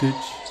хэрэгтэй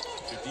мэдээж.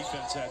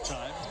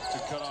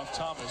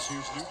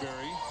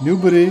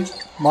 Newberry,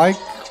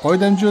 Mike гой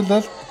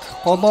дамжуулалт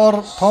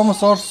голоор Thomas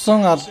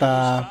орсон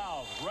алдаа.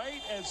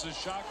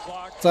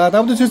 За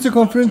WCC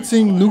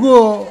конференцийн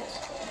нөгөө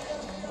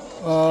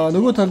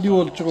талд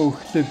юу болж байгаа вэ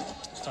гэхээр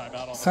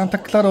Santa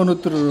Clara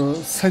өнөөдөр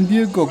San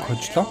Diego-г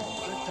хожлоо.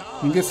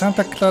 Ингээд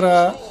Santa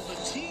Clara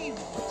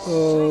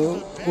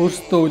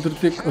өөртөө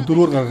удирлыг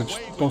 4-оор гаргаж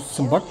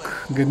дууссан баг.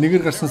 Ингээд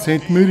нэгээр гарсан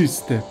St.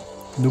 Mary's-тэй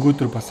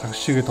нөгөөдөр бас хагас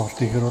шигээ тоглолт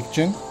хийхэр болж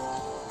байна.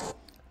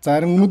 За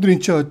харин өнөөдөр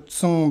энэ ч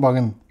хоцсон баг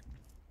нь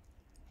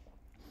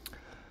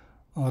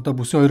одоо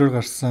бүсийн 2-оор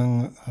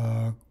гарсан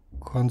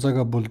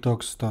Гонзагатай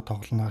Bulldogs-тай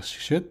тоглоно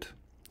шигшээд.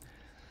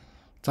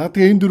 За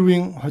тэгээ энэ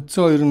дөрвийн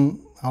хоцсон хоёр нь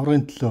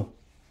аврагын төлөө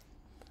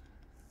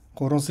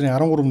 3 сарын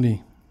 13-ны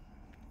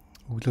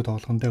өглөө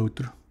тоглохондоо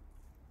өдөр.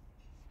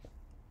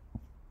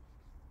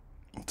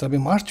 За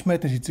би March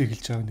Madness хизээ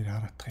эхэлж байгааг нэр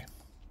хараадах юм.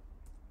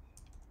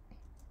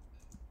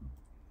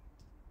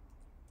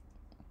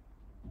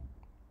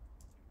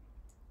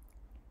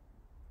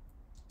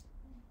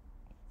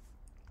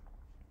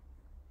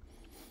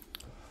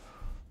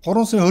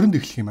 Гурван сарын 20-нд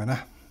эхлэх юм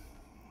байна.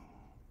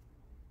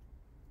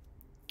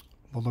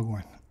 Болоогүй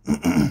байна.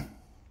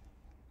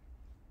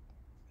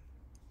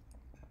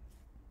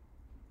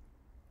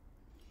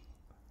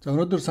 За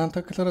өнөөдөр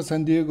Santa Clara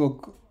San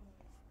Diego-г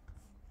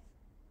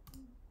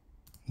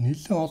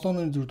нэлээд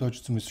олооны зүрд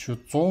хожсон байсан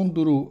шүү.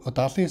 104-79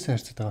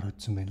 харьцаатайгаар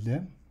хоцсон байна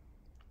лээ.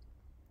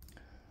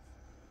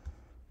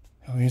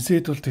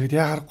 Инсэд бол тэгээд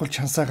яа харахгүй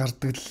чансаа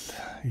гардаг л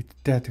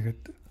идтэй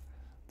тэгээд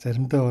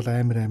Заримдаа бол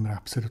амар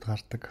апсетуд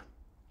гардаг.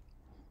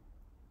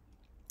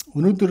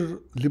 Өнөөдөр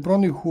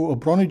LeBron-ы хүү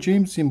Bronny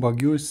James-ийн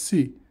баг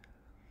USF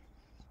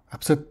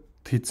апсет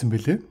хийсэн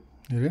бэлээ.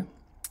 Нэрээ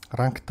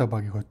ранкта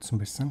багийг хоцсон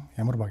байсан.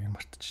 Ямар баг юм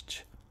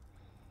мартчих.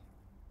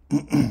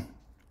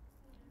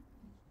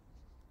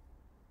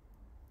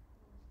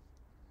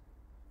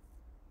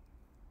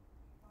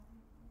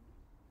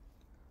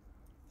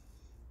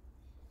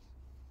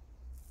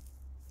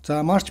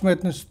 За March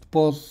Madness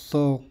бол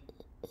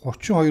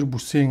 32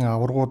 бүсийн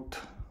аваргууд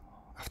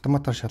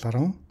автоматар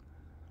шалгарна.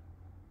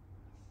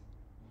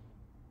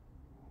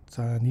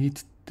 За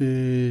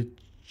нийтдээ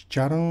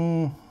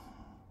 66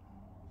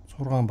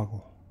 баг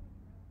уу.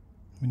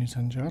 Миний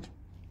санджаар.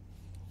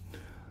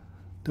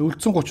 Тэгээ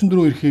үлдсэн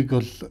 34 эрхийг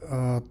бол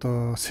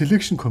одоо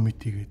selection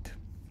committee гэдэг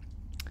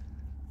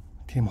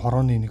тийм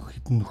хорооны нэг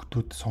хідэн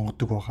нөхдүүд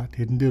сонгодог байгаа.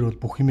 Тэрэн дээр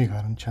бол бүх юмыг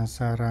харна.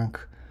 Чансаа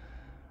ранк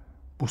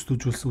бүс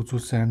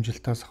үзүүлсэн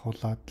амжилтаас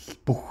ахуулаад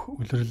бүх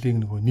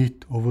улирлын нөгөө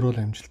нийт overall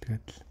амжилт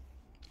гэдэг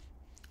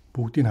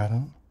бүгдийг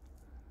харна.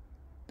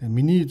 Тэгээ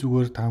миний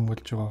зүгээр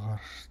таамаглаж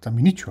байгаагаар за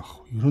миний ч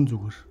баг. Ерөн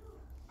зүгээр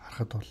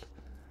харахад бол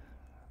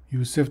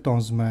USF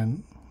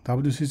Donsman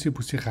WCC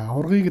бүсийн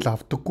аваргыг л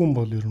авдаггүй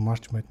бол ер нь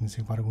March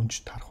Madness-ийг баг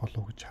өнжид харах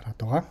болов уу гэж хараад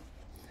байгаа.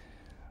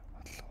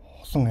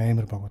 Олон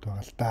амар багууд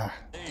байгаа л да.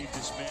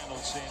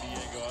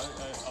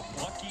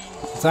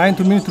 За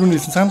энэ турнирт рүү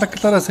нэлсэн Santa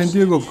Clara San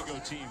Diego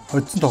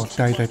Хожсон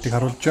тоглолтын хайлайтыг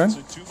харуулж байна.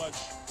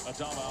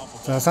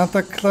 За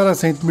Santa Clara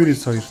St.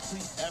 Mary's 2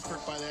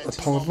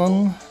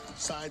 тоглоно.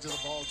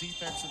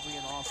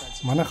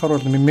 Манайхаар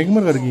бол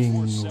мегмар гаргийн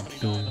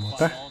үлдээ юм уу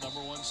та.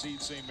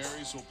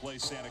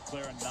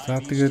 За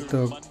тэгээд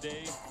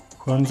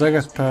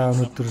Гонзагатай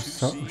өнөөдөр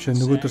биш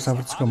нөгөөдөр Сан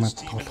Франциско мат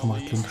тоглох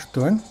магадлал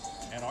өндөртэй байна.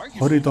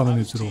 20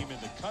 дооны зүрх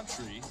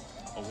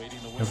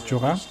явж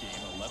байгаа.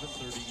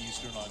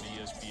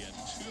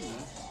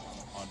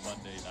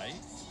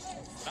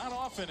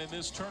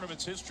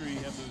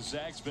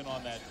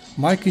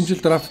 Майк энэ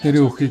жил драфт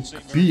нэрээ өгөхийг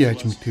би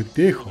яаж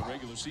мэдэрдээ хөө.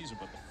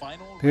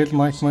 Тэгэл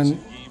Майк маань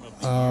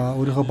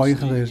өөрийнхөө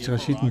багийнхаа ярьж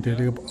байгаа шийдэн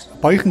дээр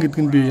багийнхан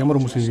гэдэг нь би ямар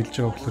хүмүүсийг хэлж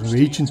байгаа гэхээр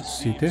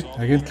эйженси тий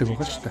агентлаг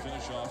байгаа шүү дээ.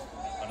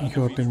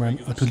 ЭНХИИН-ОДын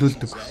маань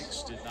төлөөлдөг.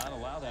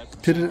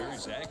 Тэр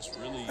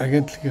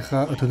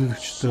агентлагийнхаа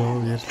төлөөлөгчтэй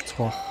ярилцах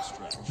бах.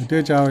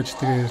 Мэдээж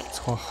аавчдгаа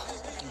ярилцах бах.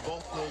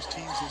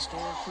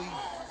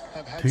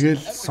 Тэгэл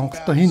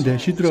сонголтоо хийндэ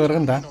шийдвэр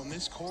гаргана да.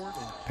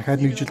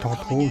 Дахиад нэг жил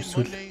тоглох уу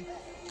эсвэл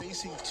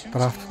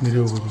драфт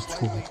нэрээ өгөх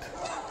үү гэдэг.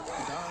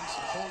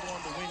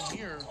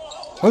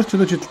 Хоёр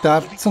чөлөөжилтөд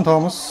алдсан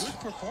Томас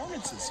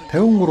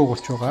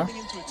 53-30 байгаа.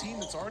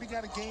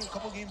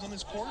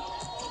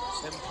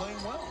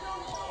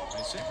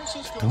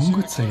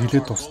 Дөнгөж сая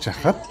хилээд дуусч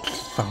хахад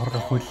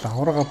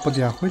авраг авбал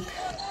яах вэ?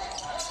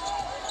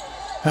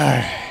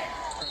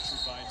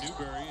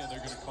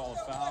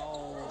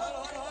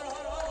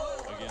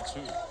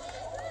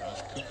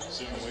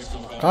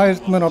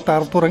 Гайрд маань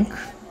одоо 10 дугаар анги.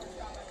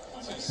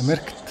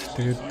 Америкт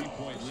тэгээд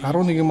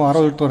 11 юм уу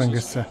 12 дугаар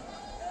ангиас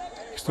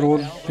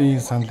экстралийн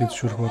сандыг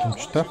зөвшөөрөх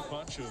боломжтой.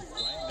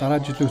 Дараа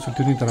жилийн эсвэл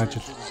тэрний дараа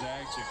жил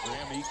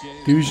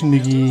Division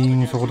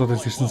 1-ийн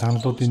сургуулиудаас ирсэн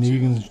саналуудын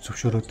нэгийг нь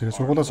зөвшөөрөөд тэгээд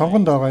сургуулаа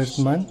сонгонд байгаа Гайрд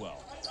маань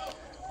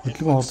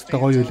хөдөлгөөн хурдтай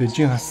гоё байлээ,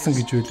 жин хассан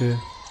гэж байлээ.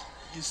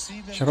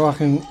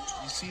 Шарвахын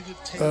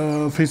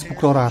Facebook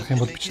руу харах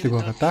юм бол бичлэг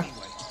байгаа да.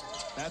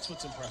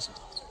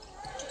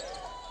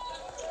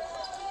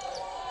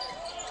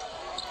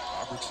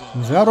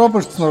 За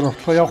Робертсон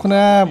орлоо явах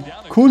нэ.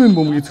 Күүнэн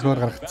бөмбөгийг зөхөр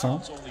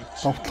гаргацсан.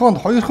 Довтлоонд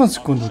 2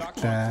 секунд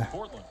үлдлээ.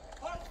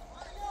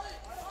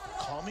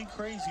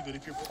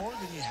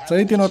 За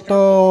эдийн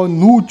одоо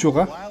нүүж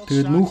байгаа.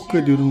 Тэгээд нүүх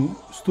гээд ер нь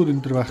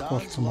студент дээр байхгүй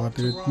болсон байгаа.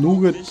 Тэгээд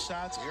нүүгээд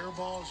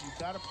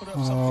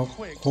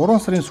 3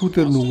 сарын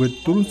сүүлээр нүүгээд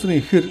 4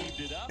 сарын ихэр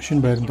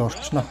шинэ байранд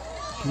орчихно.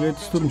 Тэгээд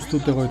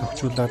студентэйгээ гоё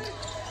тохижуулаад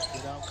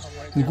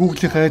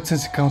Google-ийн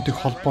AdSense аккаунтыг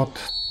холбоод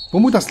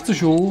бөмбөг тасалсан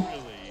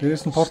шүү.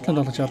 Дээрээс нь Portland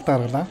олж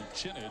алдаа гаргалаа.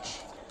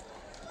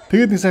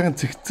 Тэгээд нэг сайхан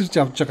цэгцэрж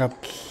авч байгаад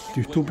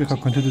YouTube-ийнхаа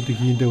контентуудыг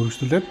хийндээ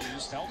өргөжлүүлээд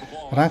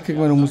ранкиг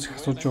маань хүмүүс их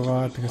асууж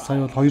байгаа. Тэгээд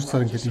сая бол 2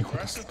 сар ингээд инхүү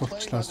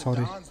тасалдуулчлаа.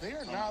 Sorry.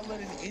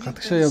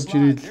 Гадагшаа явж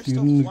ирээд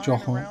ер нь нэг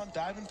жоохон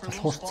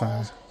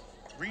залхуурцсан.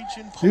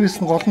 Дээрээс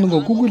нь гол нь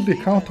Google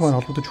аккаунт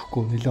маань холбогдож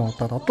өгөхгүй нэлээд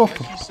удаад одоо л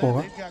толгохгүй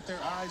байгаа.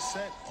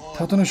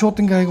 Та одоо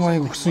шууд ингээ хаяг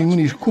маяг өгсөн юм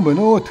нь ирэхгүй юм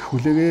байна өө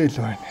хүлээгээ л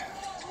байна.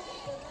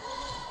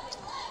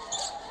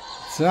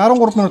 За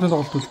 13 минутын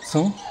тоглолт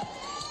үлдсэн.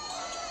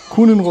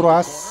 Күүнэн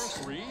 3-аас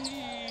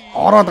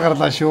ороод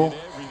гарлаа шүү.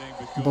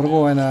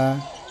 Дургу байна.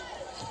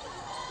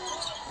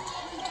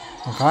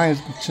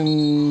 Гайд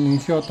чинь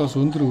ЭНХИИН-одоос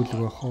өндөр үлэг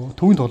байх уу?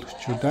 Төвийн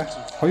тоглогч юу да?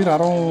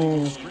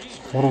 2.13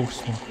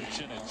 гэсэн.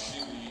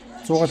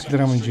 100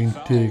 кг-ын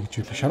жинтэй гэж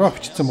үлээ. Шараа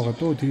бичсэн байгаа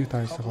дөө. Тийг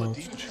таасаа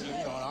үзчих.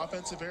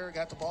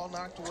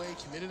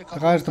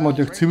 Гайд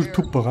мод яг цэвэр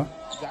төв байгаа.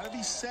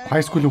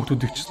 High school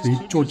хүүхдүүдийг ч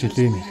идж ууж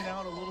илээ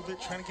нэ.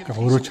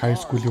 Өөрөө ч high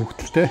school-ийн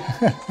хүүхдэлтэй.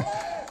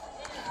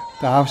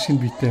 Тэгээ аав шин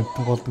биетэй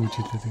амтан гол дүүж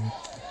илээ тэгээд.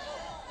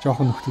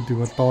 Жохон нөхдүүдийг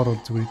бол доор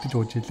бол зүгээр идэж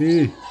ууж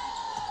илээ.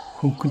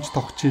 хөнгөнч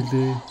тогч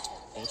илээ.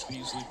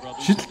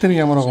 Шидэл тэр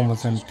ямар байгаа юм бол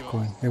сайн мэдэхгүй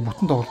байна. Яг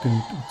бүтэн тоглолтын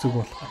үзэг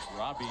болохоор.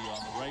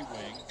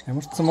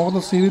 Ямар ч сан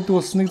Монгол улсын ирээдүйн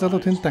улс нэг залуу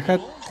тэнд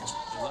дахиад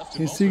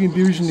NC-ийн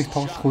дивизион 1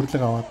 тоглох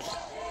хүрлэг аваад л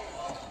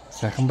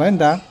сайхан байна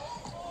да.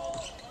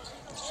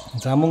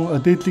 За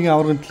мөн дээдлийн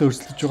аваргын төлөө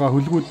өрсөлдөж байгаа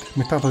хөлгүүд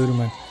метал 2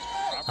 маань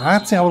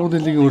Азийн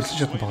аваргын лигийн өрсөлдөж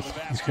чадсан тоглох.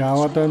 Ирэх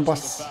аваад байна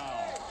бас.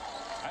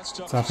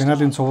 За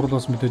финалийн цуврал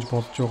бас мэдээж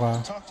болж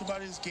байгаа.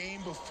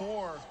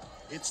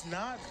 It's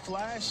not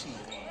flashy.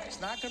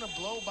 It's not going to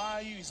blow by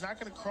you. He's not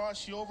going to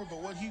cross you over.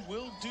 But what he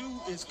will do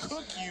is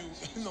cook you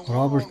in the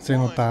Robert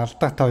Zenoda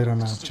алдаатай 2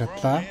 оноо авч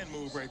чадлаа.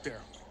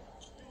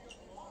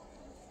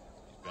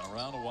 Been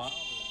around a while,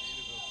 the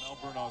native of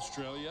Melbourne,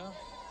 Australia.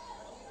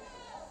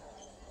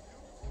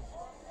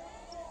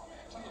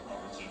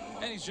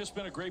 And he's just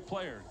been a great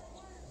player.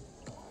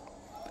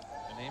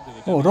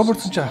 Oh,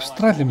 Robertson ч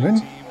Австрали юм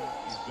байна.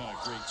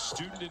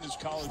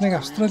 Нэг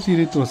Австрали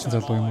ирээдүй болсон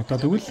залуу юм уу та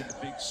тэгвэл?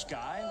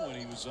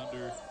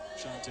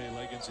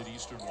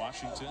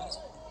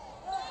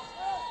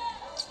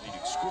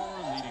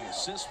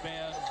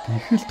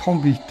 Ихэл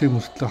том биетэй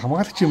мөртлөө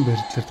хамгаалагчийн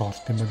байрлалаар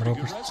тоглолт юм байна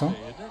Робертсон.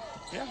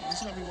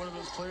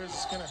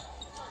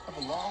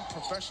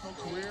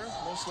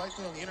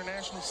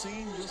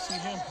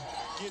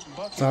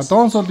 За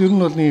Донс бол ер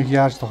нь бол нэг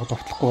яаж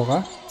тоглохгүй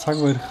байгаа.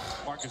 Цаг барих,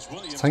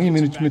 цагийн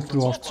менежмент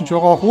рүү орсон ч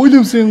байгаа.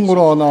 Уильямсын 3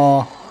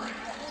 оноо.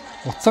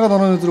 Уцаагаад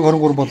онооны зэрэг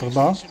 23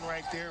 болголоо.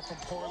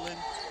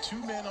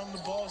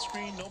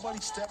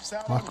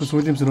 Маркус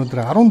Уильямс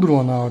өнөөдөр 14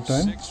 оноо аваад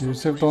байна.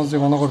 USF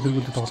Донсыг оноогоор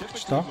тэргүүлээд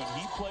тоглож таа.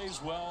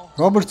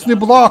 Робертсны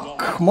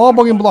блок,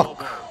 Мобогийн блок.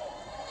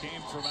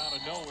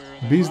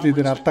 Бизли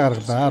дээр алдаа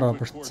гаргалаа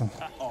Робертсон.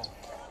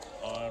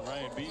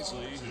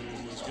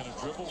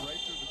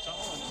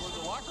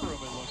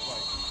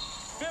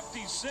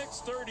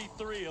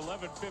 56-33,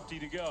 11:50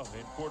 to go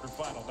in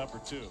quarterfinal number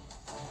 2.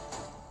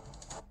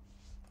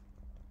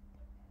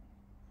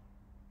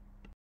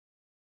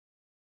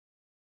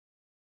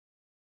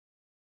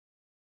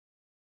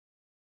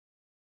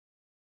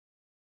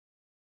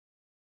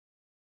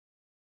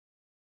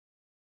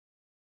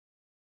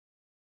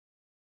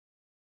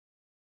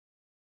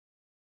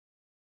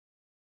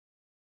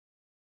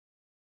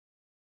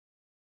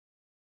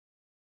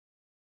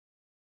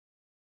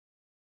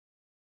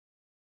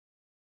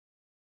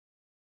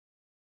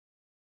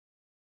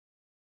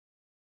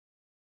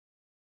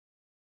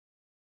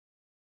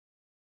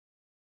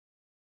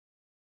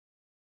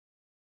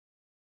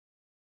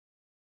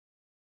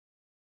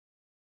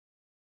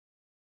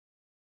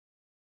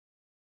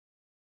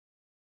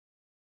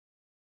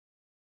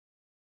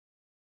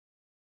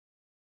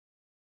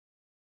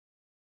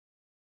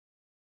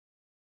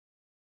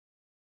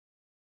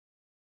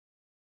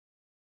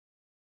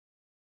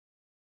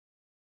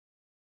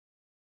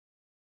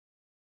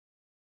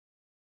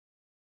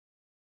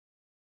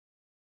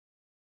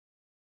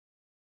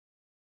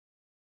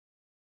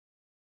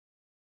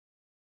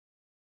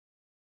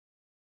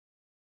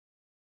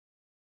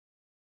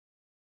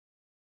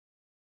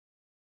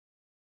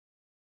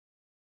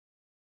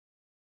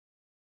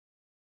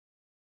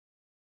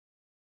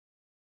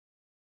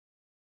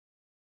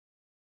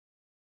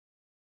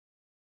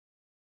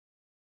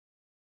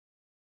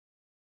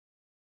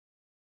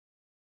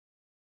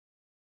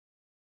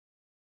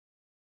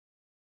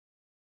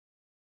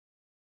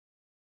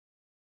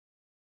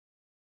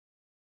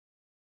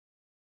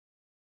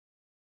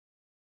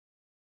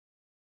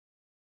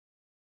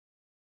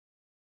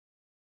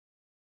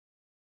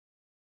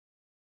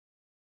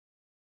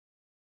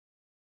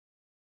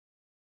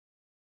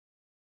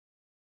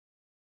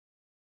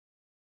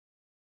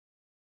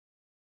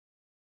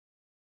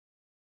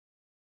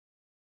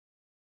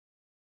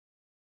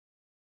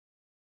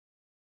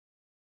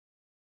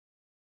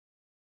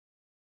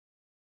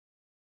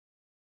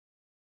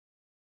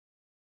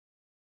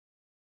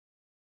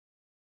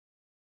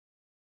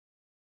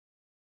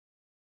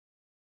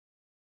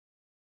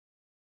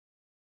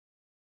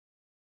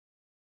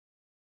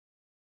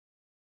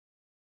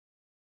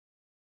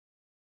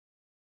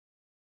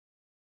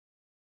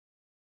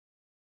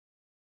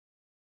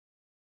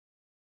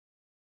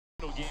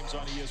 Games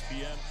on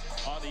ESPN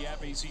on the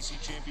app ACC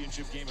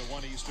Championship game at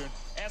 1 Eastern.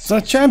 За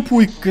Champ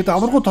Week гэдэг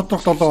аваргуу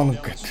тодорх 7 хоног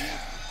гэдэг.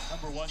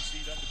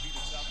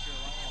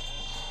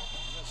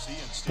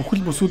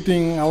 Бүхэл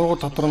бүсүүдийн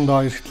аваргуу тодорхондоо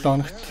эх 7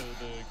 хоногт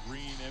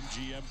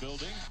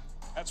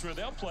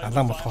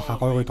алаан болох хаа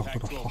гой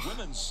тоглолт болох.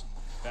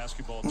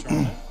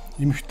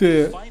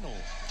 Эмэгтэй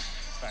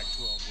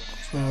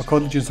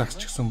коллежийн сагс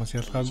ч гэсэн бас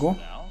ялгаагүй.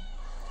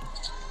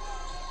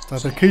 За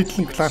тэр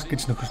Кейтлин Кларк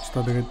гэж нөхөрч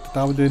тоо тэгээд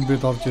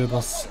WNBA-д орж ирээд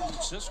бас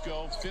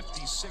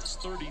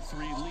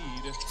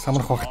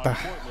самарх багтаа.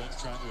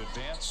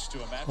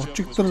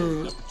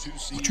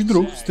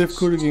 Өчигдөр Стеф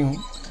Curry-гийн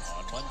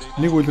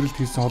нэг үйлрэлт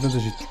хийсэн олон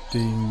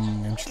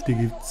шийдэлтийн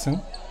амжилтыг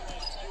эвдсэн.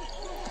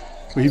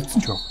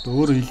 Эвдсэн ч баг.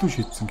 Өөрөө илүү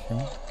шийдсэн гэх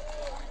юм.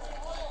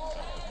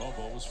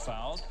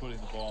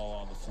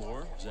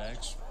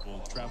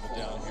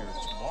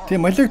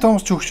 Тийм Малик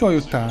Томс ч өгшөө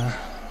оюутаа.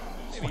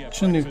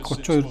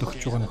 31-32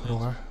 дөхөж байгаа нөхөр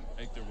байгаа.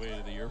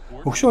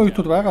 Өгшөө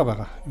оюутнууд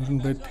байгаа. Ер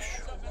нь байдаг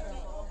шүү.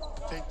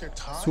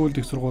 Сүүлд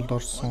их сургуульд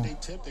орсон.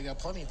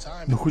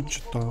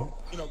 Нөхөж одоо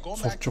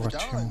сурч байгаа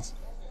ч юм.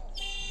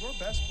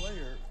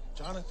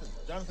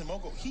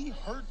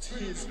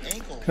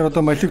 Тэгэхээр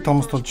одоо Малик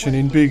Томс тул жишээ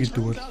нь NBA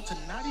гэдэг бол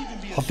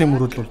холын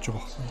мөрөөдөл болж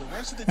байгаа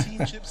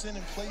байна.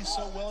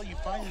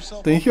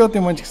 Одоо enkhiin-od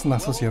маань ч гэсэн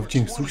насаас явж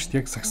ийн гэсэн үг шүү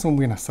дээ. Яг сагсан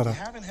өмгийн насаараа.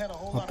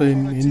 Одоо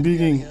энэ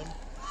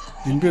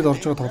NBA-д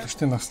орж байгаа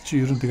тоглогчдын нас чи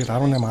ер нь тэгэл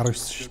 18 19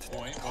 шүү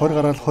дээ. 20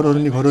 гараад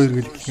 20 21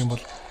 22 гэх юм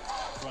бол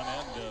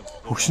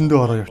хөгшөндөө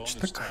ороо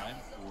явцдаг.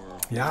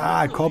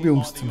 Яа, Коби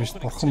өмссөн биш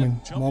бурхан минь.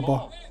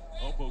 Мобо.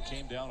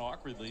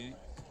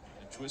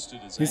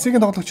 Эсэгийн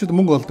тоглогчид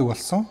мөнгө олдог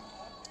болсон.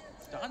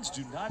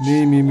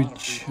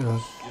 Имиж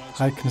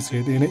хайкнес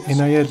гэдэг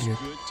NIL гэдэг.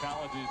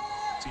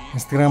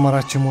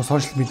 Инстаграмаараа ч юм уу,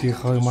 сошиал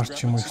медиахаар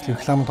ч юм уу,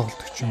 реклам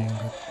тоглолдог ч юм уу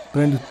ингээд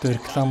брэндүүдтэй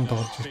реклам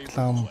тоглож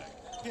реклам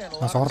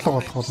бас орлого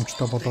олох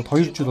боломжтой болоод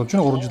 2 жил болж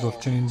байна, 3 жил болж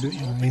байна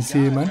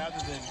NCAA маань.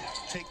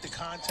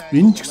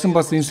 Энэ ч гэсэн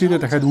бас NCAA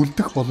дахиад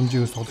үлдэх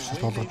боломжийг тоглож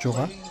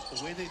байгаа.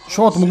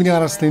 Шууд мөнгөний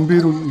араас NBA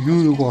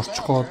руу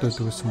орчих гээд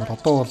байдаг гэсэн бол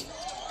одоо бол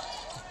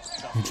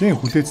нэлээд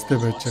хүлээцтэй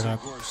байж байгаа.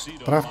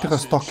 Драфтынхаа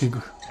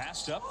стокийг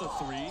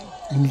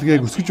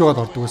имлэгийг өсгөж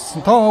яваад ордог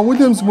байсан. Та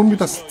Уильямс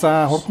мөнгө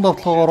тасалцсан. Хурдан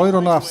тоглохоор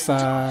 2 оноо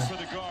авсан.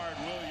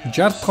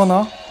 60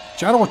 оноо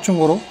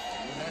 60-33.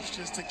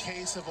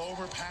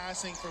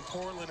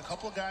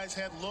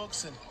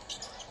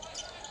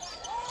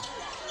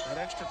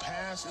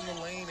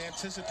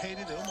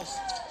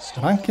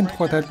 Ранкинг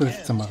тухай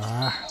тайлбарлагдсан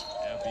байгаа.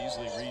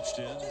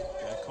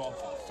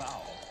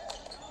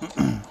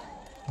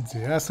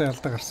 Зяасаа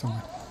ялдаг гарсан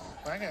байна.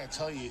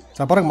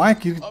 За бараг майк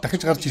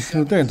дахиж гарч ирэх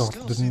нүдэ энэ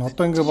тоглолтод.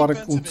 Одоо ингээ бараг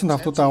үндсэн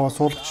тавтуудаа аваад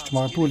суулгачих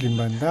магадгүй юм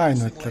байна да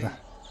энэ байдлаараа.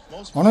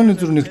 Онооны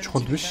зүр нэг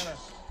чухал биш.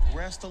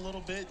 Rest a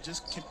little bit,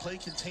 just can play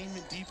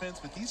containment defense,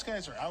 but these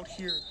guys are out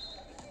here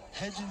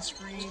hedging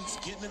screens,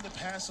 getting in the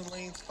passing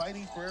lanes,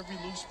 fighting for every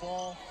loose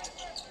ball.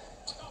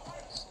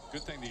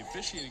 Good thing the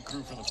officiating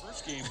crew from the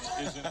first game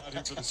isn't out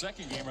here for the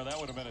second game, or that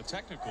would have been a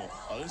technical.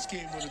 Oh, this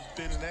game would have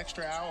been an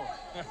extra hour.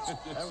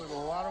 That was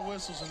a lot of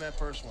whistles in that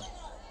first one.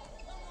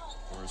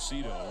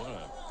 Rosito, what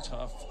a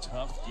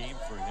tough game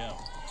for him.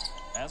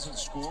 Hasn't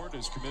scored,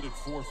 has committed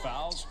 4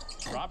 fouls.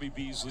 Robbie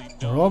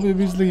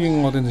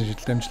Beasley-ийн одын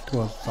жилд амжилтгүй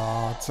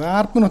боллоо.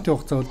 За 10 минутын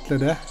хугацаа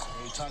үлдлээ.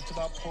 We talked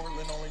about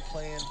Portland only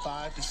playing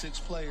 5 to 6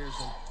 players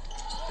and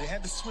they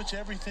had to switch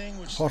everything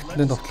which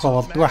Portland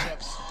тоглохоо болдгоо.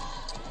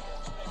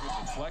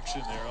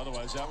 Deflection there,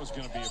 otherwise that was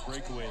going to be a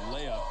breakaway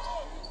layup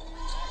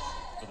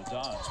for the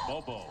Dons.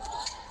 Bobo.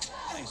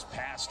 Nice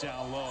pass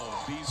down low.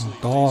 Beasley.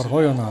 Доор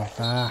гоё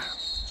оноо.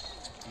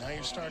 Now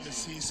you're starting to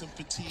see some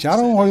fatigue.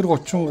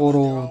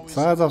 62-33.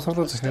 За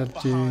завсарлуу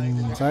захиалж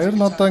юм. За ер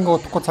нь одоо ингээ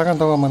удахгүй цагаан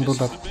таваа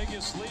мандуулаад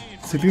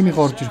сэлгэнийх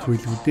орж ирэх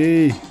байлгүй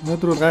дээ.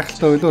 Өнөөдөр бол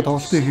гайхалтай байлоо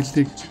тоглолтын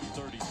эхлэлийг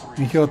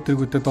enkhiin-od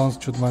тэргүүтээ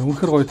донсчууд маань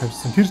үнэхэр гоё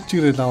тавьсан. Тэр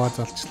чигээрээ аваа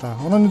залчлаа.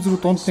 Онооны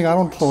зүрх дунд нэг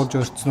 17 болж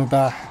орцсон уу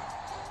да.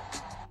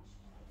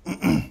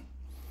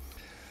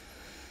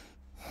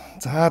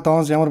 За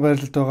донс ямар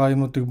байрлалд байгаа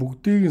юмнуудыг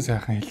бүгдийг нь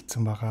сайхан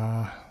хэлсэн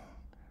байгаа.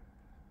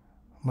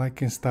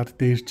 Майкын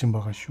старт дээр ч юм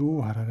байгаа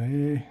шүү.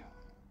 Хараарай.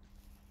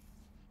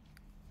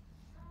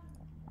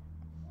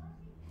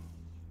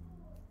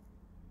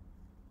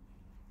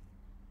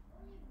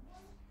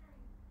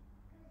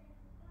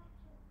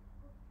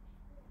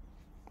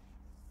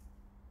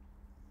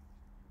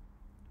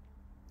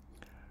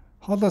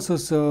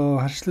 Холоосоос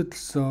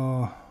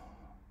харшлуулсан,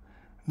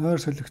 нойр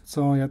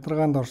солигдсон,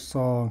 ядаргаанд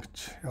орсон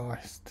гэж яваа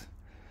хэвээр.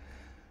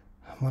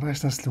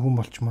 Маргааш наслын хүн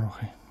болчмоор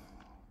байх юм.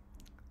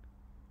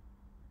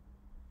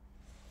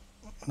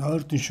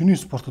 Нойрдын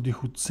шөнийн спортод их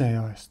үзсэн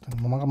яваа хэвээр.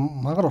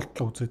 Магар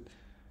болтлоо үзээд.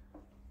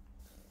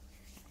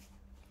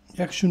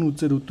 Яг шөнө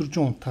үзээд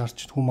өдөржин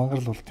унтаарч хүн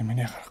магарл болт юм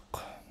ээ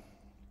харахгүй.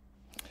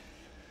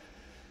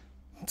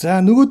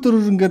 За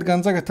нөгөөдөр ингээд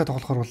Гонзагатай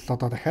тоглохоор боллоо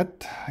одоо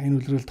дахиад энэ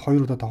үлрэлт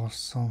 2 удаа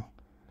тоглосон.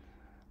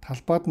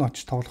 Талбайд нь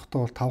очиж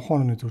тоглохдоо бол 5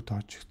 хоногны зүр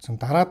тоожигдсон.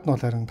 Дараад нь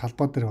бол харин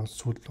талбай дээр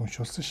сүйдл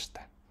уншуулсан шүү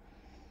дээ.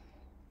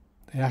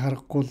 Яг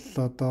харахгүй л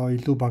одоо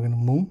илүү баг нь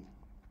мөн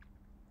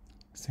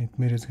Saint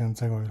Mary's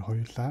Gonzaga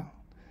хоёулаа.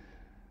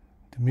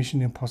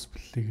 Mission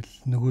Impossible-ийг л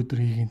нөгөөдөр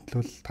хийхин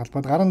тул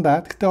талбайд гарна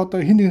да. Гэхдээ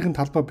одоо хин нэгэн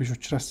талбай биш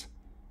учраас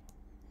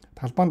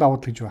талбайд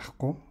аваад гэж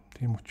байхгүй.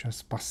 Тийм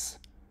учраас бас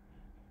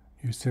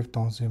USF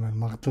Donzi маань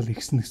магадлал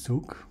ихсэн гэсэн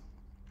үг.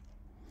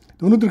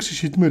 Өнөөдөр шиг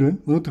шидмээр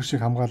байна. Өнөөдөр шиг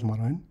хамгаалмаар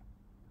байна.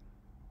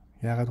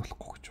 Яагаад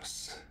болохгүй гэж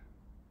бас.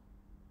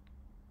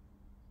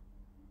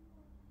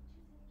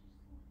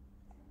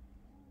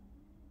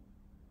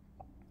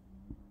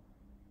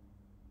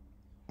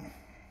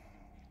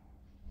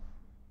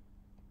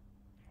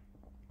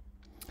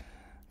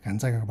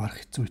 Гонзагааг барах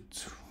хэцүү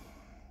хэцүү.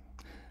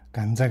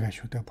 Гонзага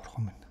шүү дээ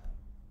бурхан минь.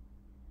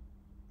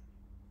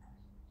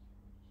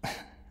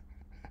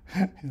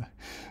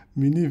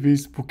 Миний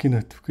Facebook-ийн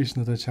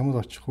notification-удаа чамд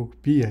очихгүй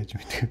би яаж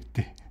мэдэх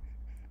вэ?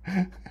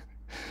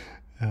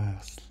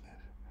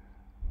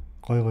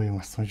 Гой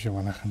юм асууж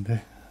манайхан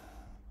дээ.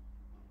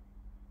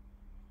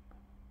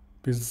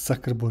 Би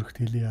сакер бүрхт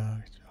хэлье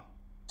гэж.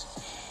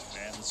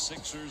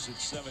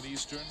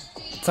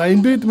 За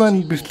Embiid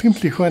маань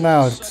бэртлэгэмтэл их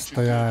байна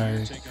орцтой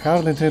яа.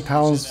 Карл Энтони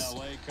Таунс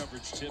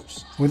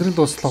өдрөл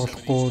дуслах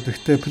болохгүй.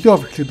 Гэхдээ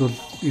плей-офф эхлэхэд бол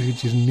эргэж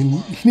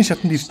ирнэ. Эхний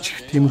шатанд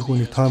ирчих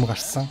тиймэрхүү нэг тойм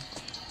гарсан.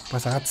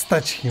 Бас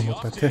азтай ч юм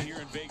уу да тий.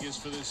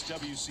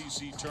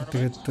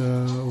 Тэгээд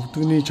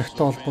өвдөгний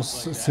жагтай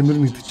холбоос сэмэр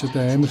мэдчихэд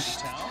амар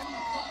шүү дээ.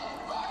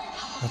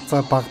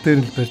 За баг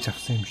дээр л барьж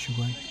авсан юм шиг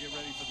байна.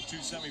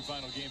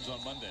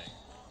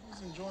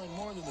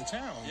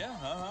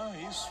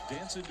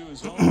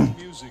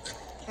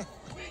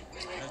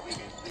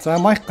 За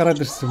майк гараад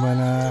ирсэн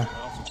байна.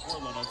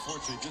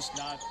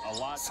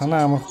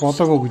 Санаа амрах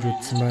болоогүй гэж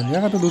үзсэн байна.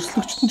 Ягаад гэвэл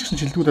өрсөлдөгчтөн ч гэсэн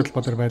шилдэгүүд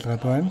талбар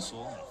байлгаад байна.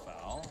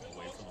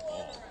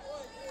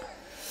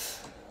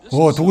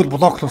 Тэгвэл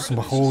блоклуулсан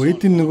бах.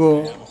 Эдийн нөгөө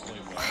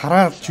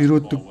хараад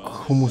ирөөдөг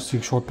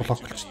хүмүүсийг шууд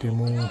блоклчт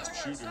юм уу?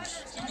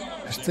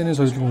 Харьцааны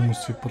соёлын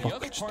хүмүүсийг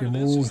блоклчт юм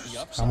уу?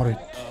 Амар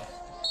хэд.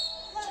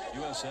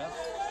 USF,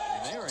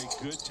 they're a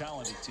good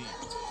talented team.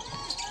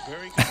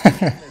 Very good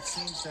team that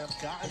seems to have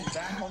gotten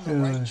back on the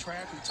right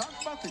track. We talked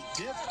about the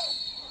dip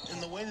in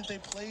the way that they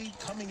played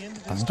coming into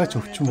this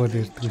tournament.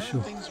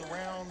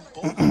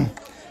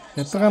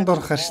 Ядгаанд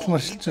орох харшил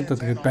маршилчудаа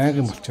тэгээд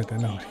байнгын болчиход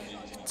байна.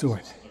 Хэцүү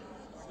байна.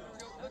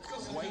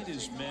 Quite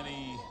as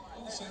many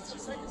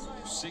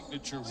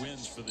signature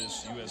wins for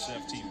this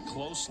USF team.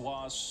 Close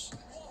loss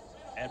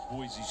at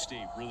Boise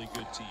State, really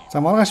good team.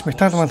 За маргааш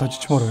метал маань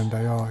хожичмоор байна да.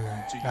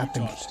 Яа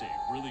гэм.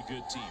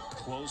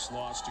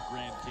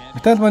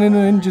 Метал маань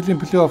энэ жилийн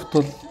плей-оффт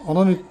бол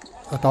онооны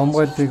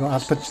давмгайлыг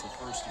алдаж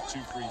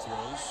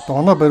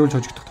оноо бариулж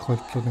хожигдох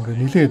тохиолдол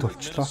ингээд нэлээд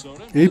болчлоо.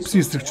 AFC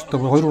эсрэгчдээ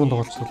 2 рунд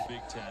тоглолцвол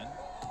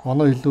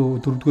оноо илүү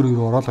 4-р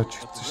рүү ороод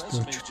хожигдсон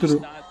шүү дээ. Өчигдөр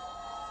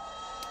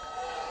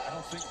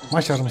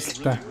маш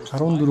харамсалтай.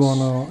 14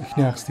 оноо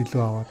эхний хагаст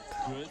илүү аваад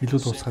илүү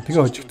дуусгаад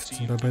тэгээ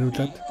хожигдсон да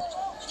бариулаад.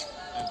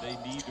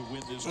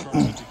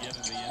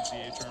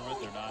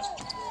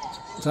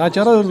 За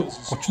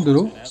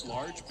 62-34.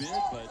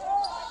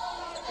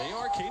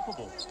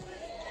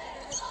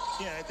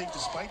 Yeah, I think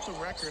despite the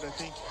record, I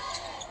think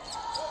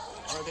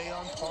are they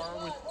on par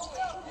with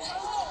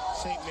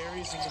St.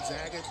 Mary's and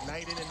Gonzaga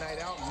night in and night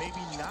out?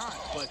 Maybe not,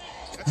 but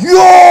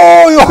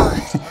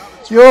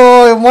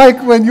Yo,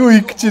 Mike man юу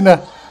хийх гэж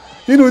байна?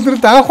 Энэ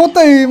өдрөд анх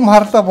удаа ийм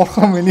харлаа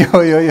бурхан минь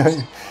ёо.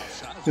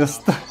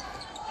 Яста.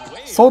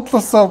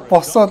 Суудлаасаа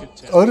босоод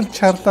орилж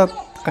чарлаад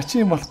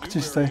гачин болох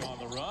гэж сая.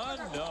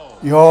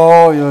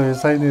 Ёо,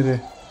 сая нэрээ.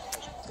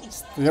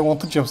 Яг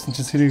унтаж явсан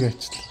чинь сэрийг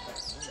ачлаа.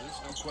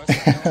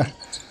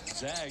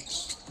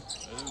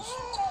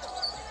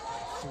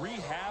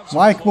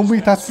 Майк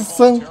мумбиг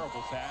татсан.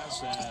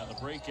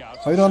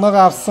 2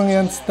 оноогоо авсан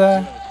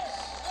янзтай.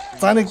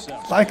 За нэг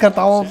лайкаар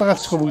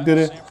давуулгаалчих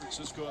бүгдээрээ.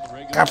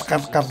 Гал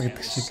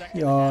гэдэг шиг.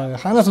 Яа,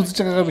 ханаас үзэж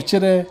байгаагаа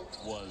бичээрэй.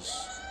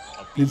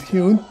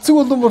 Дэлхийн өнцөг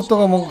улам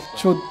бурдгаа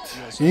монголчууд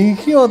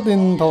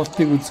энхиин-одын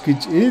тоглолтыг үзэх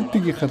гэж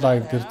эдгийнхээ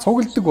лайв дээр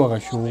цугладаг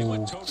байгаа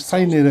шүү.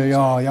 Сайн нэрээ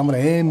ямар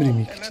амар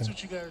юм их чинь.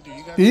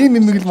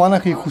 Ийм юм л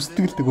манайх их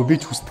хүсдэг л дээ. Би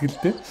ч хүсдэг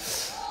л дээ.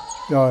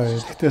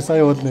 Гэхдээ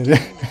сая бол нэрээ.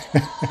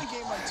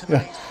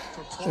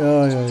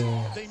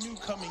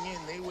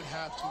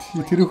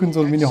 Тэрүүхэн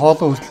зур миний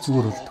хоолоо хүртэл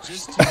зүгээр болдог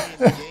шүү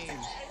дээ.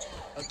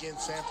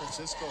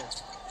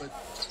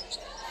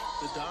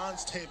 The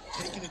Dons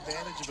taking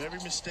advantage of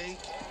every mistake.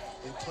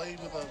 They played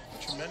with a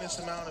tremendous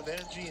amount of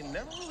energy and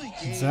never really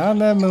gave. За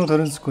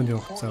 8-20 секунд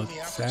явцгаа.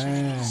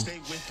 Сайн.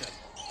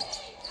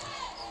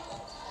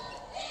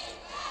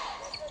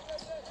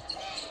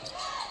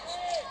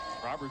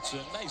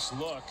 Robertson, nice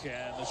look,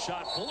 and the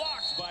shot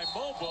blocked by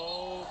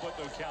Mobo, but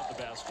they'll count the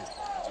basket.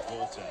 It's a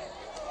goaltend.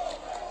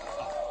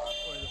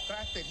 The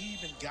fact that he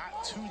even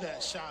got to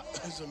that shot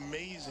is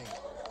amazing.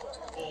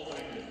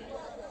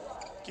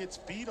 Gets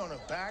beat on a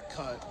back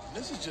cut.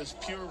 This is just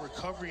pure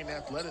recovery and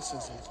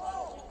athleticism.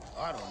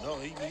 I don't know.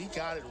 He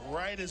got it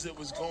right as it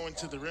was going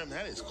to the rim.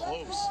 That is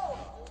close.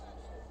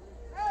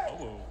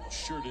 Oh,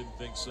 sure didn't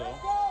think so.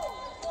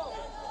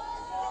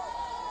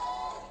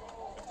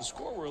 If the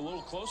score were a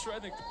little closer, I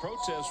think the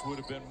protest would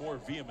have been more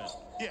vehement.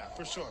 Yeah,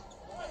 for sure.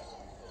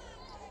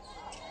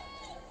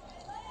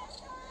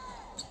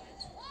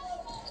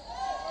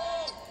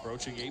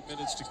 Approaching 8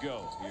 minutes to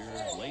go here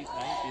late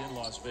night in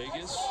Las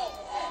Vegas.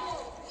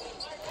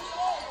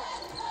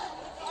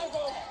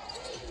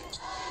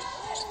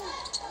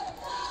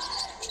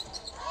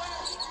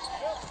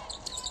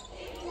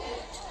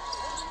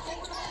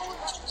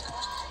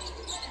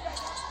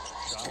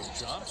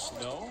 Jumps,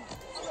 no.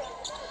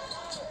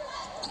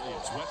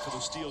 It's went for the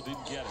steal,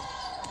 didn't get it.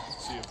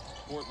 Let's see if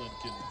Portland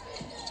can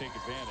take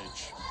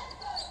advantage.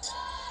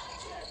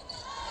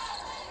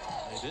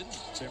 They didn't.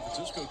 San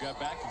Francisco got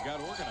back and got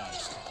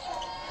organized.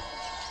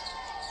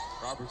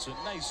 Robertson,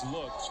 nice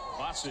look.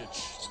 Masic,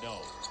 no.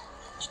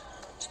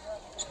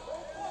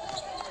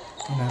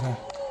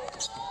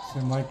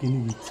 Майк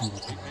энийг хийсэн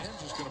байна.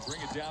 Just going to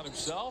bring it down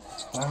himself.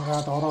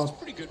 Ангаад ороод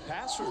Pretty good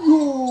passer.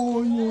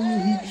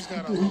 He's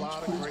got a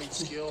lot of great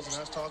skills, and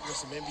I was talking to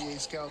some NBA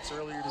scouts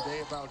earlier today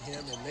about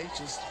him, and they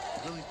just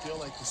really feel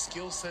like the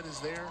skill set is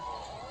there.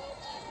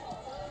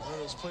 One of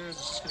those players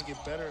that's just going to get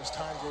better as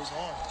time goes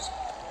on.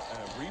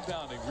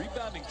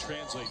 Rebounding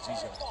translates.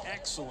 He's an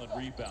excellent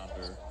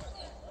rebounder.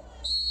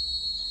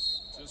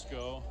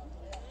 Cisco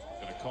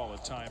going to call a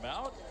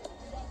timeout.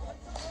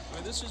 I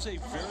mean, this is a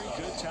very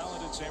good,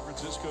 talented San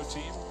Francisco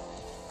team.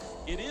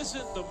 It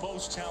isn't the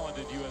most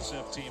talented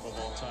USF team of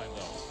all time,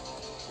 though.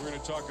 We're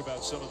going to talk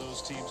about some of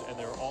those teams and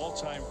their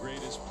all-time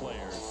greatest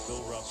player,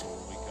 Bill Russell,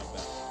 when we come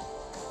back.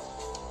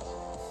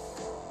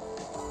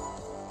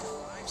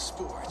 Live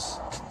sports.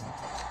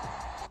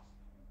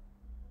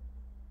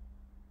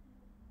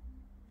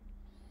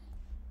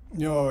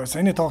 Йоо,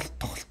 саяны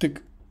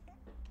тоглолтыг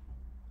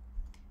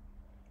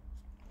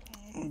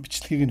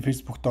бичлэгийг нь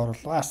Facebook-д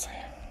оруулаа.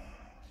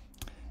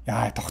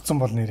 Яа, тогтсон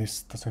бол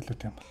нэрээс та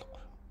солиот юм болохгүй.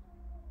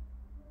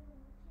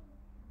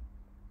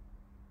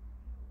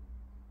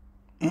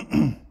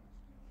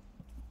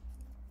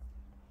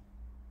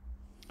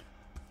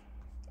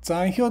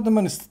 За энхиin-od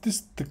маань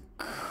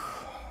статистик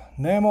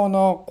 8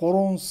 оноо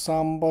 3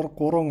 самбар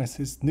 3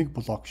 ассист 1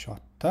 блок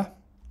шоттой.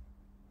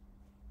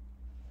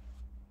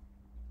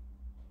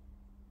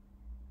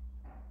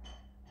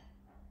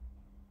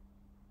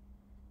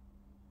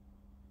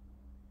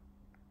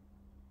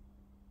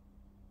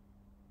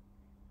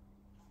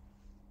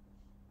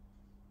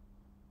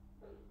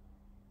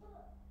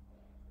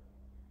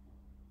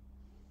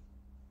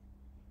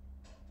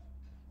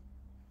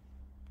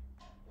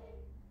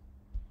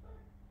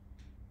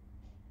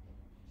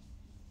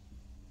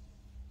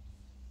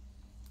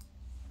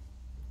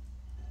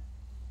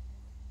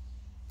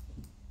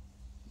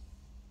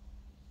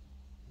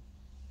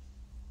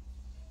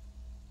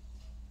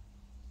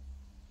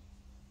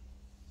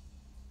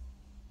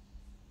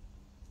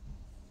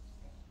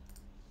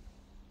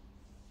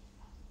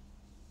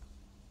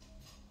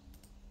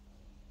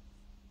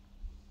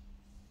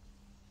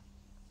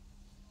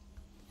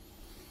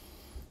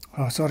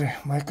 Sorry,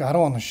 Майк 10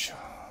 оноо шүү.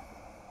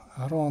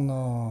 10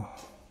 оноо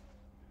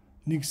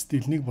 1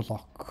 стил 1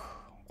 блок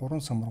 3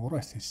 самбар 3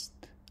 ассист.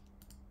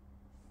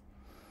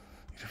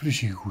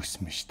 Рефреш хийх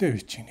үүсмэ штэ би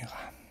чинийга.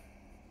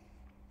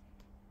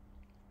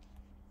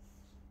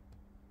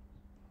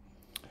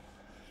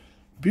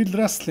 Билл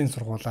Расселын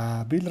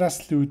сургуулаа. Билл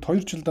Расселын үед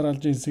 2 жил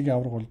дараалж энсгийн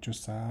авраг болж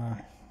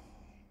байсан.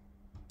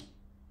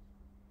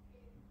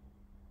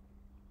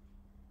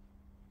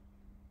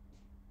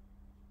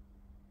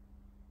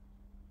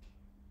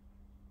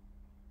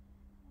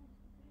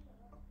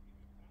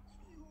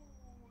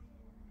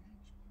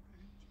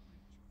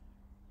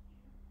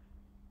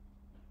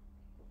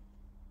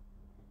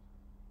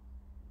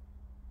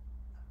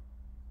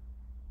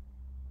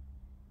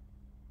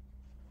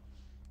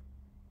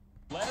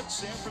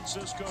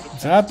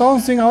 За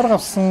Донсын авраг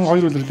авсан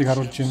 2 үлрэлийг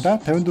харуулж байна да.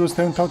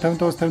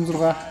 54-55,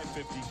 55-56.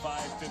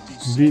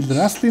 Билл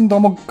Расселын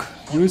домог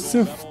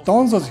USF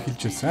Донзоос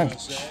эхэлж байсан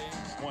гэж.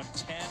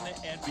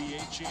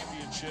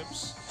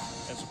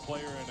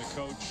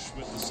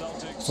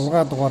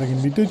 6 дугаарыг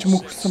мэдээж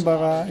мөхсөн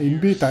байгаа.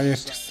 NBA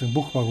даяарч гэсэн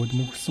бүх багууд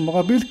мөхсөн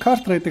байгаа. Билл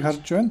Картерыг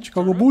харж байна.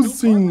 Chicago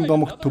Bulls-ийн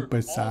домогт төв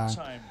байсан.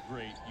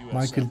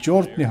 Майкл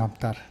Жордны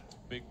хамтаар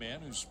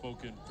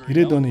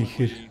 90-ад оны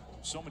ихэр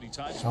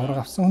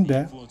авраг авсан хүн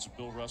дээ.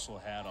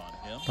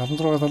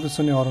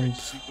 76-79 оны хооронд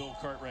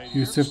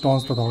USF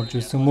Dons-д тоглож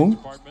ирсэн мөн.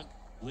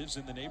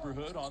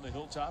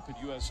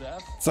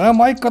 За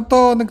Майк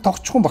одоо нэг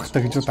тогтчихсон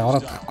багтаа гэж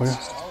аваад байхгүй юу?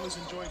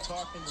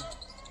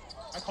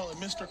 I call it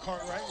Mr.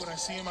 Cartwright when I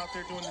see him out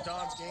there doing the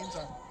Dons games.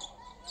 I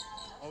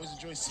always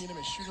enjoy seeing him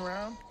and shoot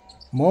around.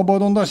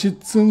 Мободондоо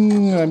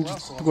шидсэн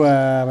амжилтгүй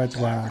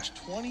байдаг.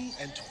 20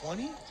 and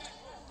 20?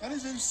 That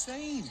is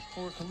insane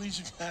for a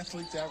collegiate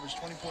athlete to average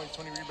 20 points,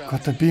 20 rebounds.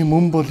 Гата би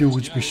мөн бол юу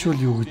гэж биш бол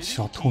юу гэж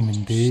бодох юм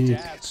дээ.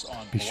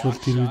 Биш бол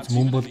тэр үед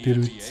мөн бол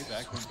тэр үед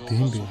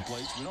тийм бэ.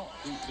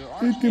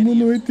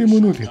 Эд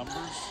мөн үү.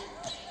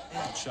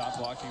 Shot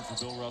blocking for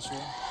Bill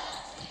Russell.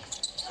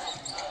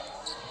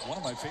 One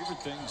of my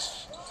favorite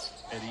things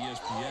at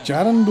ESPN.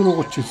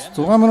 64-39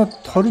 6 минут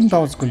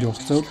 25 секунд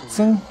явцсан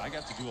үлдсэн. I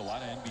got to do a lot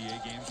of NBA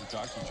games with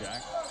Dr. Jack.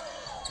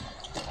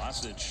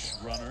 Classic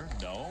runner,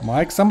 no.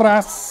 Майк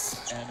Самрас.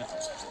 And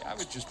I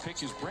would just pick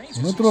his brains.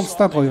 Өнөөдөр бол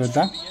стат гоё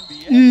байлаа.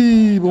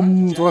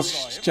 Бум зураас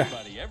шичээ.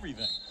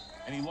 Everything.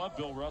 And he loved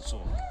Bill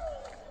Russell.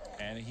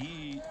 And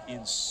he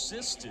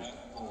insisted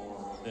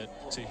that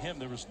to him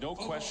there was no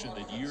question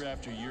that year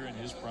after year in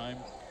his prime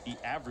he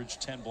averaged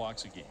 10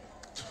 blocks a game.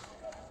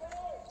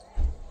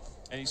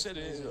 And he said,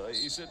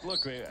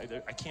 look,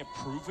 I can't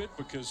prove it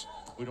because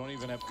we don't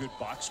even have good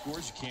box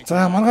scores. You can't.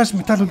 За маргааш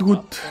металл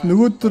үлгүүд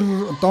нөгөөдөр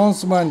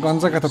Донс маань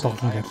Гонзагата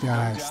тоглоно гэдэг.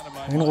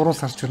 Энэ 3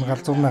 сар ч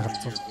галзуурнаа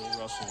галзуур.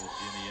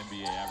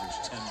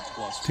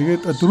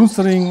 Тэгээд 4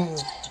 сарын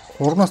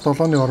 3-аас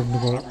 7-ны хооронд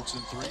нөгөө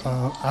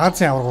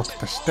Азийн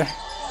аврагуудтай шүү дээ.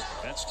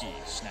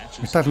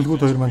 Металл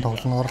үлгүүд 2 маань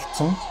тоглоно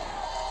оролцсон.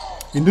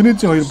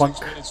 Индонезийн 2 баг.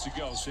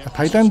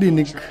 Таиландын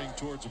 1.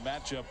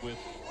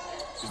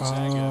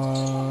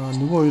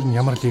 Нөгөө 2 нь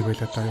ямар лиг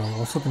байлаа даа.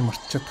 Улсууд нь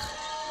мартчихад.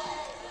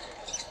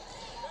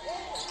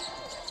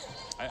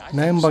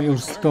 8 багийн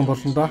өрсөлдөөн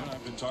болно да.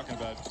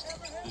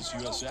 This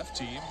USF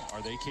team,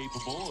 are they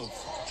capable of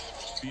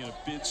being a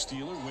bid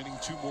stealer, winning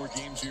 2 more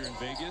games here in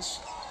Vegas,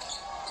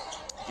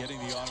 getting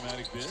the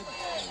automatic bid?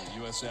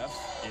 USF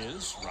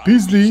is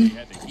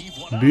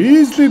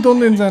Beasley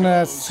дундын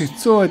занаас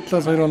хэцүү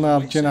байдлаас 2 оноо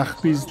авч яана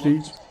ах Beasley.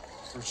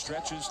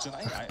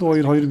 Ах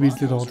 2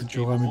 Beasley тоглож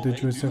байгаа мэдээж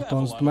USF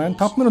Donst маань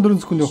 5 минут 4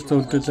 секундын хугацаа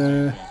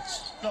үлдээлээ.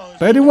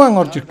 Бариван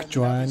орж ирэх гэж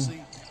байна.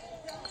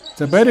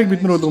 За Бариг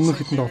бид нар бол өмнөх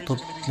хэдэн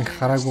тоглолтод нэг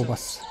хараагүй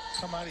бас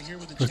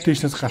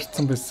ротейшнээс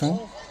гарцсан байсан.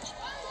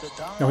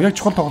 Яг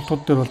чухал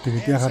тоглолтууд дээр бол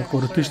тэгээд яхааргүй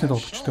ротейшнээ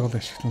тоглогчтой бол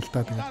ашиглана л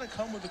да.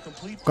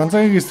 Тэгээд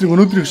Гонзагагийн эсрэг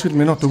өнөөдрийн шиг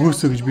минут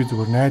өгөөсөө гэж би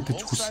зүгээр найдаж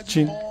хүсэж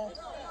байна.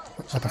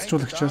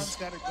 Тасчуулагчаас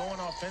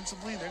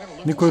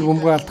 1-2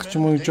 бөмбөг алдах ч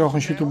юм уу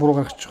жоохон шийдвэр буруу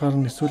гаргачихаар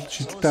нь эсвэл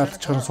шидэлтэй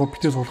алдчихаар суу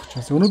битээ суулгах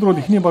чаас. Өнөөдөр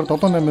бол эхний баг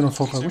 7-8 минут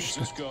суулгаагүй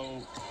шүү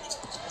дээ.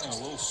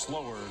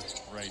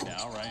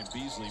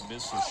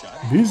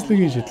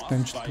 Beasley-гийн шидэлт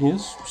амжилтгүй.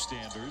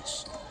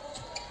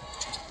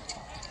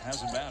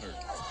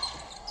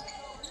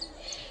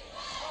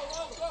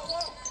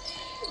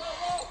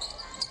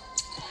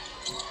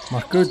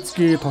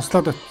 Маркетский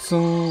туслаад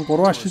очсон,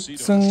 3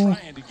 шидсэн.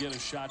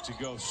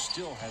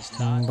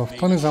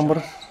 Довтооны самбар.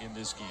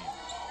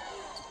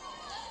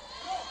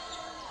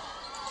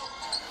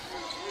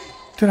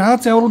 Тэр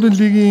Азийн авралын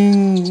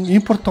лигийн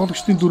импорт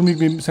тоглогчдын дүрмийг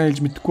би сайн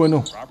хэлж мэдэхгүй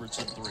байна уу?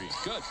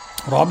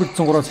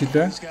 Робертсон 3-аас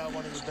хийлээ.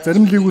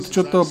 Зарим лигүүд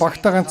ч одоо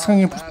багтаа ганцхан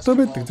импорттой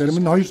байдаг.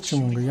 Зарим нь 2 ч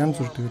юм ингээ янз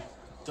бүр тэгээд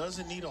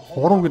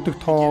 3 гэдэг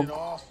тоог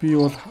би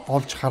бол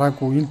олж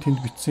хараагүй. Энэ тэнд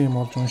битсэн юм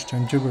олж уншиж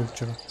амжаагүй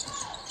явж байгаа.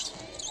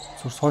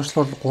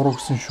 Сошиалор 3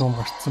 гэсэн шуум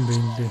гарцсан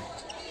байна лээ.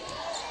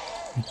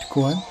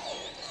 Мэдхгүй байна.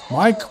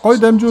 Майк гой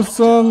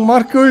дамжуулсан.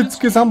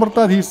 Маркетский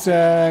самбартаад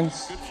хийсэн.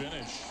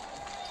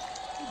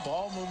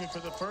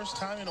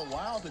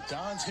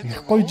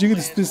 Гой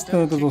жигэл стресстэй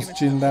надад дуусч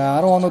байна да.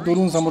 10 оноо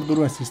 4 самбар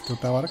 4 ассист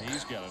удаа баг.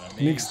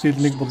 1 стил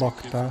 1 блок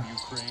та.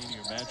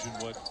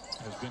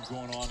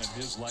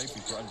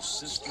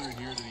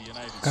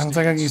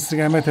 Гонзагагийн эсрэг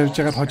амиа тавьж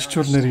байгаад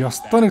хожичвол нэр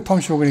ёстой нэг том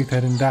шуугыг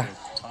тарина да.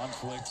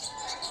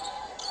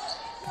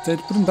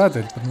 Залбирэн да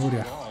залбир нөр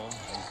яах.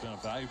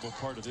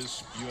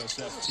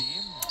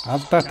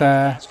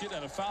 Алдаатай.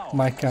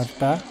 Майк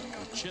алдаа.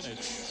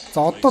 За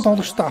одоо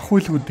тоглогчтой авах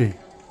байлгүй дээ.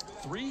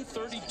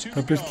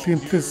 Бэртлэгийн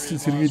төлөөс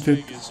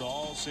сэргийлээд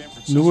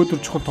нөгөөдөр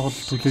чухал тоглолт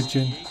хүлээж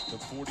байна.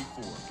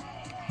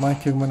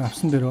 Майкийг мань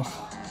авсан дээр баг.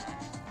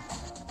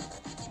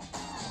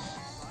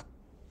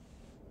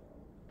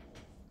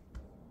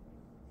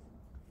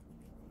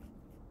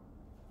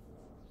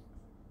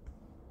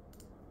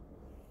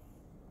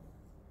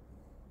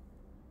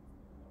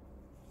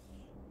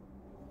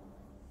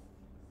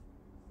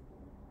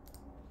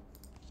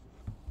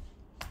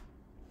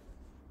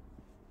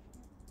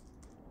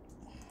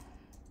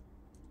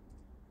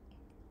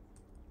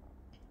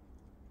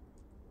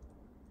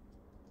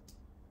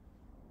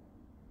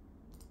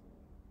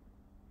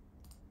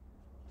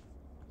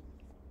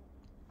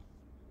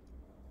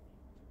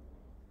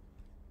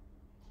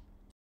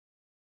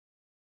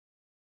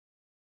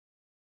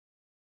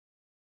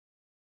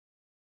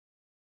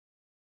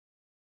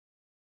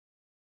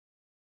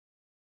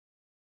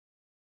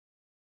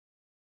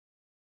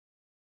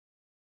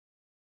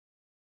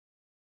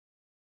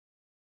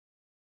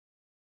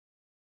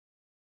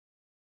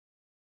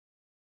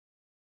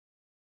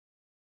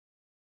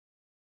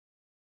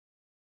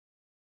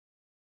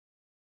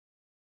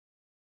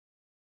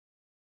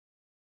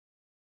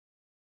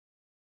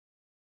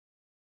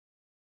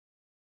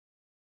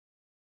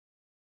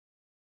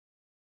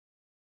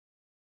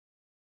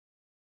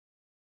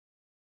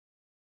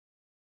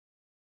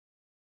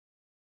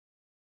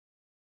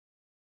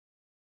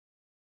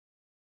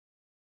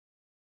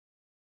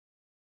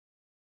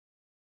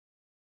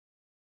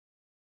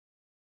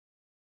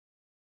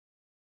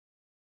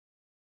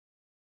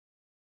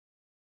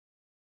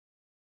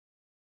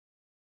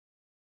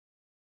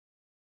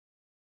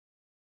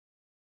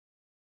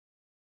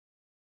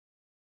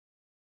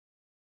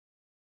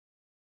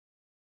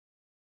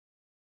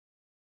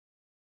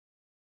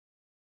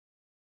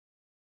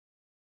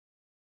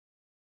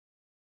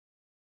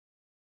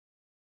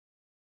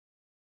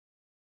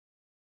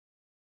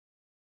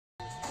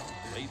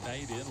 Late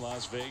night in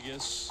Las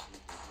Vegas.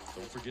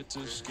 Don't forget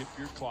to skip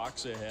your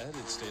clocks ahead.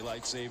 It's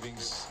daylight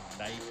savings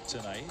night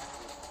tonight.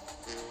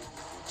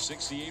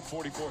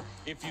 68-44.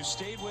 If you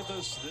stayed with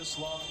us this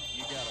long,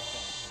 you got a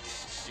phone.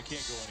 You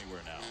can't go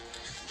anywhere now.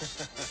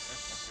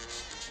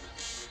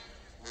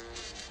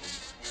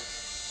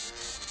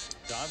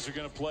 Dons are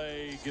going to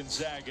play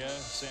Gonzaga.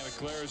 Santa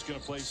Clara is going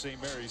to play St.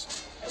 Mary's.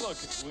 Hey, look,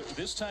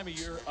 this time of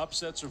year,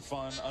 upsets are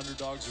fun,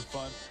 underdogs are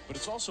fun, but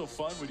it's also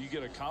fun when you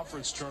get a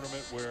conference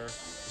tournament where,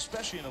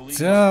 especially in a league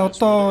like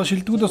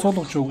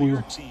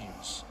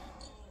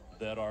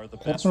that are the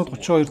best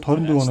 32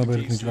 24 оноо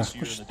барих гэж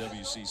байхгүй шүү дээ.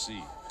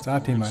 За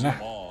тийм байна.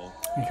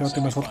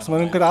 ЭНХИИН-ОДын сулгасан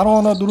маань ингээд 10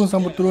 оноо 4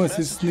 самбар 4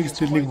 ассист 1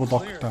 стил 1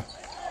 блоктой.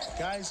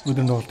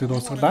 Өдөр тоглолтыг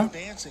дуусгалаа.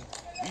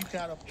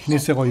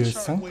 Эхнээсээ гоё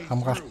байсан.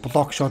 Хамгаалт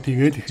блок шот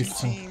хийгээд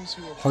эхэлсэн.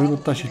 2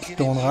 удаа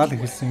шидэлтэй унгаал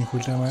эхэлсэн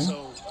ЭНХИИН маань.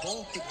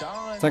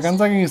 За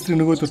Гонзагагийн эсрэг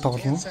нөгөөдөр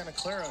тоглоно.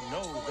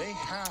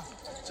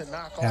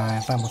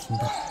 Яа, лам болсон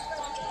да.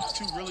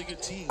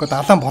 Гэхдээ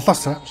далаан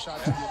болоосоо.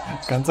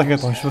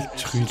 Гонзагаад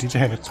уншуулчих хэлж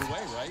хайгаад.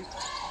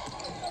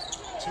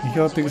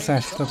 ЭНХИИН-ОДыг сайн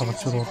ашиглаад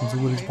тоглож байгаа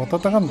зүгээр гэж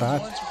бодоод байгаа юм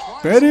да.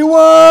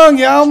 Бэриван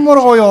ямар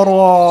гоё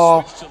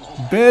орвоо.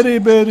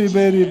 Бэри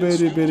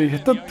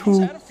хятад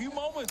төв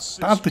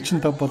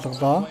 70-45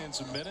 болголоо.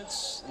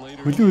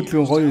 Хөлийн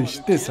хөдөлгөөн гоё юм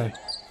штэ сая.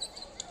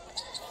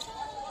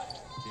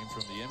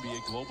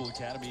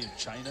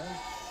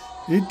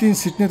 Эдийн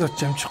Сиднейд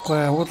очиж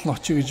амжихгүй уул нь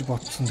очие гэж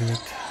бодсон.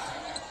 Тэгээд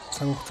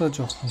цаг хугацаа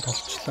жоохон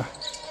толчлаа.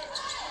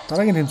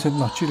 Дараагийн тэмцээнд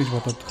нь очие гэж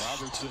бодоод.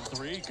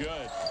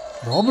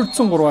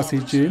 Робертсон 3-аас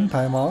хийж юм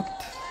тайм аут.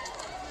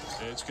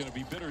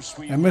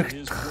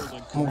 Америкт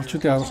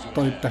монголчуудын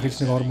авралтай үед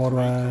дахиж нэг ормоор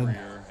байна.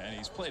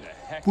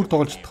 Бүр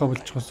тоглож чадхаа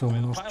болчихоос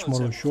өмнө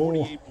орчмоор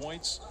шүү.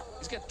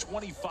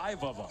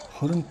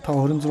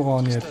 25-26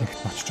 оны ялнагт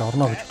очиж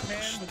орно гэж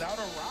боддог шүү.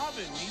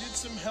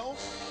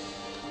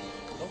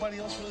 Nobody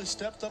else really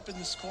stepped up in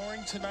the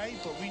scoring tonight,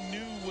 but we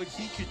knew what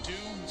he could do.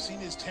 We've seen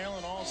his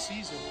talent all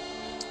season.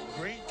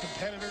 Great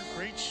competitor,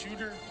 great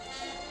shooter.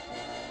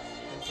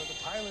 And for the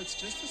Pilots,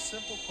 just a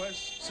simple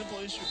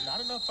issue. Not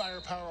enough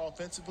firepower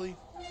offensively.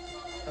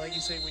 Like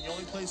you say, when you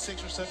only play 6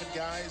 or 7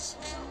 guys,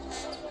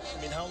 I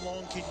mean, how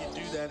long can you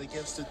do that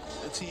against a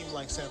team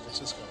like San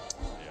Francisco?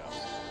 Yeah.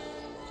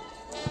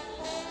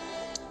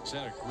 He's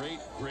had a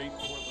great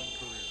Portland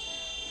career.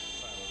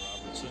 Tyler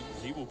Robertson,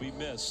 he will be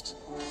missed.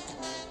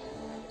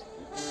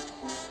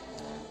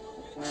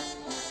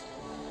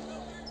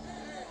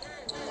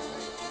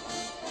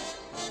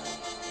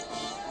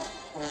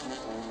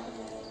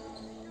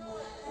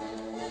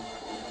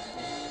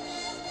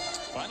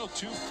 Final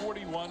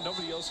 2:41.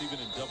 Nobody else even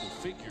in double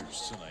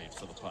figures tonight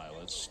for the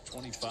Pilots.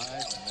 25,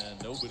 and then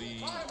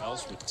nobody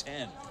else with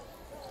 10.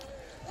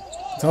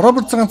 За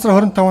Робертсон ганцаар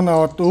 25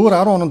 аваад өөр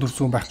 10 оноо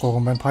төрсөн байхгүй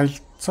юм байна.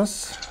 Pilots-аас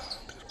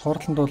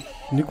Portland бол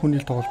нэг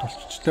хүний тоглолт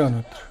болчихжээ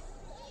өнөөдөр.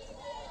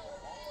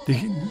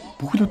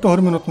 Бүхэл өдөө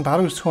 20 минутанд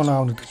 19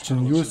 оноо аавна гэдэг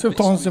чинь USF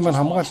Гонзагатай маань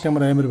хамгаалт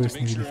ямар амар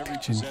байсан гэж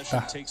хэлдэг чинь л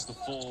да.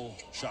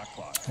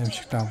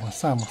 Амжигтай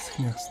хамгаалсан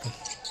ихний хэстэй.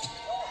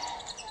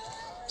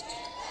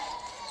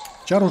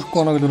 60 хүрэх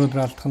оноо л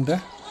өнөөдөр алдах нь дээ.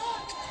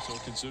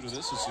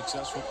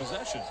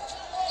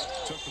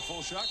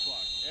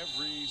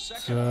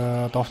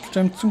 Довтлж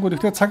амжсангүй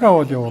гэхдээ цагаа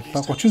бол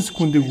явууллаа. 30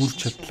 секундыг үрж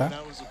чадлаа.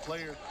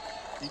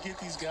 You get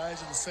these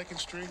guys in the second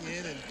string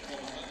in, and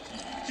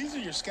these are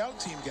your scout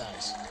team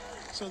guys.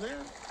 So they're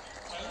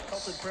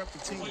helping prep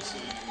the team.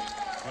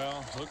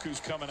 Well, look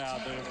who's coming out.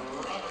 The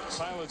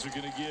Pilots are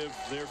going to give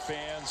their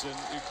fans and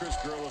Chris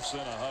Gurlifson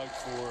a hug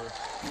for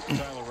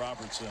Tyler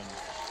Robertson.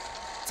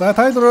 За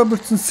Tyler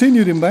Robertson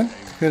senior юм байна.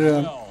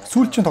 Тэгэхээр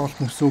сүүлчийн тоглолт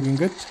гэсэн үг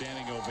ингээд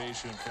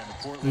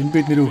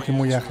NBA нэр өгөх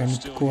юм уу яах юм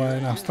мэдэхгүй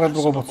байна. Австрали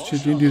руугаа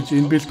буцчих энд ирж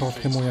NBA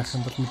тоглох юм уу яах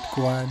юм бол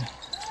мэдэхгүй байна.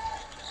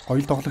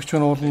 Гоё тоглогч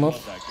нь бол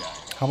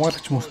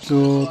хамгаалагч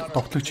мөртлөө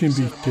тоглогчийн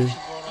биетэй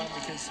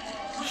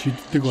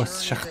шиддэг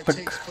бас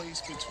шахдаг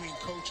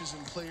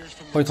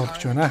гоё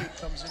тоглогч байна.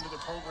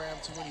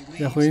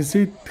 Яг энэ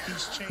сэд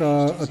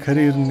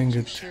карьер нь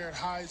ингээд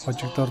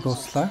хожигдоор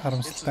дууслаа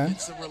харамсалтай.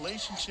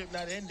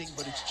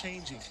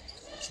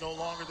 It's no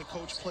longer the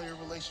coach-player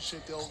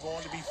relationship. They'll go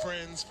on to be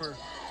friends for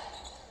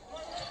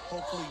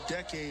hopefully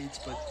decades,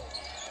 but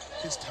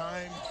his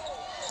time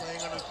playing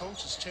under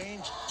coach has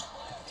changed.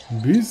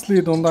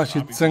 Бизли дундаа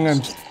шидсэн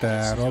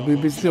амжилттай. Роби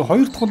Бизли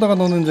 2 дахь удаага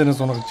нууны зэнээс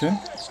унагж байна.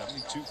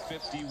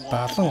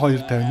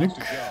 72-51.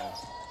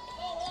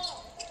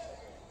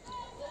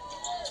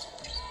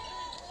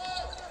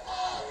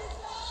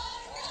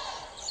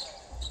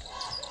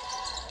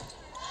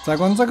 За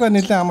Гонзага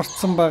нэлээд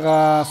амарцсан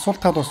байгаа. Сул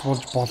тал ус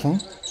болж болно.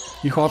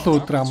 Их олон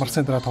өдөр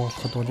амарсан дараа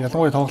тоглоход бол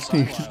ялангуяа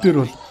тоглолтын эхлэл дээр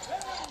бол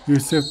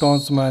USF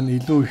Dons маань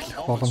илүү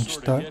ихлэх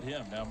боломжтой.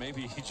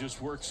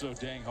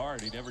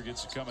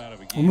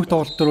 Өмнөх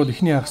тоглолт дээр бол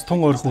эхний хагас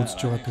тун ойрхон үзэж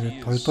байгаа.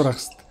 Тэгээд хоёрдугаар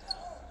хагаст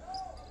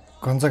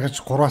Гонзагаж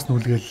 3-аас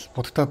нүлгээл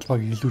будагтаад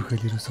баг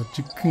илүүрхэл ерөөсөө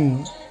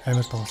жигхэн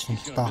амар тоглосон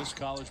л доо.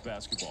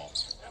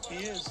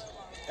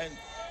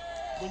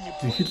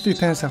 Эхлэлийг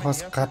тань сахаас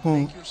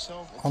гадна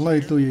оноо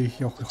илүү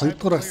явах.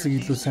 Хоёрдугаар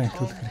хагасыг илүү сайн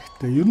эхлүүлэх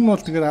хэрэгтэй. Ер нь бол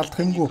тэгээд алдах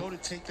юмгүй.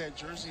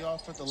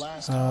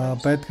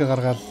 Байдгаа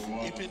гаргаад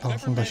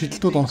тоглондоо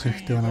шидэлтүүд унах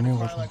хэрэгтэй байна. Хамгийн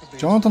гол нь.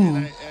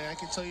 Jonathan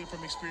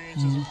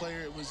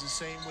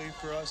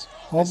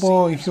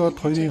Обо ЭНХИИН-од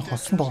хоёрын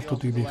хосон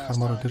тоглолтуудыг би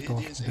хармаар тэр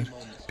тоглолтын дээр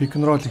pick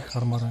and roll их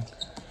хармаар байна.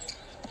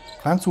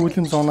 Ганц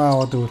үлэм зоноо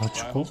аваад өөр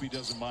хочихгүй.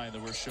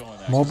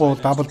 Мобо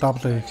дабл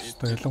хийх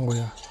хэрэгтэй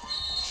ялангуяа.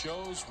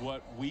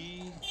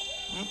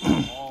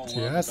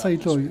 Яаса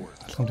илүү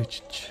алхамд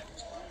ичиж.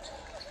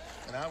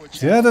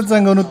 Зяда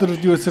занг өнөөдөр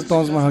USF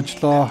Dons маань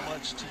хожлоо.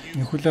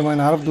 Энхүүлээ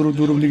маань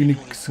 14-4-1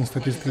 гэсэн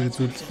статистикийг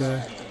үзүүллээ.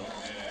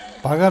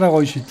 Багаараа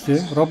гоё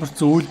шидлээ. Роберт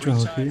зөвлөж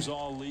байна хөрхий.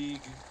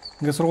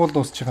 Ингээ сургууль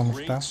дуусчих юм л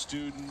да.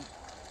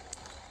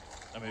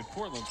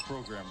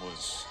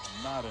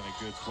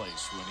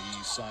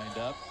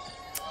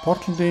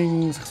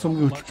 Портландын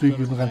сагсумгийн хөтөлбөрийг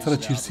юу ганцаараа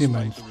чирсэн юм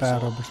байна л да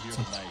Роберт.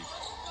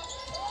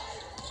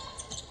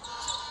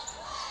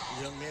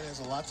 Young man has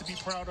a lot to be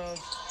proud of.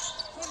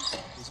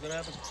 He's going to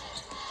have a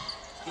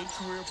good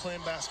career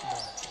playing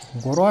basketball.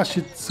 Гурваа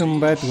шидсэн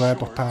байдгаа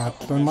дутаад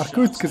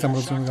Марковицкээс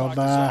амруулсан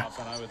явлаа.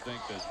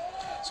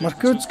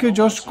 Марковицкээ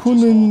Жош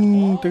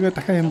Кунен тэгээ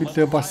дахиад юм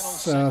билээ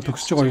бас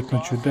төгсөж байгаа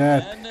юм ч үү дээ.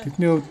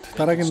 Тэдний хувьд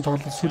дараагийн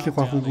тоглолт сүүлийг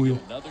гарах үгүй юу?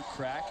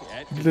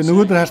 Билээ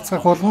нөгөөдөр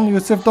харьцах болно.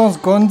 USF Dons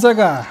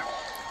Гонзага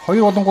 2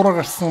 болон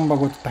 3-аар гарсан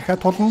багууд дахиад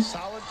тулна.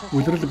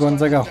 Үлрэл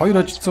Гонзага 2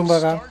 хожигдсон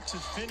байгаа.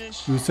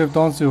 USF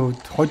Dons-ийн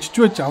хувьд хожиж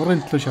байж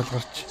аврын төлөө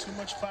шалгарч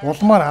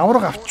улмаар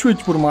авраг авч байж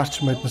бүр Марч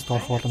Madness-д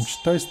орох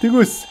боломжтой.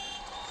 Стегөөс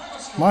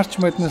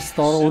Марч Madness-д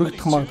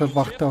өргөдөх магадлал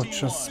багтай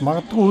учраас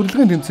магадгүй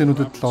урилгын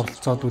тэмцээнүүдэд л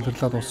оролцоод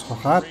үлрлээд усах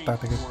хаад та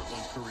тэгээд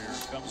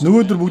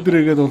нөгөөдөр бүгд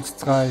ирээд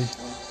уулзцгаая.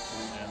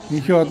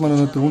 enkhiin-od маань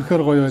өнөөдөр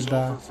үнэхээр гоё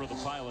байлаа.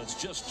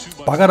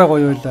 Багаараа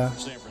гоё байлаа.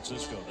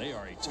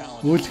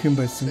 Өөлөх юм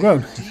байсангүй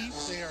үнэхээр.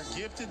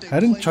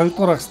 Харин 2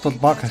 дугаар хагасд бол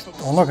баг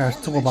оног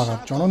харьцангуй баг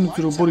авч онооны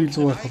зэрэг бүр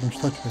илүү байх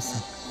боломжтой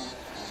байсан.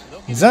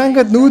 За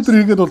ингээд нүүдэр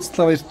хийгээд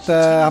уулзлаа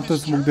баяртай. Хамт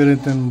байсан бүгдээрээ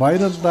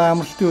баярлалаа.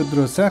 Амралтын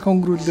өдрөө сайхан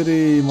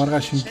өнгөрүүлээрээ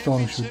маргааш шинэ 7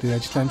 хоног шүү дээ.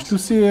 Ажил амжилт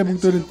хүсье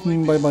бүгдээрээ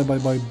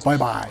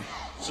бай.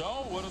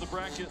 So what do the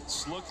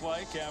brackets look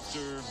like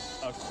after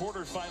a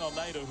quarterfinal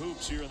night of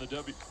hoops here in the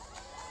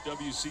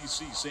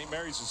WCC? St.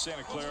 Mary's and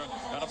Santa Clara.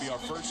 That'll be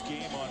our first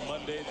game on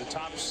Monday. The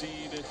top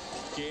seed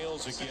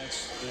Gales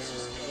against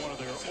one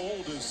of their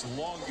oldest,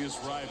 longest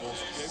rivals.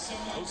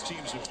 Those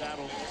teams have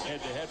battled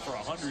head-to-head for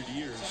 100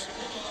 years.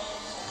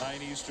 9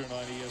 Eastern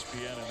on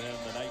ESPN, and then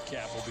the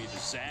nightcap will be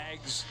the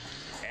Zags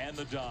and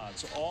the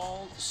Dons.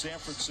 All San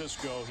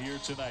Francisco here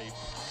tonight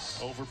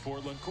over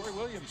Portland. Corey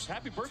Williams,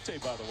 happy birthday,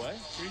 by the way.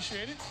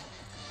 Appreciate it.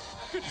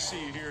 Good to see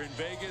you here in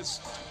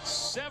Vegas.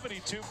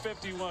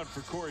 72-51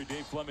 for Corey.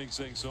 Dave Fleming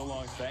saying so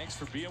long. Thanks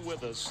for being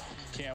with us. Can't